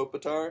guy than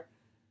Kopitar,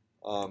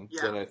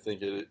 then I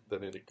think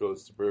it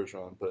goes to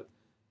Bergeron. But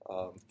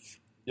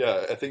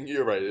yeah, I think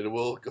you're right. It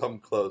will come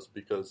close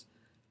because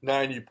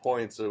 90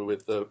 points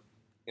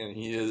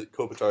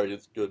Kopitar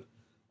is good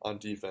on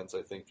defense.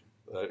 I think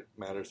that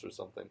matters for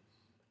something.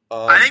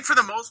 I think for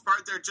the most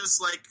part, they're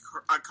just like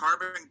a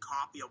carbon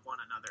copy of one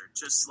another.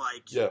 Just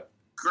like good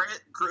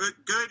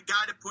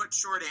guy to put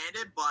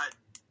short-handed, but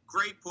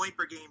great point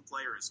per game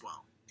player as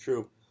well.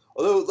 True.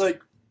 Although,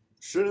 like,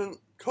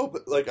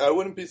 I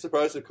wouldn't be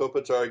surprised if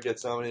Kopitar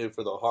gets nominated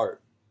for the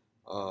Hart.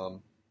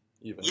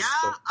 Even. Yeah,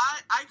 so.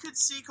 I could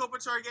see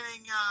Kopitar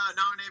getting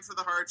nominated for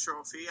the Hart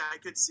Trophy. I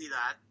could see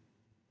that.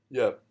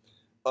 Yeah.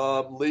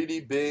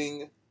 Lady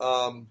Byng,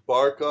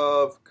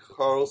 Barkov,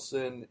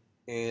 Carlson,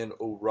 and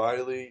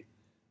O'Reilly.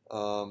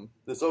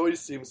 This always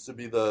seems to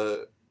be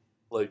the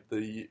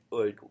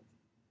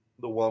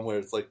one where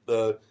it's like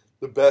the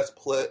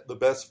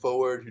best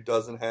forward who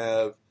doesn't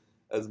have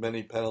as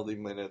many penalty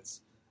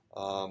minutes.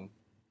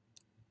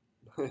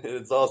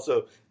 It's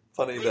also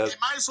funny that they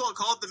might as well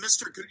call it the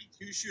Mr. Goody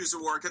Two Shoes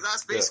Award because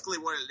that's basically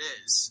what it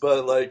is.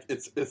 But like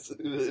it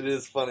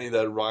is funny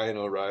that Ryan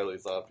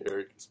O'Reilly's up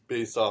here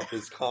based off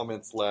his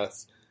comments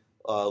last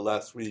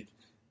week.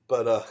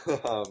 But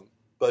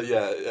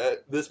yeah,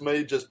 this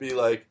may just be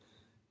like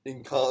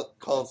in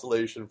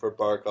consolation for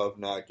Barkov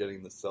not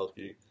getting the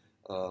Selke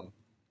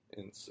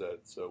instead.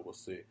 So we'll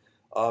see.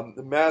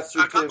 The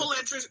Masterton.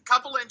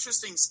 Couple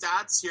interesting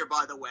stats here,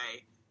 by the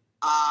way.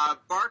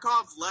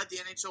 Barkov led the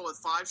NHL with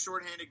 5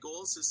 shorthanded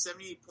goals, his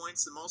 78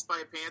 points, the most by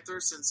a Panther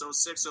since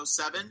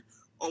 06-07.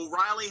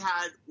 O'Reilly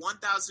had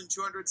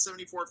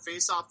 1,274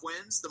 face-off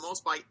wins, the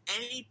most by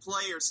any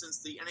player since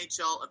the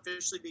NHL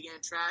officially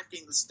began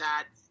tracking the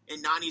stat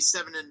in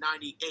 97 and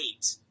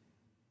 98.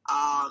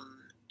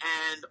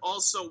 And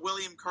also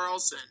William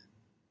Karlsson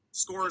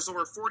scores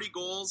over 40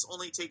 goals,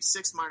 only takes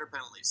 6 minor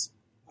penalties.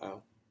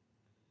 Wow.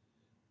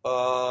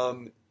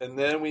 And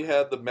then we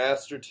have the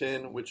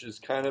Masterton, which is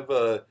kind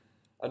of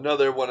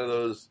another one of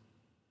those.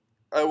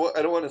 I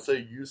don't want to say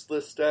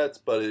useless stats,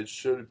 but it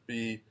should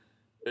be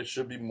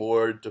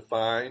more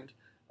defined.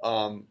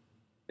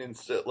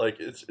 Instead, like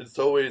it's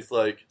always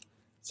like,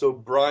 so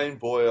Brian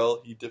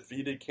Boyle, he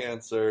defeated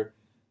cancer,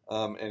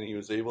 and he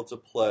was able to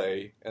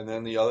play. And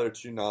then the other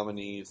 2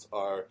 nominees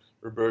are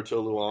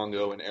Roberto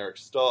Luongo and Eric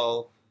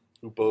Stahl,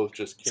 who both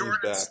just came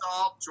back.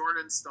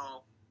 Jordan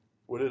Stahl.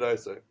 What did I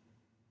say?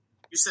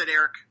 You said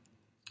Eric.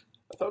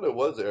 I thought it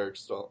was Eric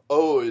Stahl.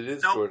 Oh, it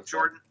is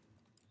Jordan.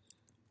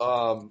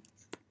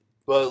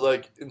 But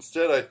like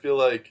instead, I feel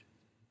like,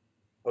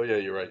 oh yeah,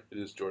 you're right. It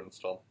is Jordan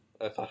Stahl.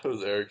 I thought it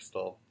was Eric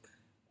Stahl.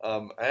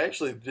 I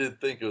actually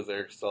did think it was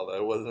Eric Stahl.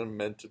 That wasn't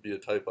meant to be a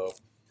typo.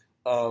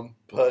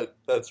 But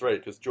that's right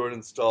because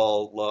Jordan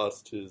Stahl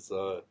lost his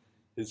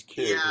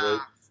kid. Yeah,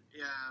 right?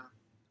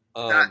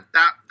 Yeah.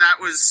 That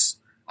was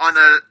on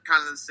the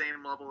kind of the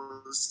same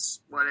level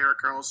as what Erik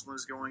Karlsson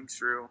was going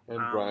through.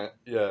 And Brian,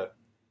 yeah.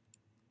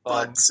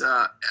 But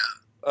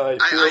I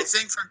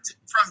think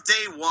from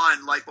day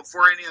one, like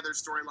before any other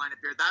storyline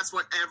appeared, that's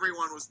what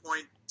everyone was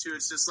pointing to.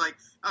 It's just like,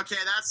 okay,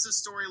 that's the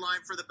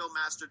storyline for the Bill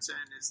Masterton.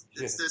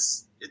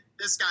 This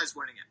guy's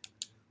winning it.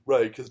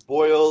 Right, because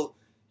Boyle,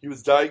 he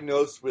was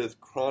diagnosed with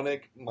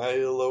chronic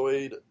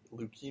myeloid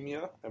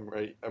leukemia. I'm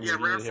right. I'm Yeah,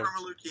 reading rare it here. form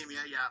of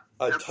leukemia. Yeah,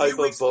 A few type of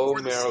weeks before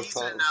bone the marrow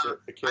season,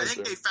 cancer. I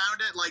think they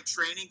found it like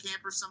training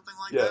camp or something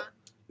like Yeah. that.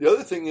 The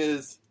other thing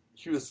is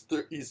he's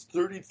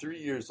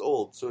 33 years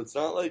old, so it's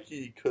not like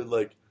he could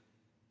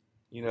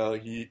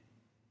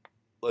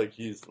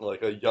he's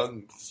like a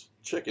young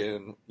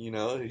chicken, He's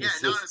Yeah,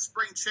 not a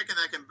spring chicken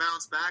that can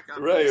bounce back up.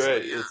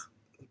 Right. Yeah.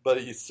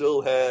 But he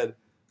still had,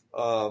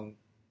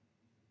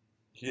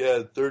 he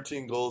had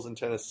 13 goals and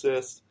 10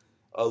 assists.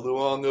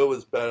 Luongo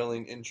was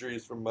battling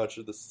injuries for much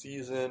of the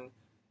season,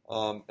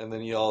 and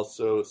then he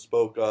also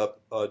spoke up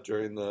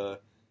during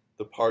the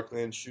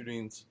Parkland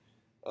shootings,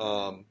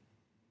 and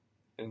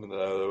that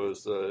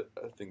was I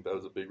think that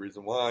was a big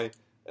reason why.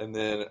 And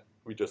then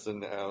we just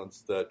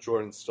announced that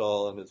Jordan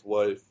Stahl and his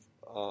wife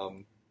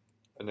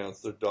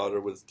announced their daughter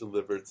was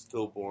delivered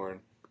stillborn,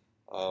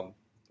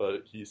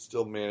 but he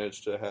still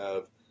managed to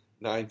have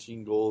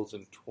 19 goals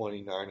and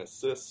 29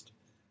 assists.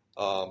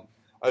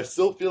 I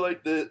still feel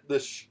like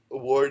this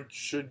award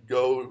should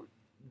go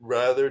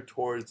rather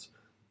towards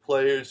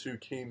players who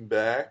came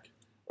back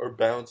or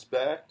bounced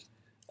back.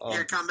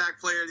 Comeback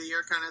player of the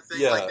year kind of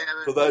thing. Yeah, like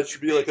so that should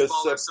be like a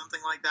or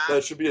something like that.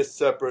 That should be a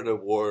separate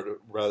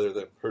award rather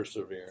than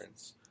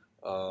perseverance.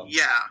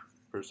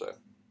 Per se.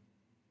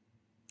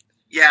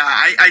 Yeah,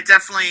 I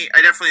definitely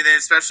think,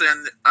 especially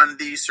on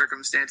these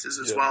circumstances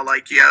as well.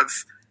 Like you have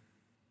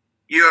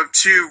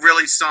two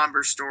really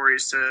somber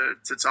stories to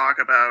talk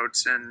about,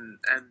 and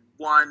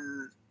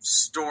one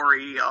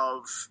story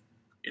of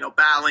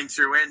battling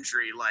through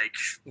injury, like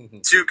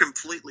two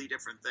completely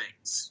different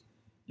things.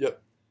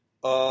 Yep.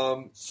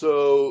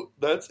 So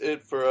that's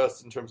it for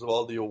us in terms of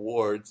all the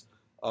awards.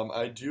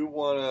 I do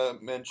want to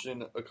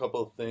mention a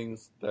couple of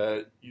things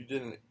that you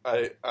didn't.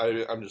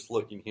 I'm just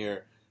looking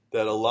here.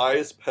 That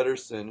Elias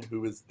Pettersson,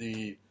 who is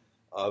the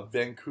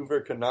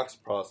Vancouver Canucks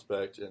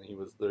prospect, and he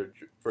was their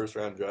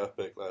first-round draft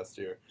pick last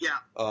year. Yeah.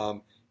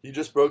 He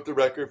just broke the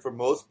record for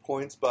most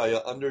points by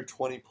an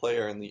under-20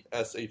 player in the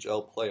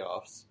SHL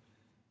playoffs.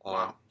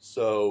 Wow.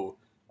 So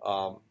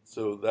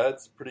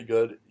that's pretty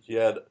good. He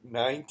had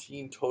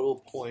 19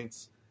 total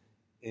points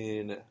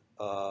in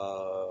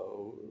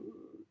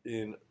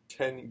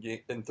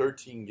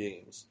 13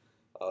 games.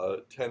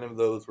 10 of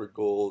those were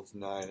goals,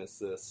 9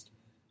 assists.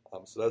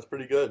 So that's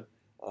pretty good.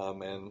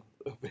 And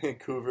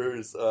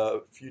Vancouver's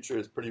future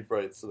is pretty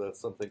bright, so that's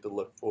something to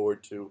look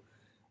forward to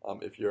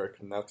if you're a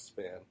Canucks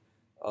fan.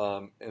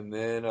 And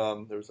then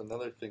there was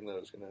another thing that I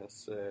was going to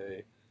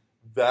say.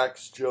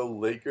 Vax Joe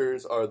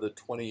Lakers are the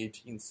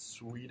 2018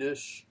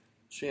 Swedish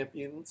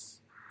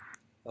champions,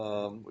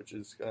 which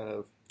is kind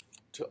of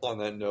on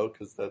that note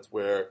because that's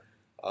where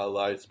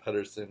Elias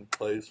Pettersson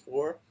plays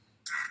for.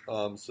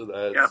 So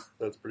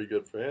that's pretty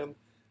good for him.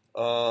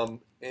 And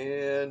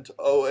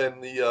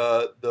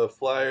the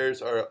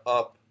Flyers are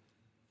up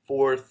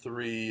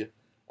 4-3,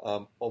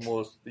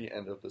 almost the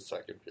end of the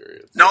second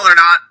period. So no, they're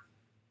not.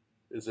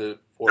 Is it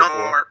 4-4?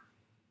 No,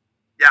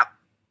 yeah.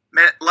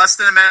 Less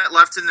than a minute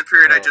left in the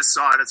period. I just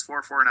saw it. It's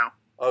 4-4 now.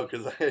 Oh,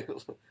 because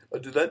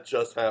did that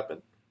just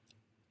happen?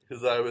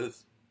 Because I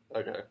was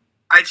okay.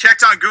 I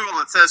checked on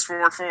Google. It says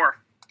 4-4.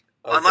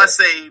 Okay. Unless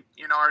they,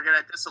 are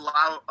going to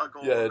disallow a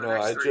goal. Yeah, in the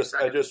next 30 seconds.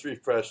 I just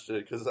refreshed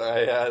it because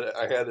I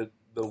had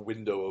the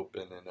window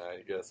open, and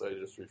I guess I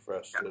just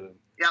refreshed it. And,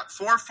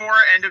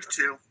 4-4, end of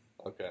 2.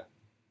 Okay.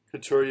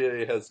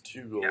 Couturier has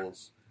 2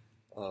 goals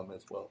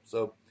as well.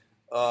 So,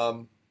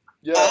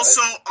 yeah.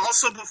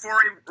 Also, before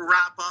we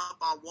wrap up,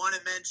 I want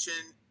to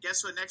mention,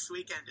 guess what next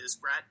weekend is,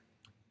 Brett?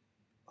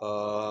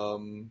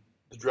 The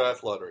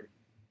draft lottery.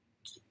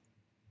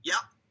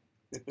 Yep.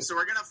 So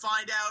we're going to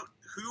find out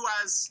who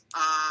has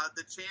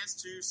the chance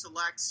to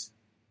select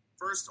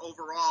first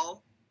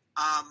overall.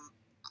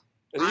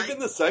 And even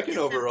the second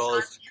overall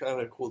is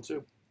kind of cool,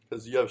 too,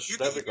 because you have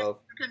Shtepnikov.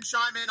 You can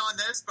chime in on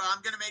this, but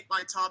I'm going to make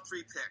my top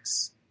 3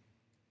 picks.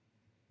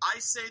 I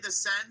say the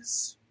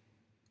Sens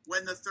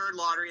win the third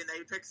lottery, and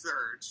they pick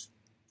third.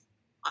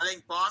 I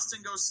think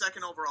Boston goes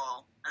second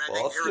overall, and I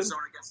think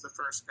Arizona gets the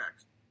first pick.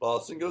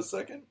 Boston goes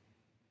second?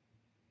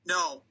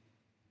 No.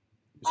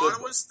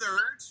 Ottawa's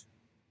third.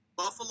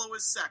 Buffalo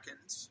is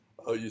second.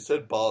 Oh, you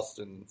said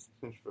Boston.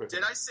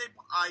 Did I say...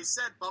 I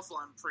said Buffalo,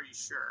 I'm pretty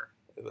sure.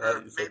 Maybe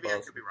Boston.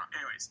 I could be wrong.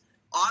 Anyways,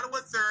 Ottawa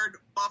third,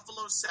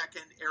 Buffalo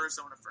second,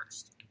 Arizona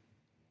first.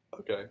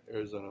 Okay,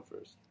 Arizona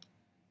first.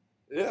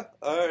 Yeah,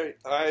 all right.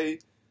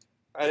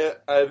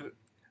 I've,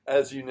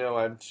 as you know,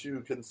 I'm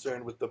too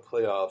concerned with the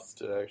playoffs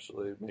to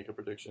actually make a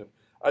prediction.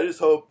 I just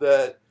hope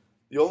that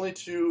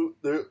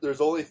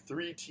there's only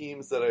 3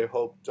 teams that I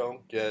hope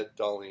don't get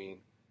Darlene,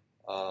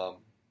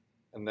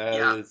 and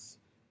that is.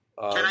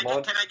 Can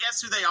I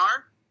guess who they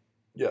are?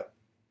 Yeah,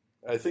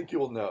 I think you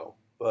will know,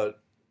 but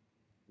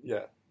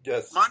yeah,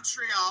 guess.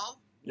 Montreal.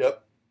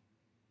 Yep.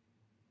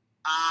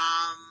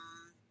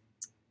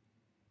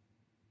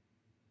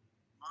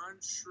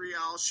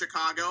 Montreal,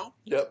 Chicago.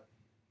 Yep.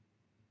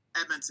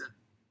 Edmonton.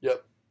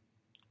 Yep.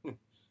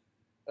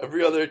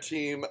 Every other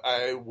team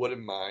I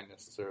wouldn't mind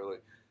necessarily.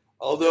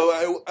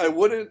 Although I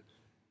wouldn't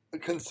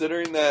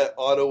considering that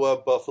Ottawa,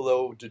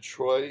 Buffalo,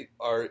 Detroit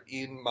are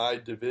in my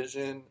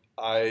division,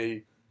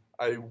 I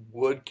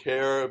would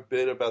care a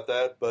bit about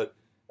that, but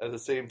at the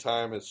same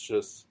time, it's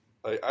just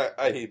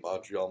I hate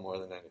Montreal more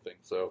than anything.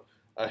 So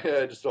I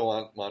just don't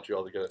want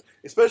Montreal to get it,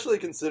 especially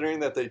considering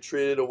that they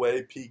traded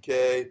away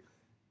PK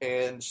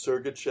and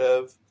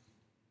Sergachev,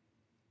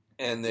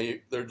 and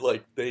they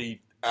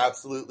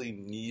absolutely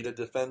need a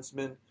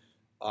defenseman.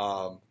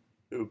 I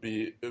would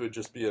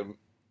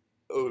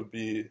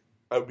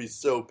be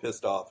so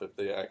pissed off if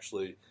they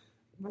actually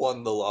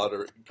won the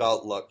lottery,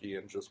 got lucky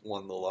and just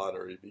won the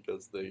lottery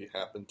because they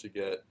happened to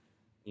get,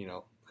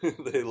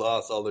 they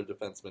lost all their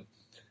defensemen.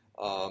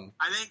 I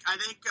think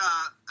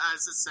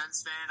as a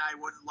Sens fan, I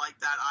wouldn't like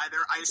that either.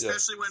 I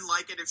especially wouldn't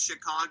like it if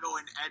Chicago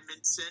and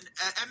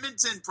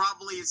Edmonton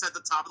probably is at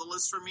the top of the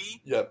list for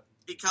me. Yep.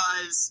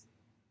 Because,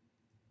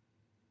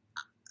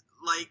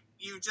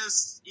 you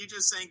just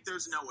think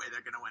there's no way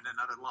they're going to win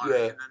another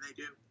lottery, and then they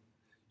do.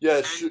 Yeah,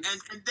 and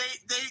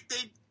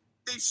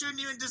they shouldn't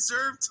even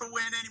deserve to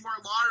win any more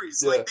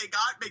lotteries. Yeah. They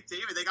got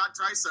McDavid, they got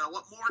Draisaitl.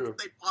 What more could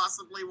they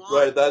possibly want?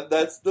 Right,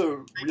 that's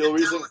the real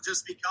reason.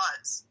 Just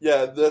because.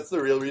 Yeah, that's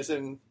the real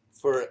reason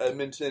for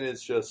Edmonton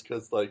is just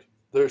because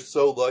they're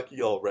so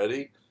lucky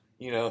already.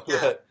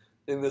 That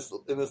in this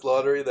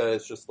lottery that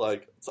it's just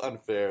it's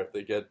unfair if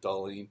they get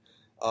Dahlin.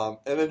 And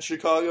then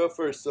Chicago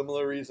for a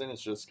similar reason.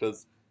 It's just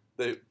because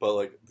the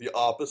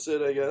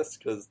opposite, I guess,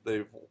 because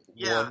they've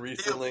won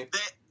recently.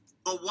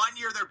 But 1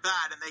 year they're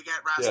bad and they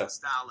get Rasmus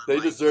Dahlin. They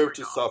deserve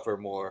to suffer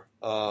more.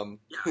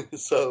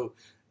 So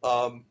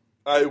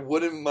I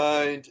wouldn't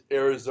mind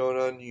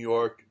Arizona, New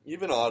York,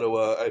 even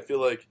Ottawa. I feel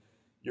like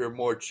you're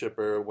more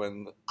chipper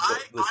when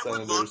the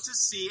Senators would love to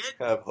see it.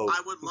 Have hope.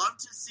 I would love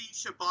to see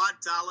Shabbat,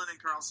 Dahlin, and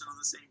Karlsson on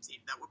the same team.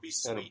 That would be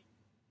sweet.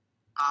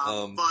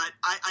 But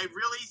I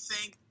really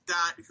think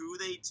that who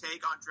they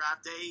take on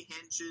draft day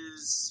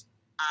hinges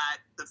at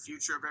the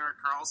future of Erik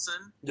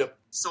Karlsson. Yep.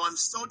 So I'm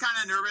still kind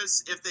of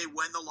nervous if they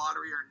win the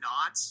lottery or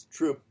not.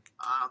 True.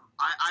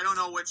 I don't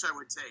know which I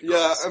would take. Yeah,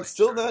 honestly. I'm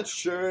still not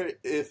sure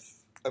if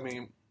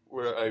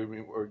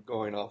we're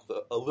going a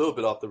little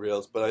bit off the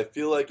rails, but I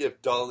feel like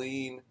if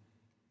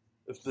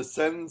the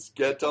Sens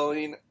get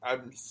Dahlin,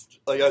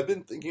 I've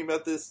been thinking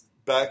about this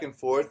back and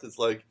forth. It's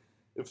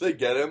if they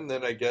get him,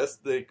 then I guess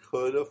they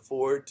could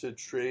afford to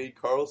trade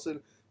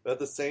Karlsson. But at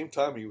the same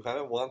time, you kind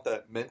of want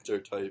that mentor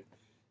type.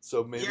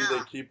 So maybe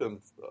they keep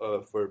him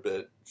for a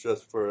bit,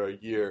 just for a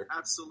year.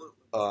 Absolutely.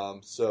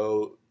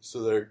 So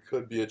there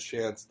could be a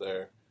chance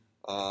there.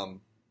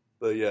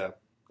 But yeah,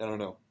 I don't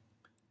know.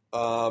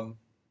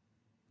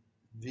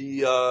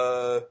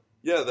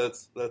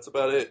 That's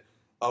about it.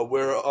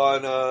 We're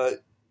on.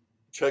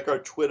 Check our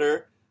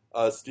Twitter.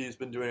 Steve's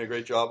been doing a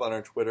great job on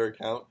our Twitter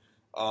account.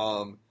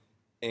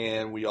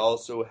 And we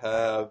also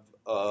have.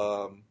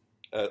 Our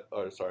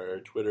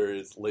Twitter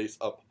is Lace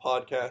Up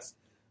Podcast.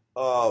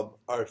 Our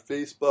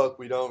Facebook,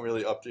 we don't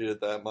really update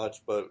it that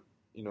much, but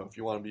if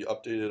you want to be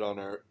updated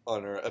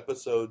on our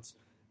episodes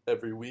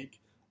every week,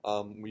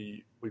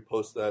 we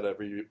post that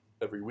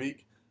every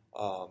week.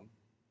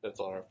 That's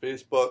on our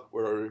Facebook.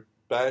 We're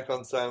back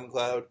on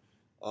SoundCloud,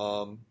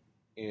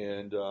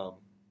 and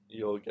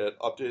you'll get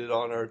updated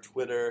on our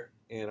Twitter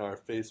and our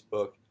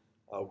Facebook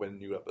when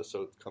new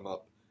episodes come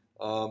up.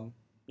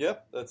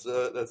 That's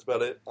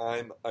about it.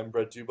 I'm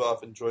Brett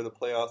Duboff. Enjoy the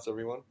playoffs,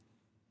 everyone.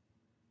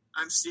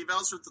 I'm Steve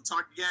Ellsworth. We'll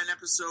talk again.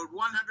 Episode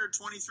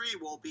 123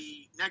 will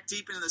be neck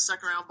deep into the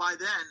second round by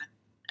then,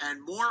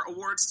 and more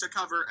awards to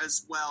cover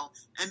as well,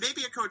 and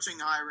maybe a coaching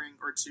hiring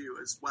or two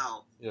as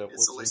well. Yeah,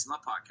 it's the Lace 'em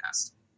Up podcast.